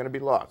succeed, we're going to be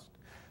lost.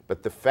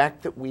 But the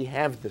fact that we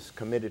have this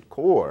committed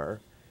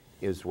core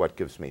is what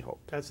gives me hope.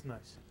 That's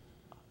nice.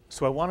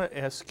 So I want to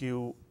ask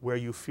you where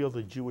you feel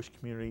the Jewish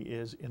community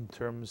is in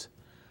terms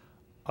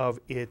of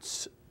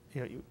its,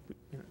 you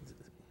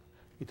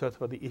talked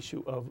about the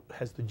issue of,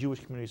 has the Jewish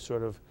community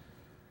sort of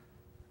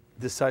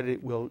decided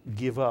it will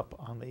give up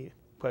on the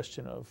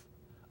question of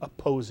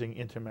opposing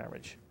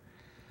intermarriage?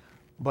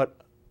 But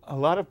a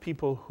lot of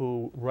people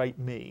who write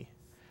me,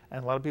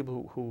 and a lot of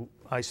people who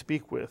I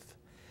speak with,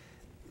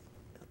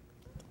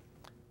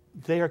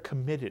 they are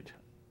committed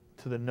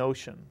to the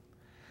notion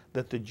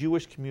that the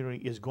Jewish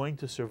community is going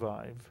to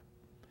survive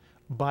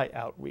by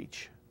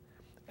outreach,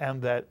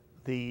 and that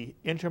the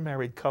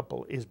intermarried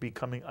couple is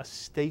becoming a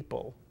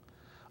staple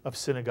of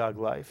synagogue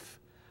life,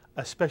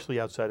 especially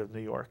outside of New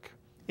York.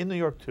 In New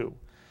York too,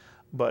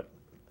 but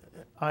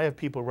I have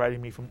people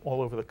writing me from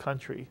all over the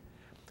country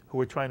who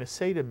are trying to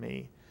say to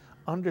me,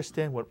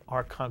 understand what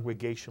our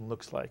congregation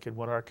looks like and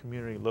what our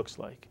community looks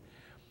like.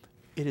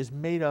 It is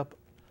made up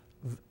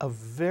a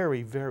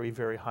very, very,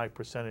 very high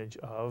percentage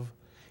of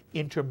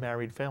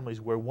intermarried families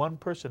where one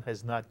person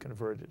has not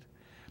converted.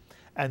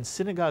 And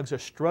synagogues are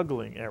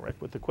struggling, Eric,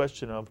 with the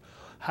question of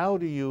how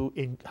do you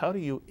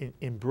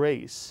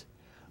embrace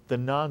the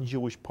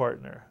non-Jewish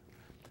partner?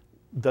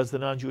 Does the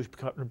non-Jewish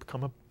partner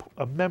become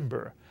a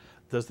member?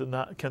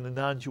 Can the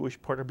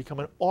non-Jewish partner become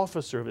an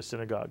officer of a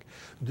synagogue?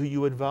 Do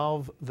you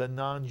involve the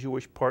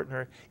non-Jewish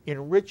partner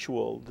in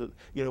ritual?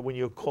 When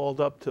you're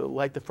called up to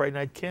light the Friday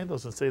night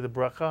candles and say the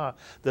bracha,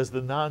 does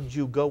the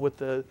non-Jew go with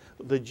the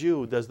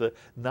Jew? Does the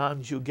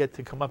non-Jew get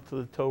to come up to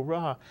the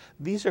Torah?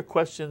 These are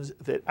questions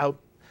that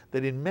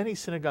in many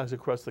synagogues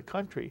across the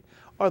country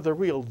are the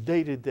real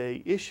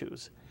day-to-day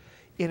issues.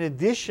 In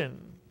addition,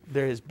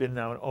 there has been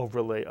now an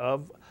overlay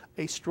of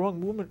a strong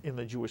movement in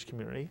the Jewish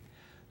community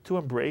to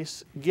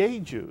embrace gay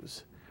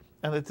Jews,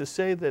 and that to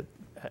say that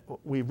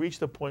we've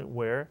reached a point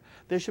where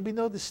there should be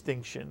no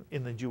distinction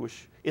in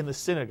the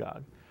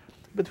synagogue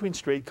between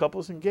straight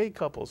couples and gay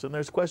couples. And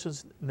there's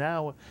questions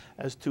now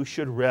as to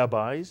should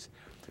rabbis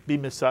be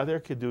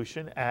misader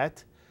kedushin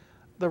at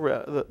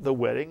the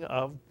wedding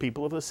of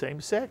people of the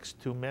same sex,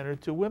 2 men or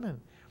 2 women.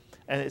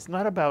 And it's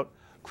not about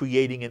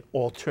creating an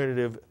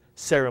alternative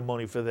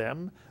ceremony for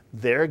them.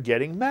 They're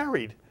getting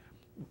married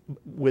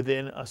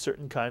within a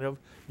certain kind of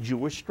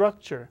Jewish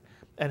structure.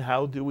 And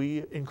how do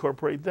we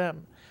incorporate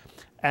them?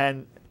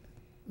 And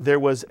there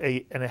was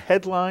a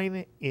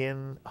headline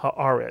in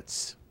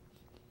Haaretz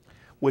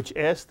which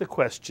asked the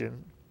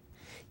question,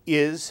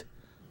 is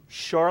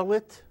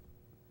Charlotte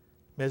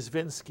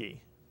Mezvinsky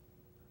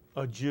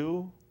a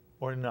Jew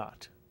or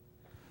not?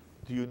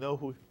 Do you know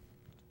who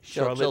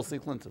Charlotte? Chelsea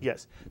Clinton.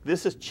 Yes.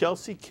 This is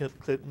Chelsea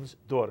Clinton's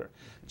daughter.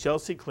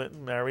 Chelsea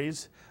Clinton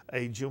marries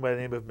a Jew by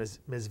the name of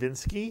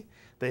Mezvinsky.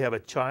 They have a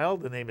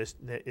child. The name is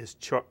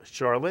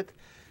Charlotte.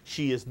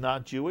 She is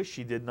not Jewish.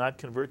 She did not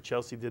convert.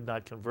 Chelsea did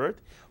not convert,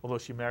 although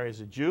she marries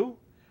a Jew.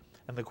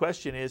 And the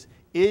question is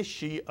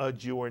she a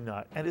Jew or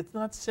not? And it's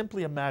not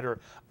simply a matter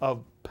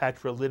of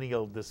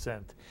patrilineal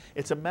descent.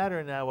 It's a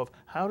matter now of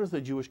how does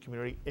the Jewish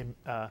community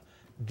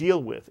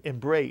deal with,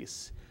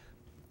 embrace,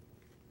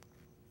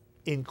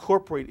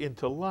 incorporate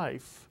into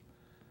life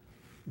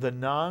the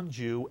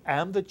non-Jew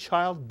and the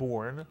child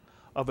born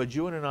of a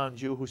Jew and a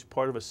non-Jew who's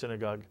part of a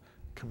synagogue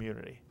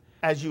community.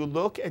 As you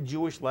look at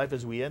Jewish life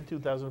as we end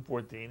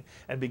 2014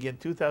 and begin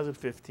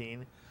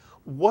 2015,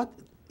 what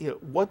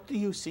do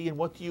you see and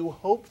what do you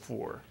hope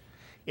for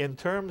in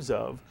terms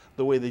of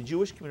the way the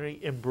Jewish community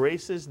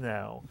embraces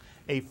now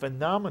a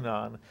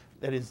phenomenon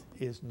that is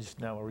just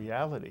now a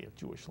reality of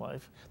Jewish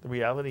life? The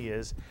reality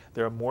is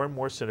there are more and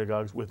more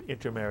synagogues with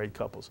intermarried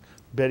couples.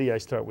 Betty, I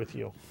start with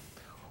you.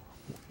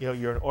 You know,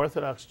 you're an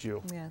Orthodox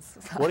Jew. Yes.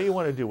 What do you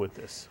want to do with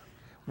this?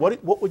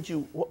 What would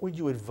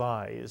you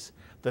advise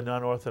the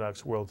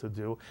non-Orthodox world to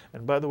do?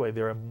 And by the way,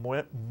 there are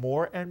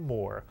more and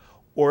more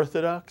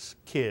Orthodox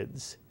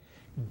kids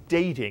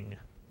dating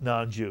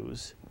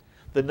non-Jews.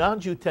 The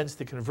non-Jew tends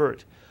to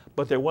convert,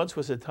 but there once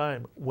was a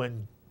time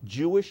when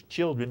Jewish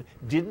children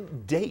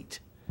didn't date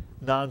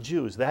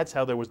non-Jews. That's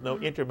how there was no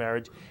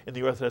intermarriage in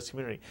the Orthodox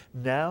community.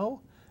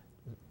 Now,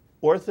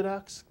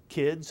 Orthodox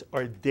kids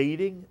are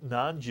dating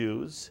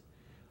non-Jews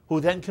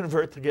who then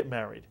convert to get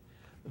married.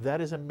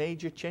 That is a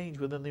major change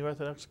within the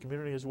Orthodox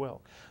community as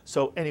well.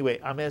 So anyway,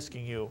 I'm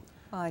asking you,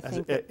 Well, I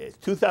think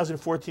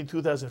 2014,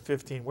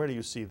 2015, where do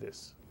you see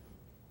this?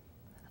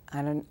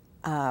 I don't.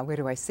 Where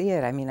do I see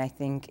it? I mean, I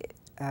think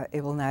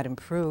it will not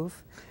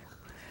improve.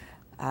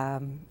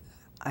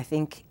 I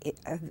think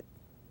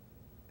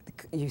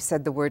you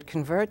said the word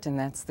convert, and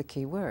that's the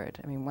key word.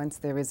 I mean, once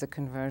there is a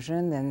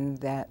conversion, then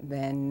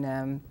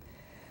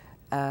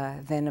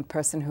a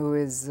person who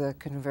is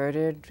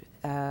converted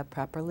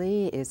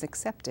properly is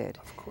accepted.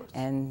 Of course.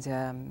 And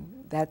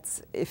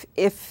that's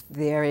if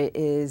there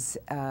is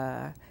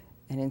an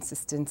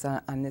insistence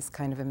on this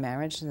kind of a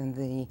marriage, then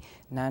the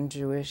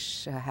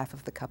non-Jewish half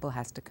of the couple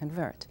has to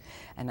convert.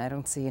 And I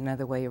don't see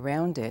another way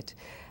around it.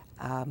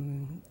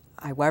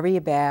 I worry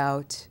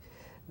about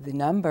the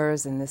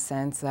numbers in the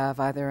sense of,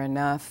 are there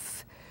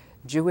enough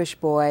Jewish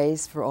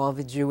boys for all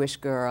the Jewish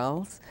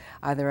girls?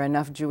 Are there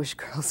enough Jewish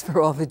girls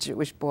for all the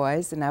Jewish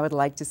boys? And I would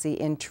like to see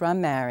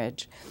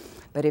intramarriage.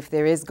 But if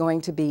there is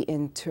going to be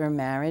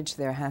intermarriage,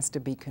 there has to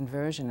be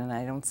conversion, and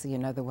I don't see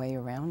another way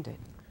around it.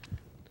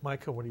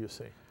 Micah, what do you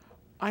say?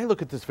 I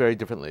look at this very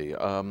differently.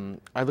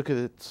 I look at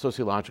it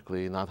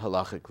sociologically, not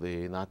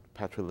halachically, not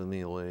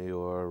patrilineally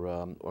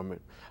or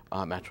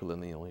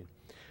matrilineally.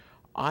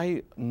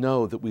 I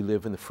know that we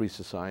live in a free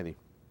society,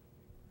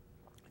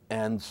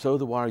 and so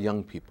do our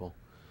young people.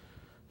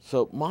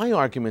 So my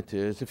argument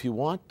is, if you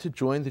want to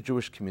join the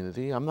Jewish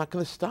community, I'm not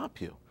going to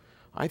stop you.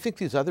 I think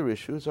these other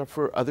issues are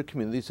for other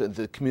communities,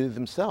 the community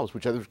themselves,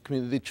 whichever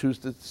community they choose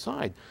to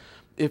decide.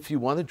 If you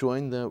want to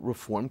join the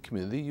Reform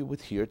community, you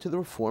adhere to the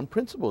Reform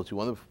principles. You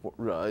want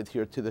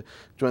to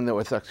join the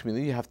Orthodox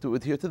community, you have to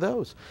adhere to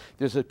those.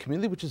 There's a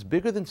community which is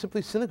bigger than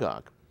simply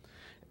synagogue,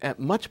 and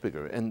much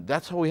bigger, and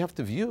that's how we have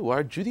to view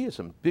our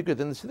Judaism, bigger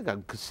than the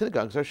synagogue, because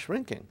synagogues are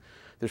shrinking.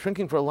 They're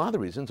shrinking for a lot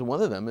of reasons, and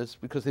one of them is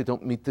because they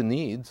don't meet the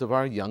needs of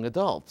our young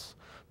adults,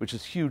 which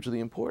is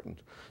hugely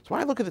important. So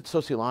I look at it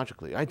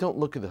sociologically. I don't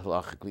look at it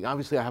halachically.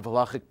 Obviously, I have a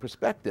halachic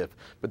perspective,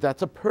 but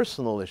that's a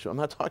personal issue. I'm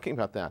not talking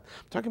about that.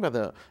 I'm talking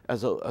about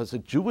as a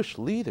Jewish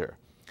leader.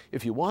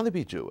 If you want to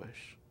be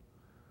Jewish,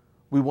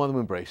 we want to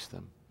embrace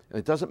them. And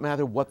it doesn't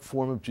matter what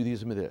form of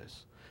Judaism it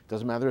is. It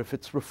doesn't matter if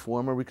it's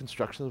Reform or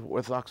Reconstruction of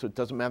Orthodox, or it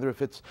doesn't matter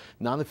if it's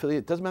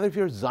non-affiliate. It doesn't matter if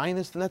you're a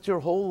Zionist and that's your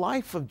whole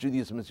life of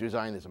Judaism is your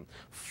Zionism.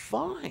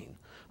 Fine.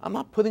 I'm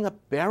not putting up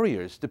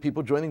barriers to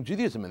people joining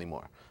Judaism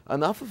anymore.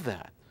 Enough of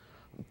that.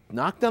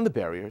 Knock down the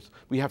barriers.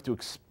 We have to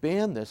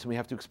expand this, and we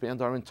have to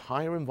expand our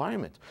entire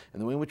environment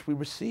and the way in which we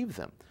receive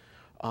them.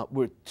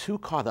 We're too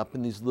caught up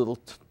in these little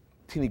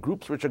teeny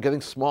groups which are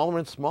getting smaller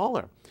and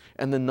smaller,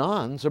 and the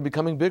nones are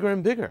becoming bigger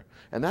and bigger,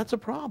 and that's a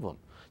problem.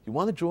 You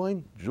want to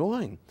join,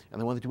 join,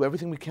 and I want to do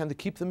everything we can to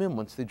keep them in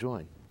once they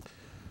join.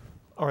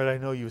 All right, I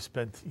know you've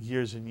spent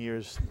years and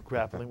years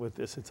grappling with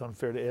this. It's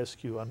unfair to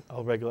ask you on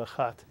al regla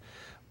chat,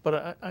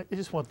 but I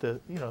just want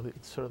the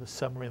sort of the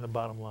summary and the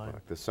bottom line.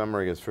 The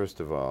summary is, first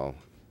of all,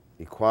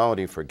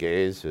 equality for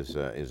gays is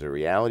a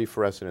reality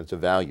for us, and it's a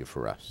value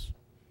for us.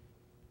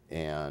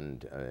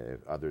 And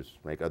if others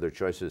make other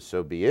choices,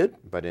 so be it.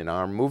 But in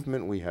our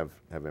movement, we have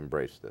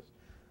embraced this.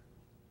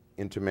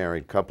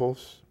 Intermarried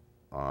couples,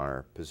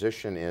 our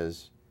position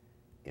is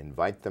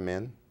invite them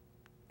in,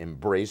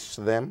 embrace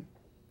them,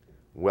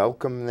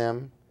 welcome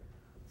them,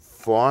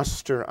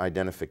 foster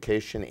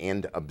identification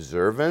and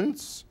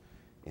observance,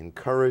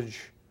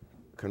 encourage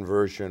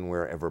conversion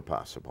wherever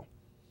possible.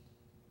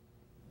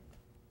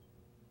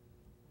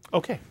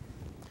 Okay.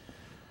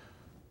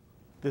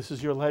 This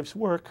is your life's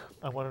work.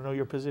 I want to know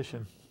your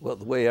position. Well,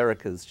 the way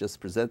Eric has just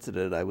presented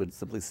it, I would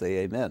simply say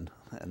amen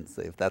and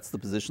say, if that's the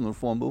position of the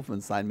Reform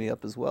movement, sign me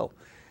up as well.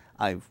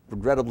 I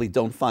regrettably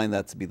don't find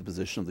that to be the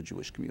position of the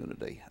Jewish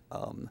community.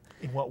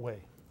 In what way?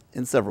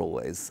 In several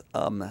ways.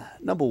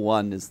 Number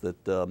one is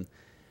that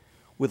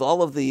with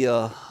all of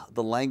the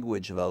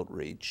language of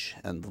outreach,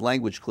 and the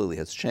language clearly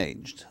has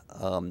changed,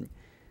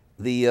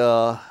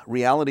 the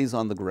realities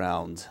on the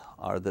ground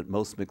are that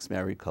most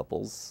mixed-married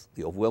couples,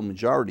 the overwhelming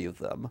majority of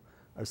them,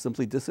 are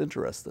simply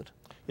disinterested.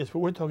 Yes, but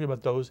we're talking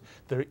about those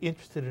that are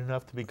interested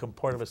enough to become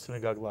part of a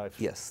synagogue life.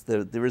 Yes,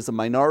 there is a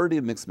minority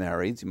of mixed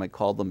marrieds, you might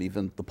call them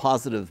even the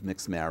positive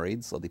mixed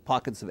marrieds, or the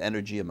pockets of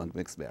energy among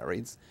mixed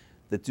marrieds,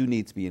 that do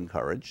need to be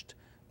encouraged.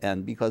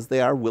 And because they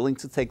are willing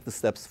to take the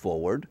steps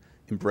forward,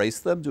 embrace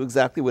them, do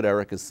exactly what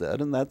Eric has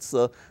said, and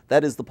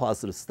that is the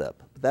positive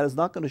step. But that is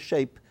not going to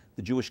shape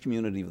the Jewish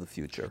community of the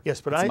future.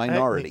 Yes, but it's a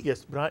minority.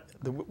 Yes, but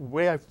the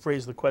way I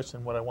phrased the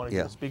question, what I wanted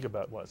you to speak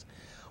about was,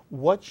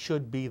 what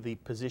should be the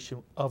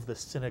position of the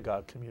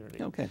synagogue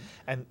community? Okay.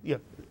 And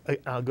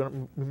I'm going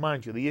to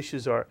remind you, the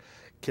issues are,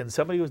 can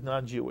somebody who's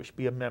not Jewish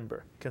be a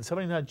member? Can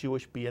somebody not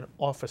Jewish be an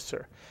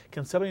officer?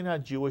 Can somebody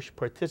not Jewish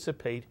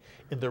participate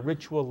in the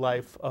ritual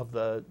life of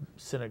the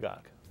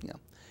synagogue? Yeah.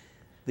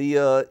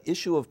 The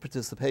issue of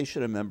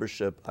participation and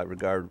membership, I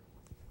regard,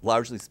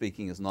 largely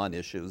speaking, as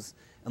non-issues,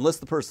 unless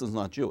the person is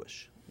not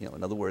Jewish.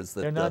 In other words,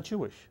 that they're not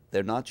Jewish.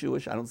 They're not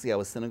Jewish. I don't see how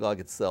a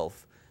synagogue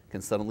itself can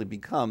suddenly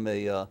become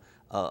a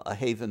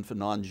haven for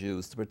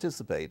non-Jews to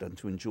participate and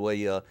to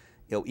enjoy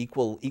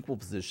equal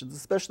positions,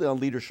 especially on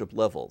leadership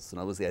levels. In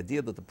other words, the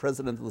idea that the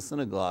president of the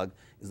synagogue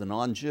is a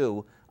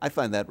non-Jew, I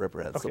find that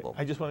reprehensible.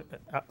 Okay. I just want,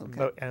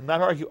 and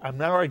I'm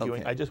not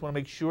arguing. Okay. I just want to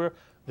make sure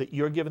that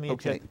you're given the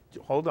Okay.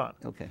 Hold on.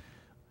 Okay.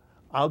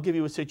 I'll give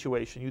you a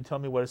situation. You tell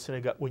me what a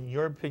synagogue, in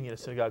your opinion, a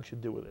synagogue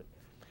should do with it.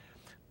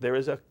 There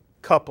is a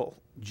couple,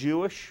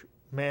 Jewish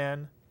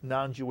man,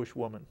 non-Jewish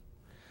woman.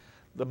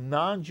 The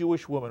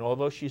non-Jewish woman,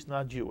 although she's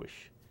not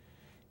Jewish,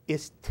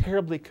 is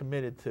terribly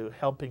committed to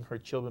helping her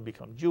children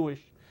become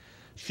Jewish.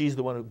 She's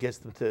the one who gets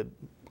them to,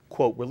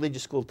 quote,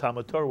 religious school,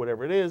 Talmud Torah,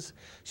 whatever it is.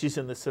 She's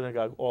in the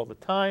synagogue all the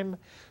time.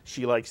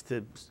 She likes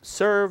to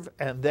serve.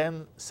 And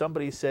then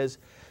somebody says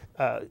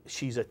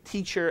she's a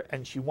teacher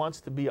and she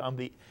wants to be on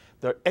the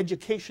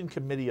education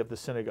committee of the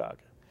synagogue.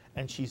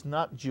 And she's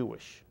not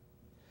Jewish.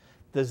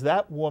 Does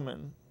that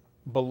woman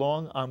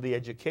belong on the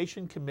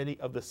education committee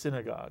of the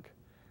synagogue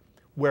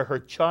where her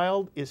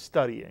child is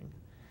studying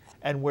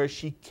and where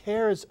she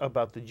cares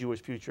about the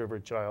Jewish future of her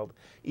child,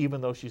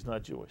 even though she's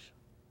not Jewish?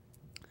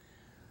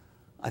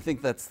 I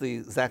think that's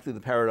exactly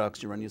the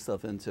paradox you run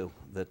yourself into,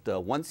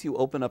 that once you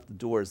open up the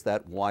doors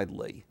that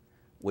widely,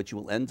 what you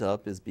will end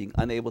up is being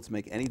unable to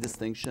make any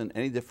distinction,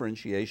 any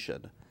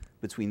differentiation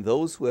between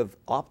those who have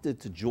opted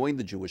to join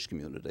the Jewish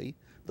community,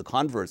 the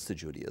converts to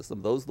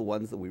Judaism, those are the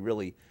ones that we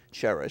really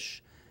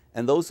cherish,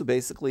 and those who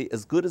basically,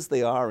 as good as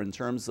they are in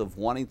terms of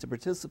wanting to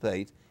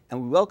participate,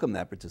 and we welcome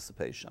that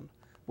participation,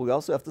 but we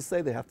also have to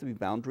say there have to be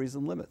boundaries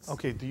and limits.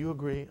 Okay, do you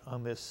agree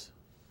on this?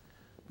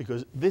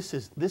 Because this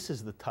is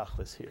the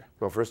tachlis here.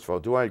 Well, first of all,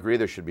 do I agree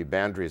there should be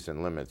boundaries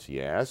and limits?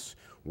 Yes.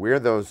 Where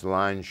those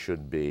lines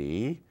should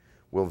be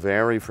will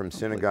vary from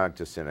synagogue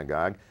to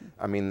synagogue.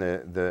 I mean,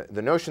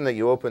 the notion that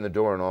you open the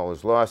door and all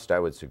is lost, I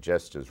would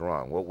suggest, is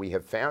wrong. What we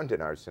have found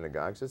in our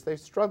synagogues is they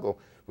struggle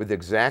with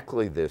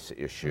exactly this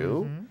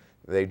issue. Mm-hmm.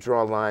 They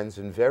draw lines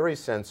in very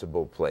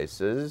sensible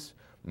places,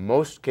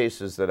 most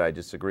cases that I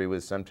disagree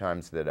with,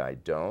 sometimes that I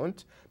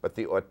don't. But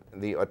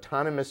the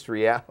autonomous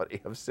reality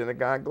of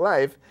synagogue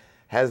life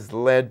has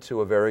led to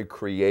a very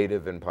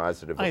creative and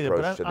positive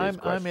approach to these questions.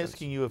 I'm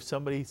asking you, if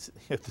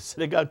the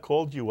synagogue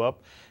called you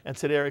up and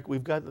said, Eric,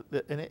 we've got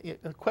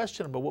a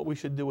question about what we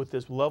should do with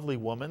this lovely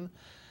woman.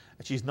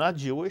 She's not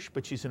Jewish,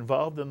 but she's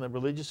involved in the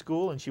religious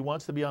school, and she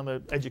wants to be on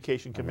the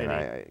education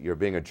committee. You're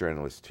being a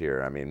journalist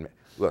here. I mean,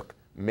 look,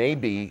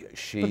 maybe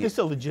she... But this is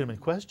a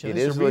legitimate question. It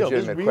is a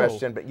legitimate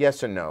question, but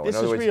yes and no. This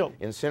is real.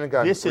 In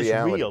synagogue this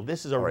reality... is real.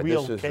 This is a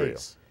real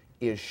case.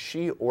 Is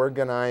she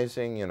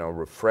organizing,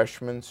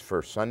 refreshments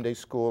for Sunday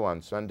school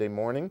on Sunday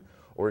morning,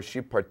 or is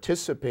she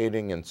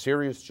participating in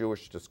serious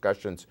Jewish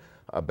discussions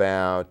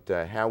about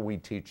how we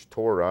teach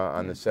Torah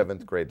on the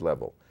 7th grade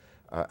level?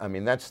 I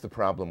mean, that's the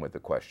problem with the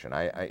question.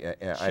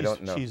 I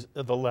don't know. She's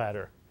the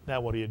latter. Now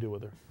what do you do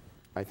with her?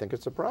 I think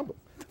it's a problem.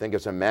 I think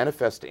it's a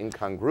manifest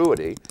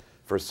incongruity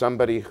for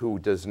somebody who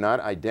does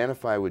not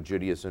identify with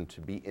Judaism to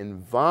be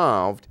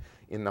involved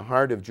in the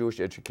heart of Jewish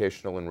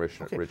educational and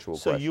ritual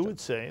questions. So you would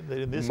say that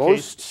in this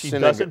case, she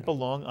doesn't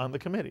belong on the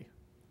committee.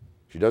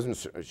 She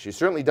doesn't. She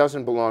certainly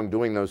doesn't belong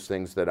doing those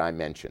things that I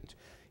mentioned.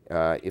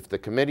 If the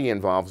committee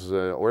involves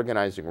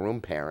organizing room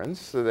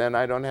parents, then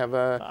I don't have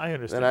a. I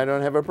understand. Then I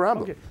don't have a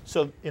problem. Okay.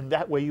 So in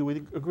that way, you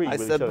would agree. I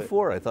with said each other.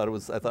 before. I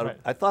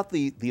thought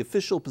the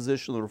official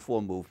position of the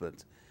reform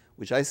movement,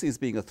 which I see as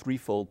being a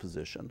threefold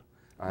position.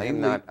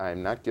 I'm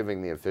not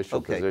giving the official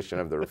position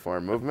of the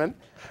reform movement.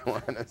 I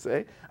want to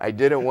say I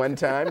did it one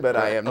time, but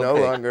I am no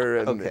longer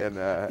in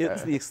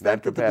it's the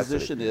extent that the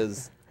position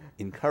is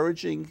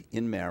encouraging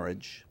in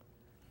marriage,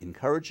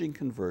 encouraging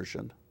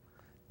conversion,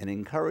 and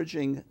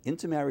encouraging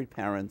intermarried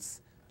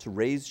parents to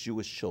raise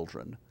Jewish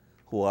children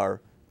who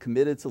are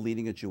committed to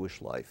leading a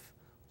Jewish life.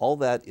 All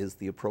that is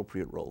the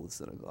appropriate role of the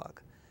synagogue.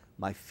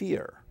 My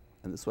fear,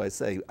 and this is why I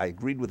say I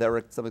agreed with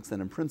Eric to some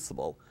extent in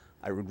principle,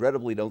 I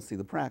regrettably don't see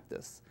the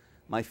practice.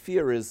 My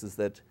fear is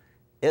that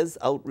as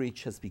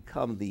outreach has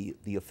become the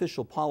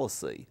official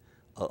policy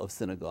of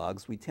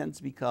synagogues, we tend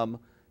to become,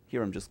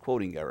 here I'm just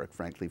quoting Eric,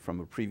 frankly, from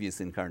a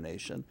previous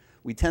incarnation,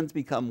 we tend to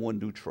become more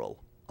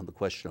neutral on the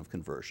question of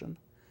conversion.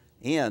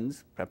 And,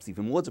 perhaps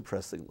even more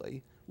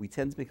depressingly, we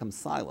tend to become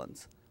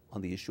silent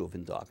on the issue of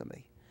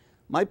endogamy.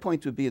 My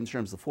point would be, in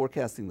terms of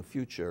forecasting the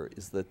future,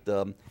 is that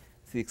to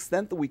the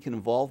extent that we can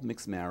involve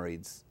mixed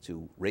marrieds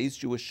to raise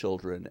Jewish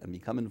children and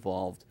become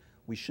involved,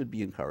 we should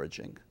be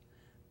encouraging.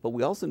 But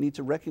we also need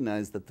to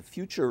recognize that the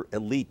future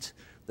elite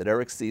that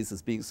Eric sees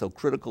as being so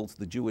critical to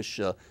the Jewish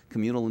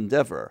communal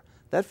endeavor,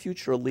 that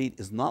future elite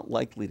is not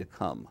likely to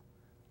come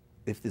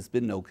if there's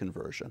been no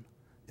conversion.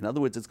 In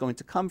other words, it's going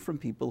to come from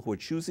people who are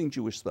choosing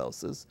Jewish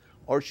spouses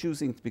or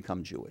choosing to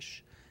become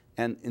Jewish.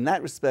 And in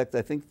that respect,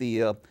 I think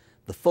the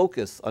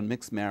focus on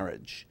mixed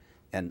marriage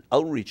and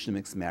outreach to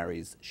mixed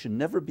marriages should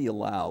never be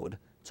allowed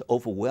to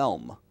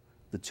overwhelm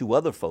the two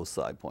other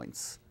foci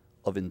points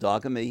of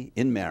endogamy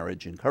in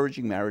marriage,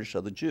 encouraging marriage to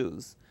other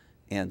Jews,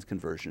 and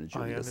conversion to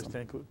Judaism. I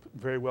understand.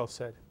 Very well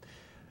said.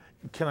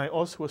 Can I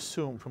also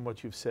assume from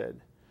what you've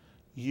said,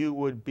 you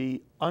would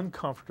be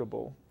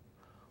uncomfortable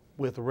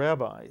with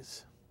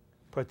rabbis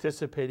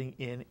participating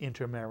in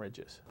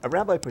intermarriages? A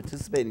rabbi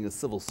participating in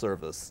civil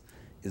service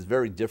is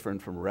very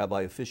different from a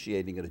rabbi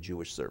officiating at a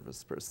Jewish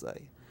service, per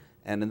se.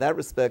 And in that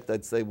respect,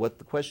 I'd say what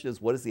the question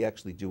is, what is he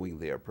actually doing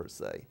there, per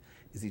se?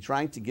 Is he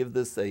trying to give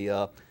this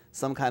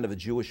some kind of a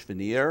Jewish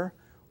veneer,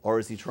 or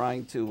is he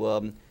trying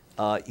to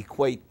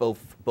equate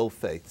both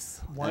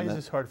faiths? Why is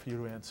this hard for you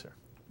to answer?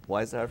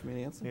 Why is it hard for me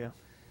to answer? Yeah.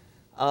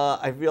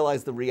 I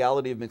realize the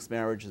reality of mixed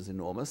marriage is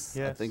enormous.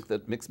 Yes. I think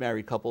that mixed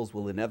married couples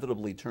will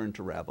inevitably turn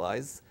to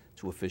rabbis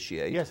to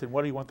officiate. Yes, and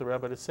what do you want the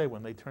rabbi to say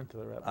when they turn to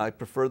the rabbi? I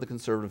prefer the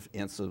conservative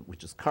answer,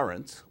 which is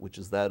current, which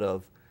is that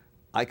of,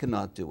 I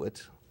cannot do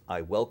it.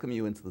 I welcome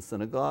you into the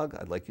synagogue.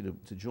 I'd like you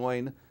to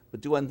join,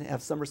 but do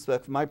have some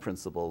respect for my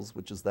principles,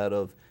 which is that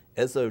of,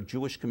 as a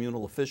Jewish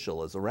communal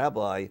official, as a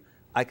rabbi,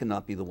 I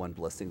cannot be the one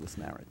blessing this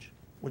marriage.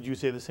 Would you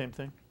say the same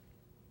thing?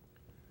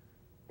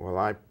 Well,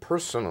 I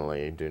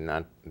personally do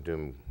not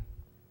do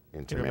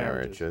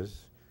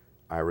intermarriages.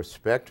 I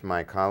respect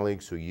my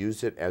colleagues who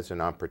use it as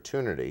an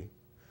opportunity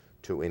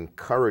to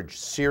encourage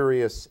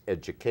serious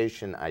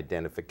education,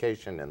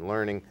 identification, and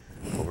learning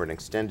over an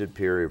extended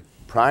period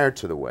prior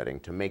to the wedding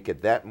to make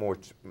it that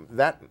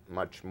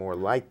much more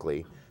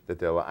likely that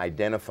they'll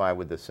identify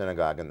with the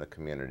synagogue and the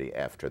community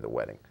after the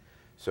wedding.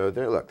 So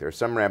there are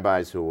some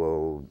rabbis who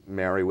will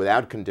marry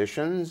without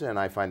conditions, and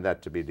I find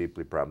that to be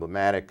deeply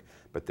problematic,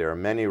 but there are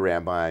many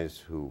rabbis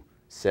who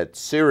set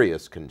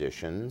serious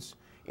conditions,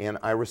 and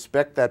I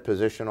respect that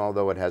position,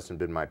 although it hasn't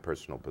been my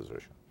personal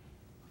position.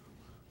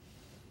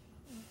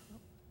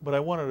 But I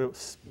wanted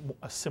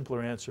a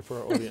simpler answer for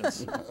our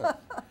audience.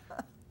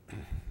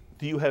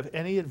 Do you have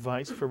any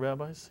advice for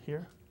rabbis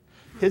here?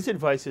 His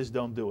advice is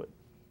don't do it.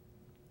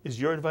 Is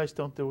your advice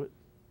don't do it?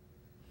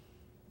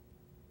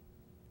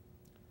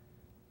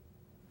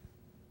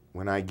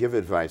 When I give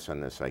advice on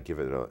this,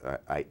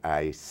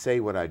 I say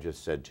what I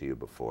just said to you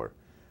before.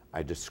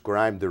 I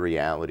describe the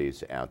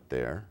realities out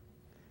there,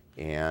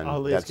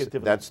 and that's the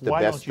best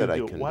that I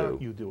can do. Why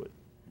don't you do it?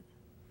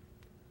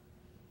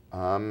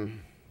 I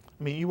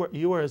mean,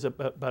 you are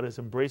about as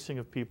embracing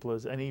of people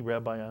as any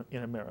rabbi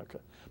in America,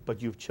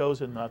 but you've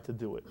chosen not to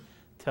do it.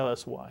 Tell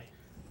us why.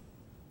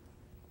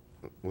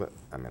 Well,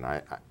 I mean,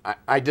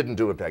 I didn't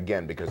do it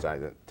again because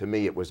to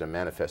me it was a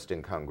manifest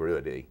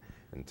incongruity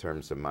in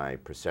terms of my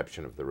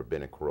perception of the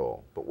rabbinic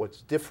role. But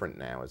what's different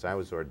now is I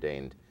was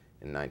ordained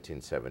in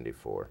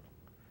 1974.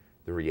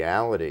 The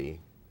reality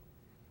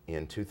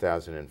in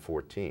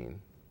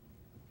 2014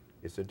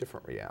 is a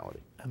different reality.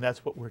 And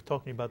that's what we're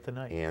talking about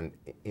tonight. And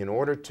in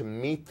order to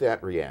meet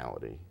that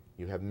reality,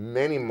 you have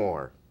many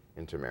more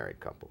intermarried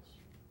couples.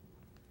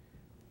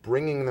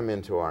 Bringing them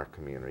into our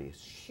community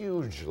is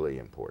hugely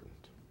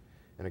important.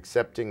 An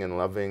accepting and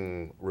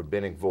loving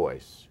rabbinic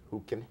voice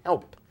who can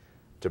help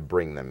to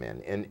bring them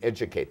in and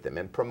educate them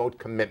and promote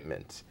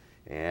commitment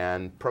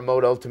and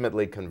promote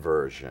ultimately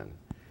conversion.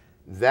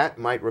 That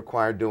might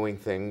require doing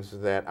things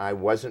that I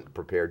wasn't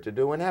prepared to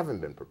do and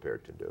haven't been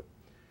prepared to do.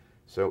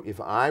 So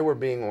if I were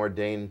being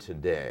ordained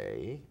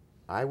today,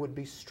 I would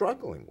be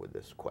struggling with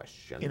this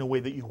question. In a way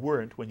that you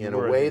weren't when you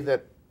were. In a way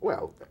that,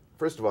 well,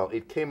 first of all,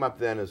 it came up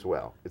then as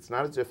well. It's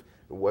not as if it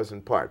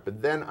wasn't part,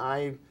 but then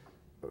I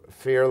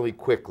fairly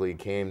quickly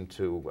came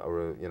to,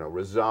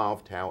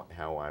 resolved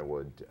how I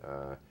would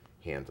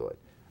handle it.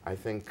 I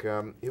think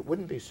it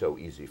wouldn't be so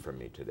easy for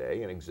me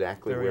today, and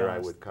exactly Very where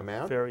honest. I would come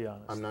out, Very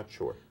honest. I'm not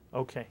sure.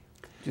 Okay.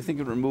 Do you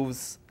think it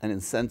removes an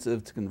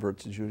incentive to convert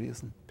to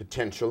Judaism?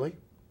 Potentially.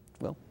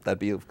 Well, that'd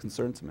be of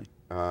concern to me.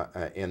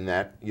 In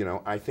that,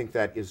 I think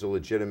that is a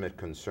legitimate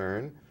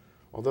concern.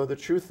 Although the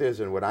truth is,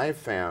 and what I've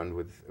found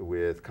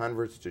with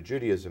converts to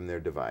Judaism, they're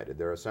divided.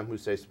 There are some who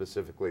say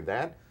specifically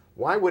that.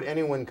 Why would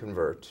anyone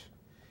convert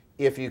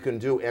if you can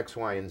do X,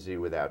 Y, and Z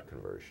without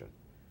conversion?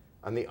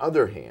 On the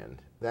other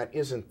hand, that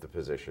isn't the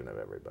position of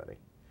everybody.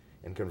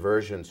 And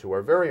converts who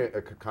are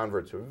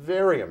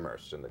very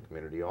immersed in the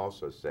community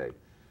also say,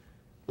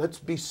 let's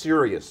be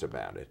serious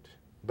about it,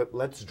 but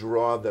let's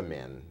draw them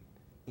in,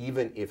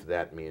 even if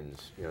that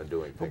means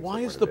doing things. But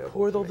why that is weren't the available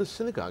poor to though me. the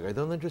synagogue? I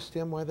don't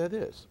understand why that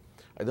is.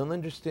 I don't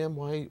understand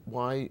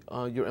why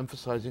you're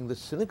emphasizing the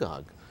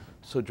synagogue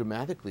so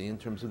dramatically in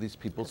terms of these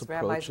people's Because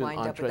approach rabbis and wind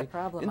up with entree a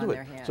problem into on it.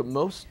 their hands. So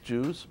most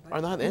Jews are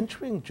not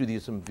entering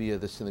Judaism via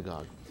the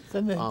synagogue.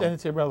 Then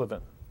it's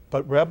irrelevant.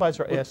 But rabbis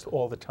are asked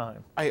all the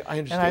time. I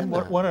understand and I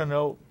that. want to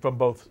know from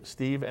both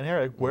Steve and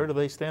Eric, where do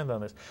they stand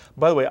on this?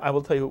 By the way, I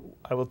will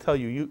tell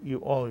you, you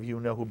all of you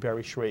know who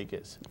Barry Schrage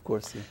is. Of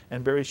course, yeah.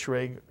 And Barry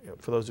Schrage,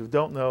 for those who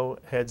don't know,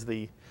 heads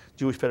the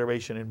Jewish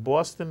Federation in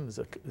Boston,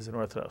 is an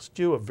Orthodox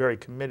Jew, a very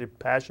committed,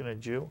 passionate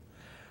Jew.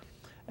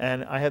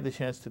 And I had the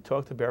chance to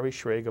talk to Barry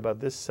Schrage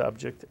about this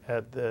subject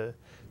at the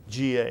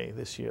GA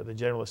this year, the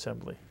General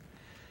Assembly.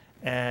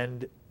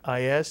 And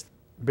I asked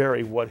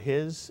Barry what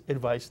his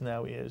advice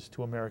now is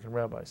to American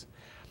rabbis.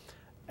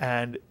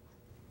 And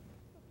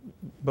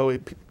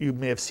you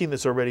may have seen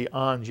this already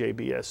on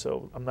JBS,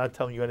 so I'm not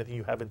telling you anything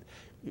you haven't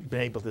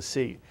been able to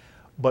see.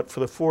 But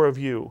for the four of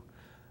you,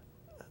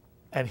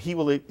 and he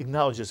will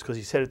acknowledge this because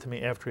he said it to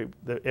me after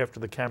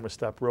the camera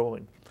stopped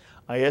rolling.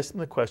 I asked him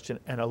the question,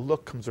 and a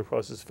look comes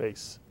across his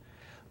face.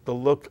 The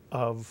look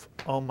of,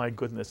 oh my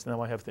goodness,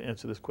 now I have to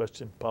answer this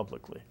question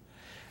publicly.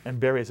 And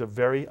Barry is a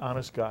very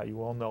honest guy.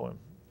 You all know him.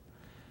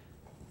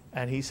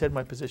 And he said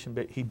my position,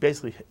 he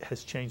basically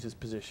has changed his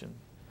position.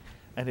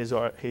 And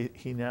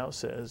he now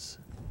says,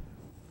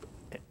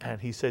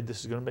 and he said, this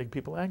is going to make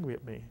people angry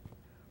at me.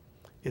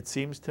 It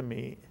seems to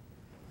me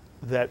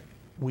that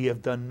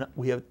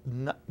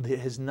there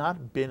has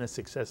not been a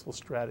successful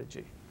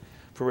strategy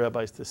for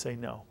rabbis to say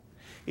no.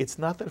 It's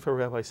not that if a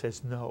rabbi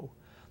says no,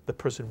 the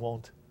person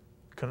won't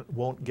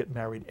get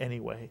married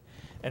anyway,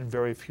 and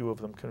very few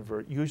of them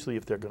convert. Usually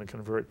if they're going to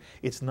convert,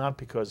 it's not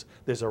because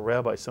there's a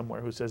rabbi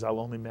somewhere who says, I'll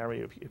only marry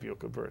you if you'll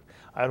convert.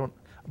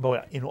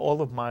 But in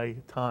all of my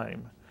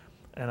time,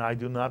 and I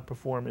do not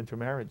perform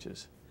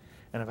intermarriages,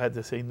 and I've had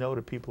to say no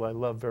to people I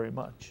love very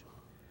much.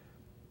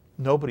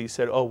 Nobody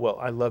said, oh, well,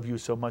 I love you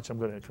so much I'm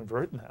going to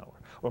convert now,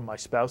 or my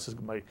spouse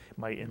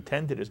my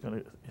intended is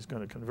going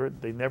to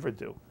convert. They never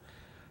do.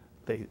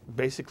 They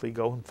basically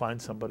go and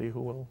find somebody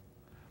who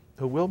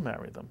will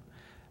marry them.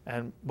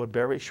 And what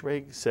Barry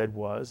Schrage said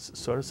was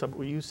sort of something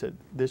what you said.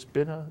 There's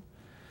been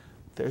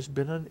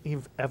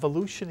an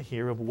evolution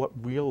here of what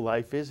real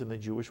life is in the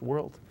Jewish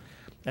world.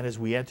 And as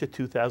we enter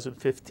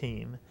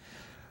 2015,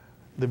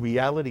 the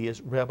reality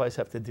is rabbis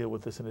have to deal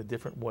with this in a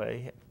different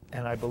way.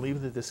 And I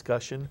believe the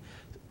discussion,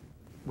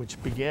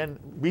 which began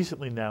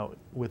recently now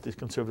with this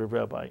conservative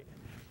rabbi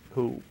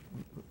who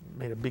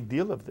made a big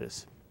deal of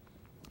this,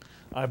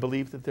 I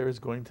believe that there is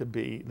going to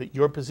be, that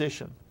your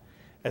position,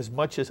 as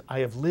much as I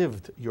have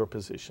lived your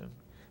position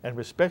and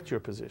respect your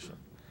position,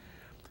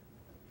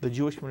 the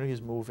Jewish community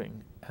is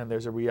moving, and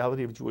there's a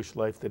reality of Jewish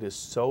life that is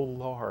so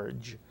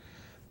large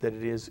that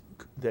it is,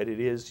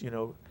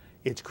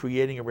 it's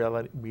creating a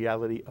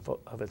reality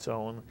of its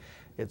own.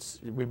 It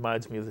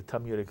reminds me of the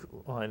Talmudic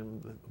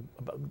line,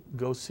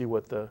 go see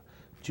what the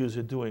Jews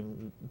are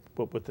doing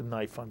with the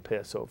knife on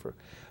Passover.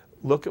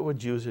 Look at what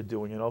Jews are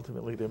doing, and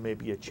ultimately there may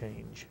be a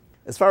change.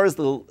 As far as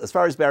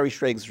Barry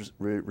Schrage's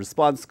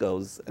response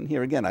goes, and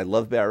here again, I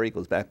love Barry. I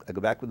go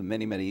back with him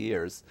many, many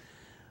years.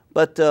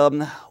 But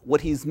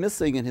what he's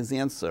missing in his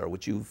answer,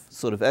 which you've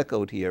sort of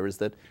echoed here, is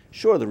that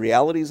sure, the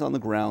realities on the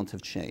ground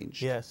have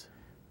changed. Yes.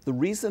 The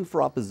reason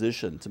for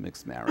opposition to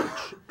mixed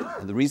marriage,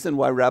 and the reason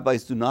why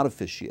rabbis do not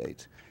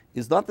officiate,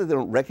 is not that they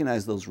don't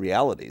recognize those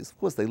realities. Of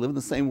course, they live in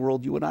the same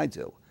world you and I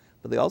do.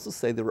 But they also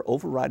say there are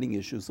overriding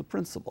issues of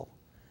principle.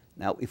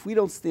 Now, if we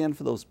don't stand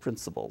for those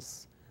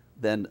principles,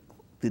 then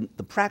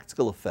the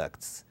practical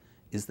effects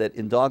is that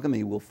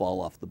endogamy will fall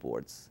off the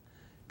boards.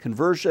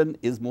 Conversion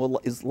is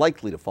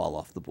likely to fall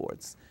off the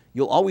boards.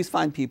 You'll always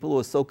find people who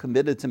are so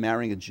committed to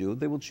marrying a Jew,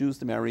 they will choose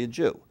to marry a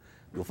Jew.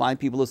 You'll find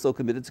people who are so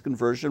committed to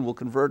conversion will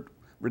convert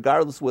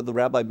regardless of whether the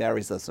rabbi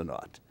marries us or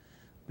not.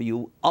 But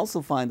you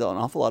also find an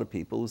awful lot of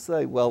people who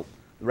say, well,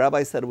 the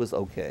rabbi said it was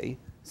okay,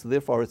 so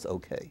therefore it's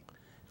okay.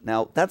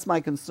 Now, that's my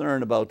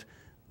concern about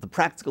the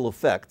practical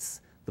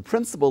effects. The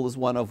principle is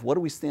one of what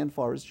do we stand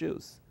for as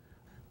Jews?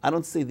 I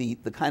don't see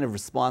the kind of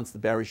response that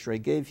Barry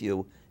Schrage gave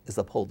you is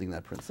upholding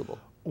that principle.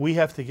 We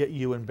have to get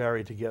you and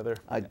Barry together.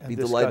 I'd be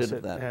delighted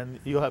with that. And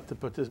you'll have to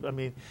put this, I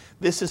mean,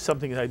 this is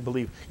something that I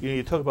believe,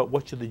 you talk about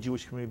what should the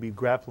Jewish community be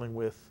grappling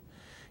with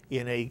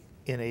in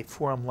a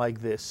forum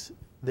like this.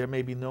 There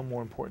may be no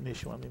more important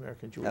issue on the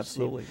American Jewish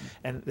Absolutely. scene.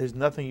 And there's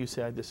nothing you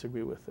say I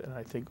disagree with. And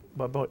I think,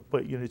 but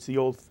it's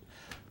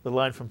the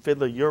line from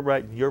Fiddler, you're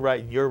right, and you're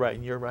right, and you're right,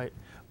 and you're right,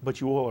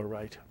 but you all are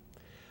right.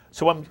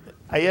 So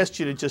I asked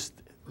you to just,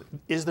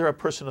 is there a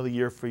person of the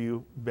year for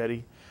you,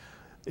 Betty?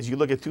 As you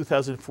look at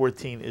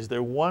 2014, is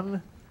there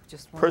one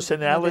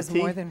personality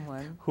more than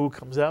one. Who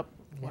comes up?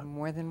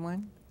 More than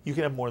one? You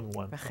can have more than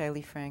one.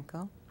 Racheli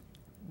Frankel,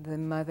 the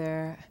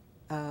mother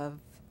of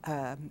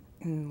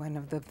one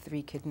of the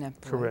 3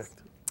 kidnapped boys. Correct.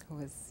 Who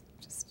was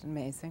just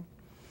amazing.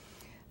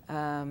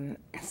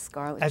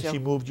 Scarlett. And she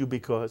moved you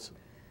because?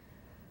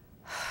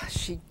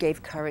 She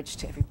gave courage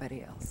to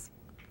everybody else.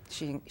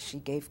 She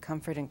gave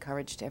comfort and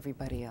courage to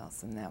everybody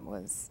else, and that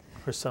was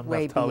her son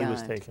way Naftali beyond.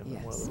 was taken.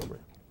 Yes.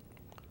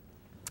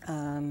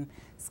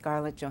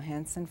 Scarlett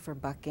Johansson for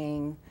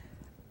bucking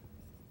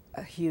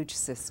a huge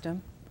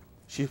system.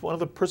 She's one of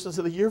the persons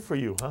of the year for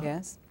you, huh?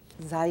 Yes.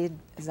 Zaidan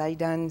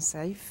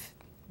Saif,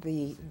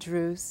 the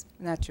Druze,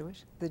 not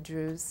Jewish, the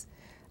Druze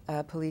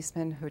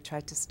policeman who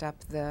tried to stop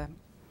the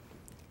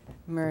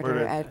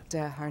murder at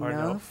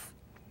Harnov.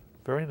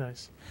 Very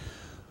nice.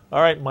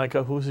 All right,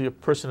 Micah, who's your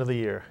person of the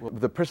year? Well,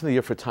 the person of the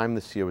year for Time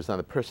this year was not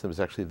a person, it was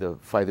actually the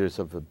fighters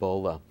of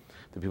Ebola,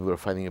 the people who are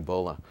fighting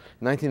Ebola.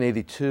 In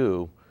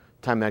 1982,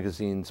 Time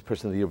magazine's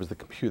person of the year was the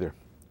computer,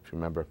 if you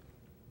remember.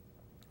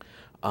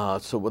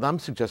 So what I'm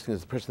suggesting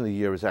is the person of the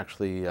year is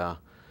actually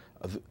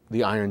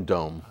the Iron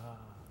Dome,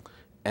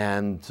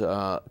 and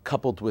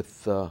coupled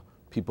with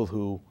people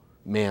who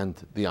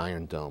manned the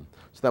Iron Dome.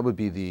 So that would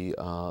be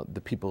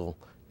the people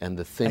and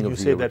the thing And of you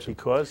the say year. that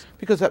because?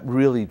 Because that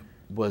really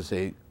was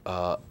a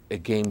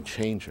game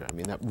changer. I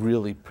mean, that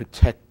really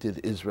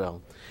protected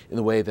Israel in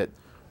a way that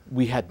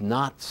we had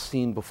not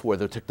seen before.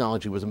 The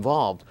technology was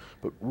involved,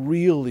 but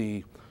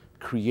really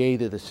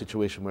created a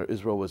situation where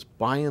Israel was,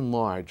 by and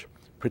large,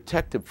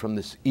 protected from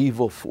this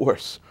evil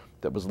force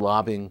that was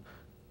lobbing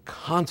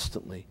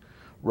constantly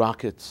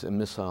rockets and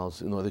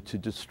missiles in order to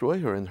destroy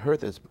her and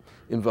hurt to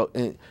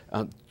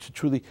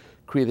truly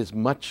create as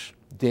much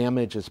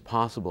damage as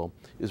possible.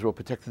 Israel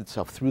protected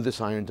itself through this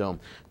Iron Dome.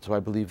 So I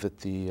believe that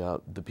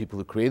the people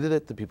who created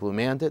it, the people who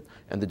manned it,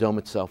 and the dome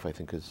itself, I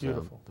think is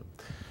beautiful.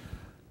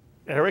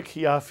 Eric,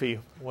 Yoffie,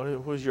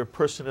 who's your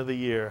person of the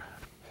year?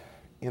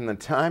 In the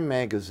Time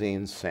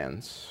magazine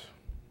sense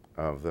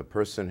of the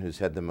person who's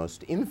had the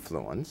most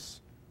influence,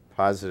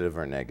 positive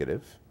or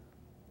negative,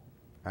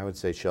 I would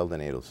say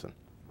Sheldon Adelson.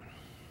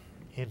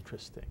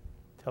 Interesting.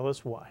 Tell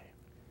us why.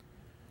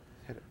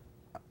 Had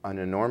an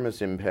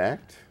enormous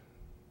impact,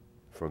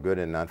 for good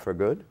and not for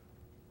good.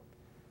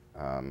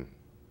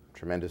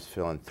 Tremendous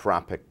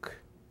philanthropic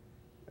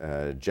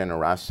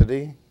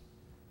generosity,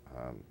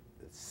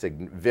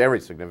 very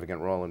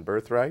significant role in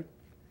Birthright,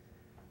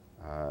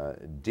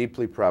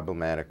 deeply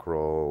problematic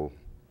role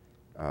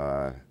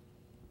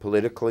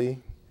politically,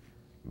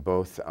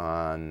 both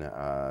on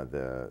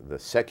the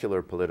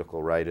secular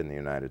political right in the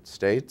United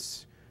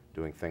States,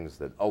 doing things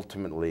that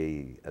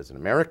ultimately, as an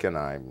American,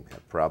 I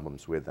have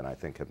problems with and I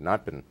think have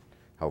not been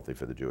healthy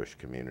for the Jewish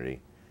community,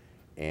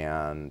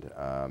 and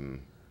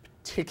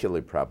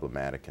particularly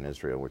problematic in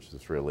Israel, which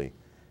is really,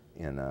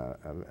 in a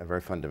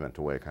very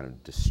fundamental way, kind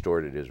of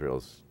distorted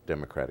Israel's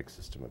democratic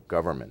system of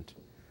government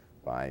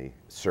by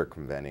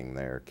circumventing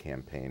their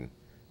campaign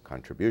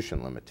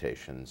contribution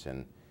limitations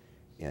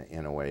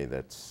in a way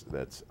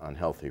that's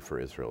unhealthy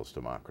for Israel's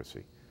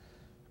democracy.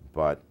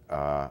 But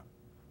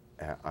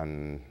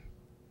on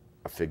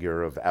a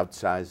figure of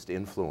outsized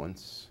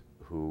influence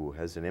who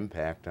has an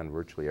impact on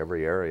virtually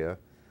every area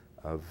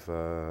of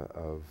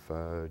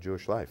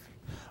Jewish life.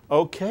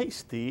 Okay,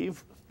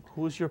 Steve,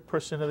 who's your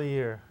person of the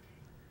year?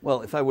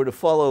 Well, if I were to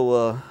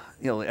follow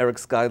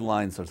Eric's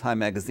guidelines or Time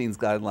Magazine's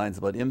guidelines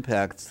about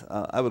impact,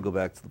 I would go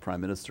back to the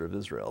Prime Minister of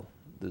Israel.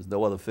 There's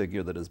no other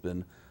figure that has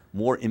been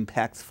more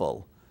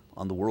impactful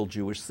on the world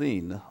Jewish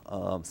scene,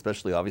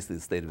 especially obviously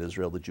the state of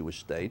Israel, the Jewish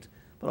state,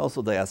 but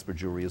also diaspora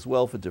Jewry as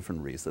well for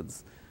different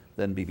reasons,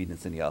 than Bibi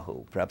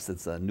Netanyahu. Perhaps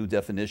it's a new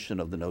definition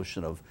of the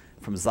notion of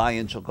from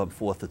Zion shall come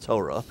forth the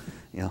Torah,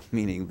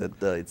 meaning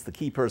that it's the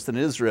key person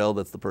in Israel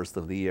that's the person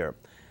of the year.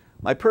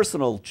 My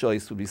personal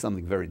choice would be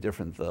something very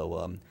different,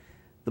 though.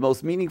 The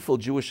most meaningful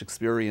Jewish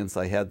experience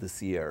I had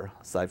this year,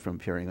 aside from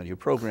appearing on your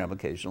program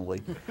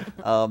occasionally,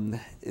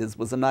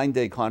 was a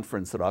 9-day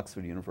conference at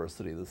Oxford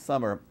University this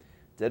summer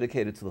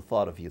dedicated to the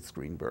thought of Yitzhak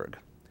Greenberg.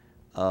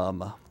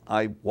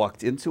 I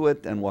walked into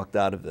it and walked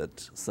out of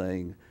it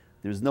saying,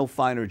 there's no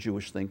finer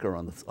Jewish thinker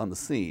on the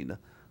scene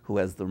who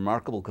has the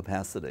remarkable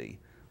capacity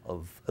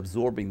of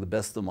absorbing the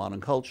best of modern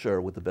culture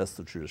with the best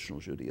of traditional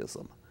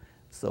Judaism.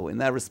 So in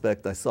that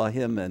respect, I saw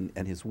him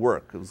and his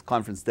work. It was a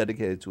conference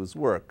dedicated to his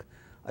work.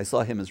 I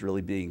saw him as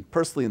really being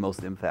personally the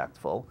most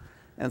impactful.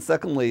 And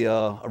secondly,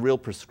 a real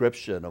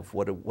prescription of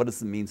what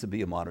does it mean to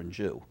be a modern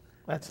Jew.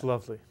 That's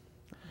lovely.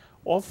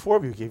 All four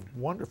of you gave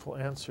wonderful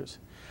answers.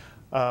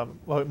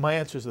 Well, my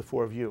answer is the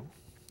four of you.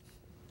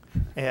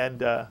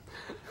 And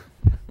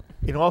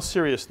in all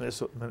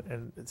seriousness,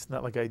 and it's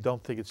not like I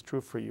don't think it's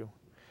true for you,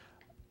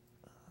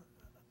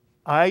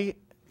 I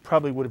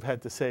probably would have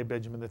had to say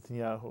Benjamin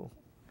Netanyahu,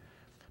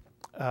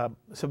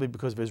 simply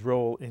because of his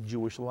role in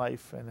Jewish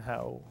life and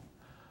how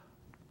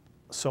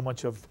so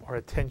much of our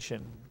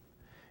attention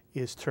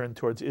is turned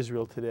towards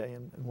Israel today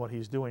and what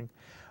he's doing.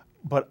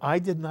 But I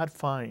did not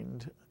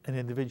find an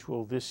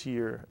individual this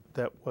year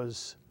that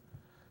was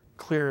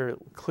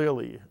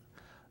clearly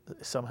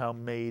somehow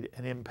made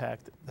an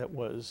impact that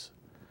would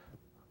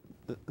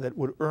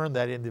earn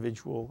that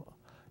individual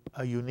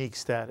a unique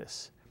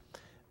status.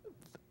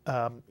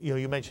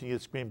 You mentioned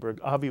Yitzhak Greenberg.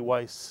 Avi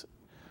Weiss,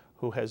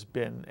 who has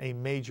been a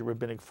major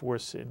rabbinic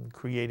force in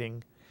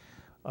creating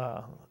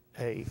what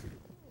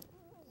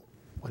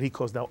he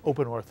calls now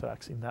open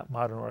orthodoxy, not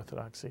modern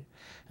orthodoxy.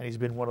 And he's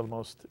been one of the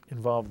most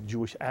involved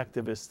Jewish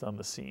activists on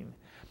the scene.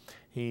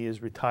 He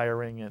is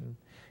retiring, and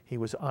he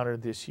was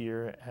honored this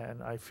year,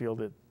 and I feel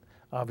that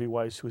Avi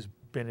Weiss, who's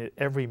been at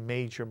every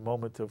major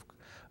moment of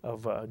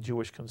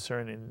Jewish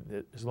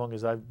concern as long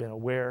as I've been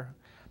aware,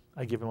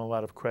 I give him a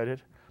lot of credit.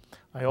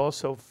 I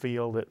also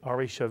feel that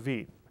Ari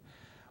Shavit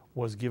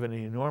was given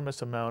an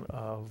enormous amount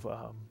of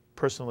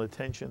personal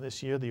attention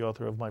this year, the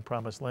author of My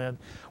Promised Land,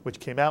 which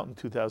came out in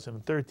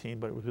 2013,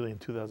 but it was really in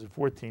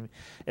 2014.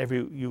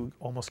 You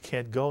almost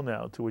can't go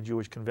now to a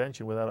Jewish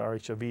convention without Ari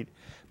Shavit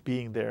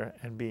being there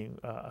and being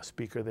a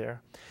speaker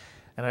there.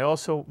 And I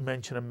also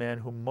mention a man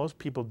whom most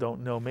people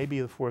don't know, maybe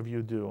the four of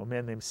you do, a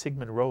man named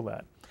Sigmund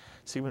Rolat.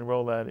 Sigmund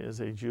Rolat is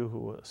a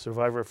Jew, a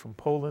survivor from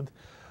Poland,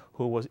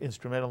 who was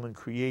instrumental in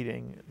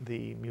creating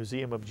the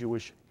Museum of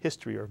Jewish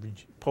History, or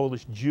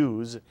Polish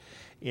Jews,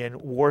 in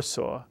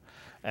Warsaw,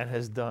 and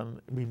has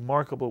done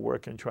remarkable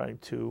work in trying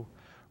to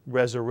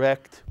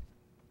resurrect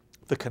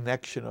the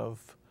connection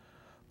of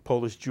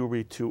Polish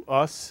Jewry to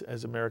us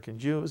as American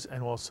Jews,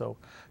 and also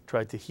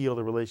tried to heal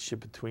the relationship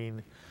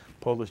between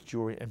Polish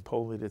Jewry and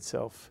Poland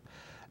itself.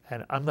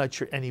 And I'm not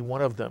sure any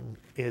one of them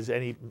is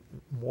any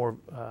more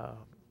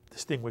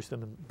distinguished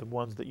than the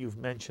ones that you've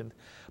mentioned,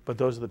 but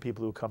those are the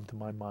people who come to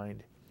my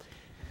mind.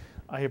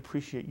 I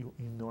appreciate you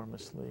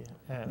enormously.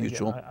 And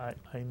Mutual. again,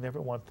 I never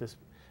want this.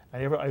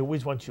 I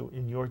always want you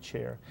in your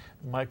chair.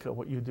 Micah,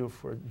 what you do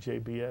for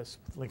JBS,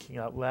 Linking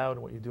Out Loud,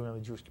 and what you're doing on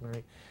the Jewish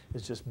community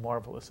is just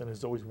marvelous. And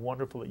it's always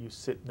wonderful that you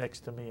sit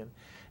next to me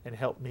and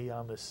help me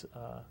on this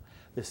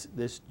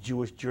this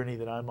Jewish journey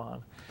that I'm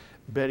on.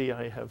 Betty,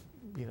 I have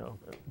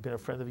been a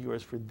friend of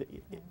yours for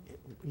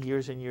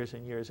years and years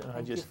and years, and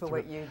Thank you for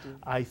what you do.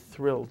 I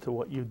thrill to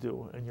what you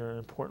do, and you're an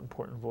important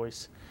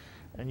voice.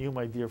 And you,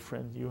 my dear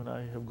friend, you and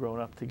I have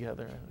grown up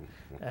together.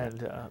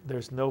 And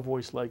there's no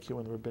voice like you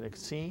in the rabbinic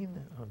scene,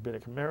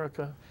 rabbinic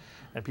America.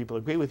 And people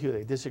agree with you,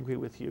 they disagree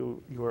with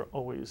you. You are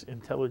always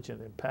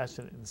intelligent and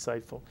passionate and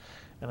insightful.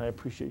 And I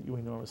appreciate you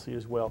enormously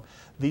as well.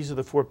 These are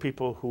the four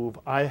people who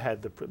I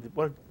had the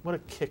privilege. What a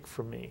kick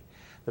for me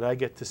that I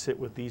get to sit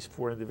with these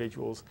four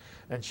individuals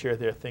and share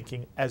their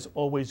thinking. As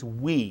always,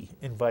 we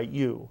invite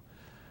you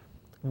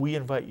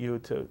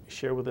to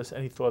share with us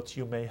any thoughts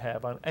you may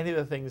have on any of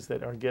the things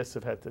that our guests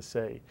have had to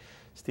say.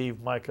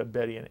 Steve, Micah,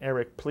 Betty, and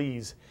Eric,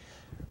 please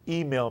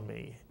email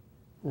me,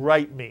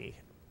 write me,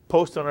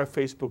 post on our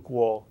Facebook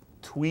wall,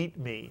 tweet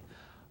me.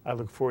 I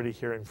look forward to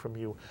hearing from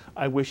you.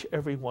 I wish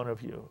every one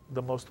of you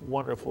the most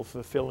wonderful,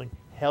 fulfilling,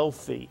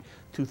 healthy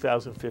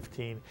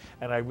 2015,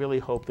 and I really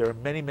hope there are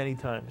many, many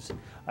times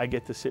I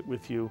get to sit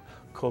with you.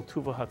 Kol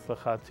tuva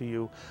hatzlacha to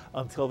you.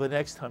 Until the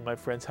next time, my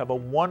friends, have a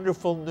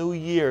wonderful new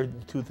year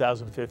in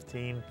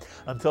 2015.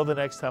 Until the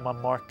next time, I'm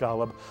Mark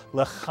Golub.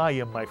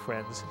 L'chaim, my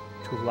friends,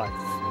 to life.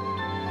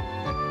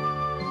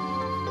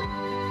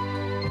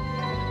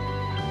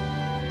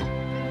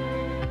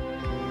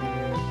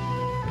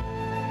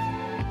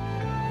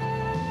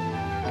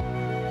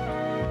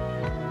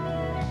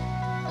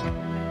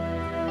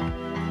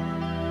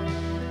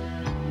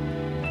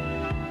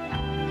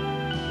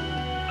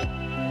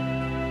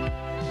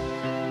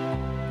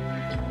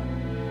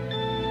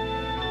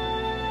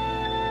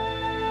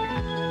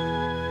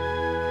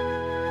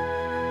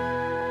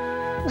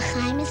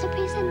 L'chaim is a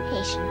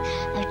presentation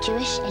of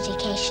Jewish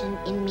education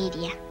in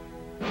media.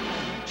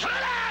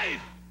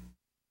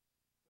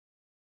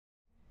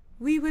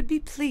 We would be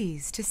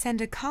pleased to send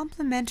a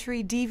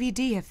complimentary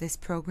DVD of this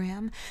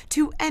program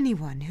to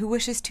anyone who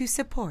wishes to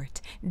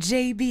support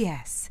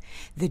JBS,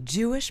 the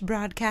Jewish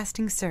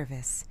Broadcasting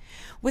Service,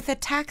 with a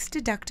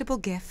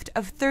tax-deductible gift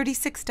of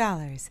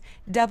 $36,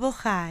 double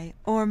chai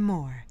or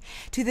more,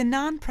 to the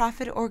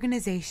nonprofit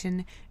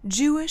organization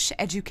Jewish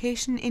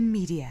Education in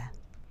Media.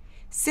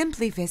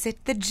 Simply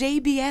visit the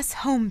JBS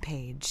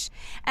homepage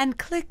and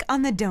click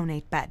on the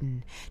Donate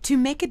button to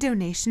make a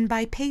donation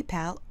by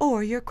PayPal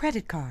or your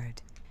credit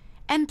card.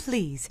 And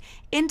please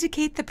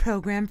indicate the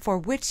program for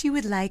which you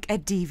would like a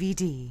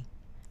DVD.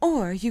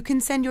 Or you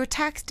can send your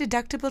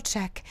tax-deductible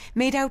check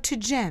made out to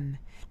Jem,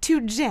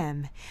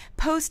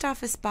 Post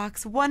Office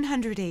Box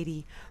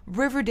 180,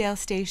 Riverdale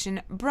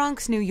Station,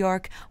 Bronx, New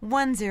York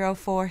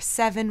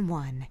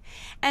 10471.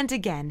 And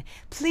again,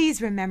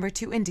 please remember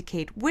to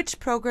indicate which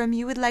program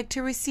you would like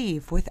to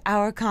receive with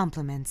our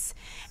compliments.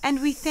 And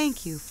we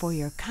thank you for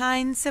your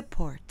kind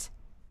support.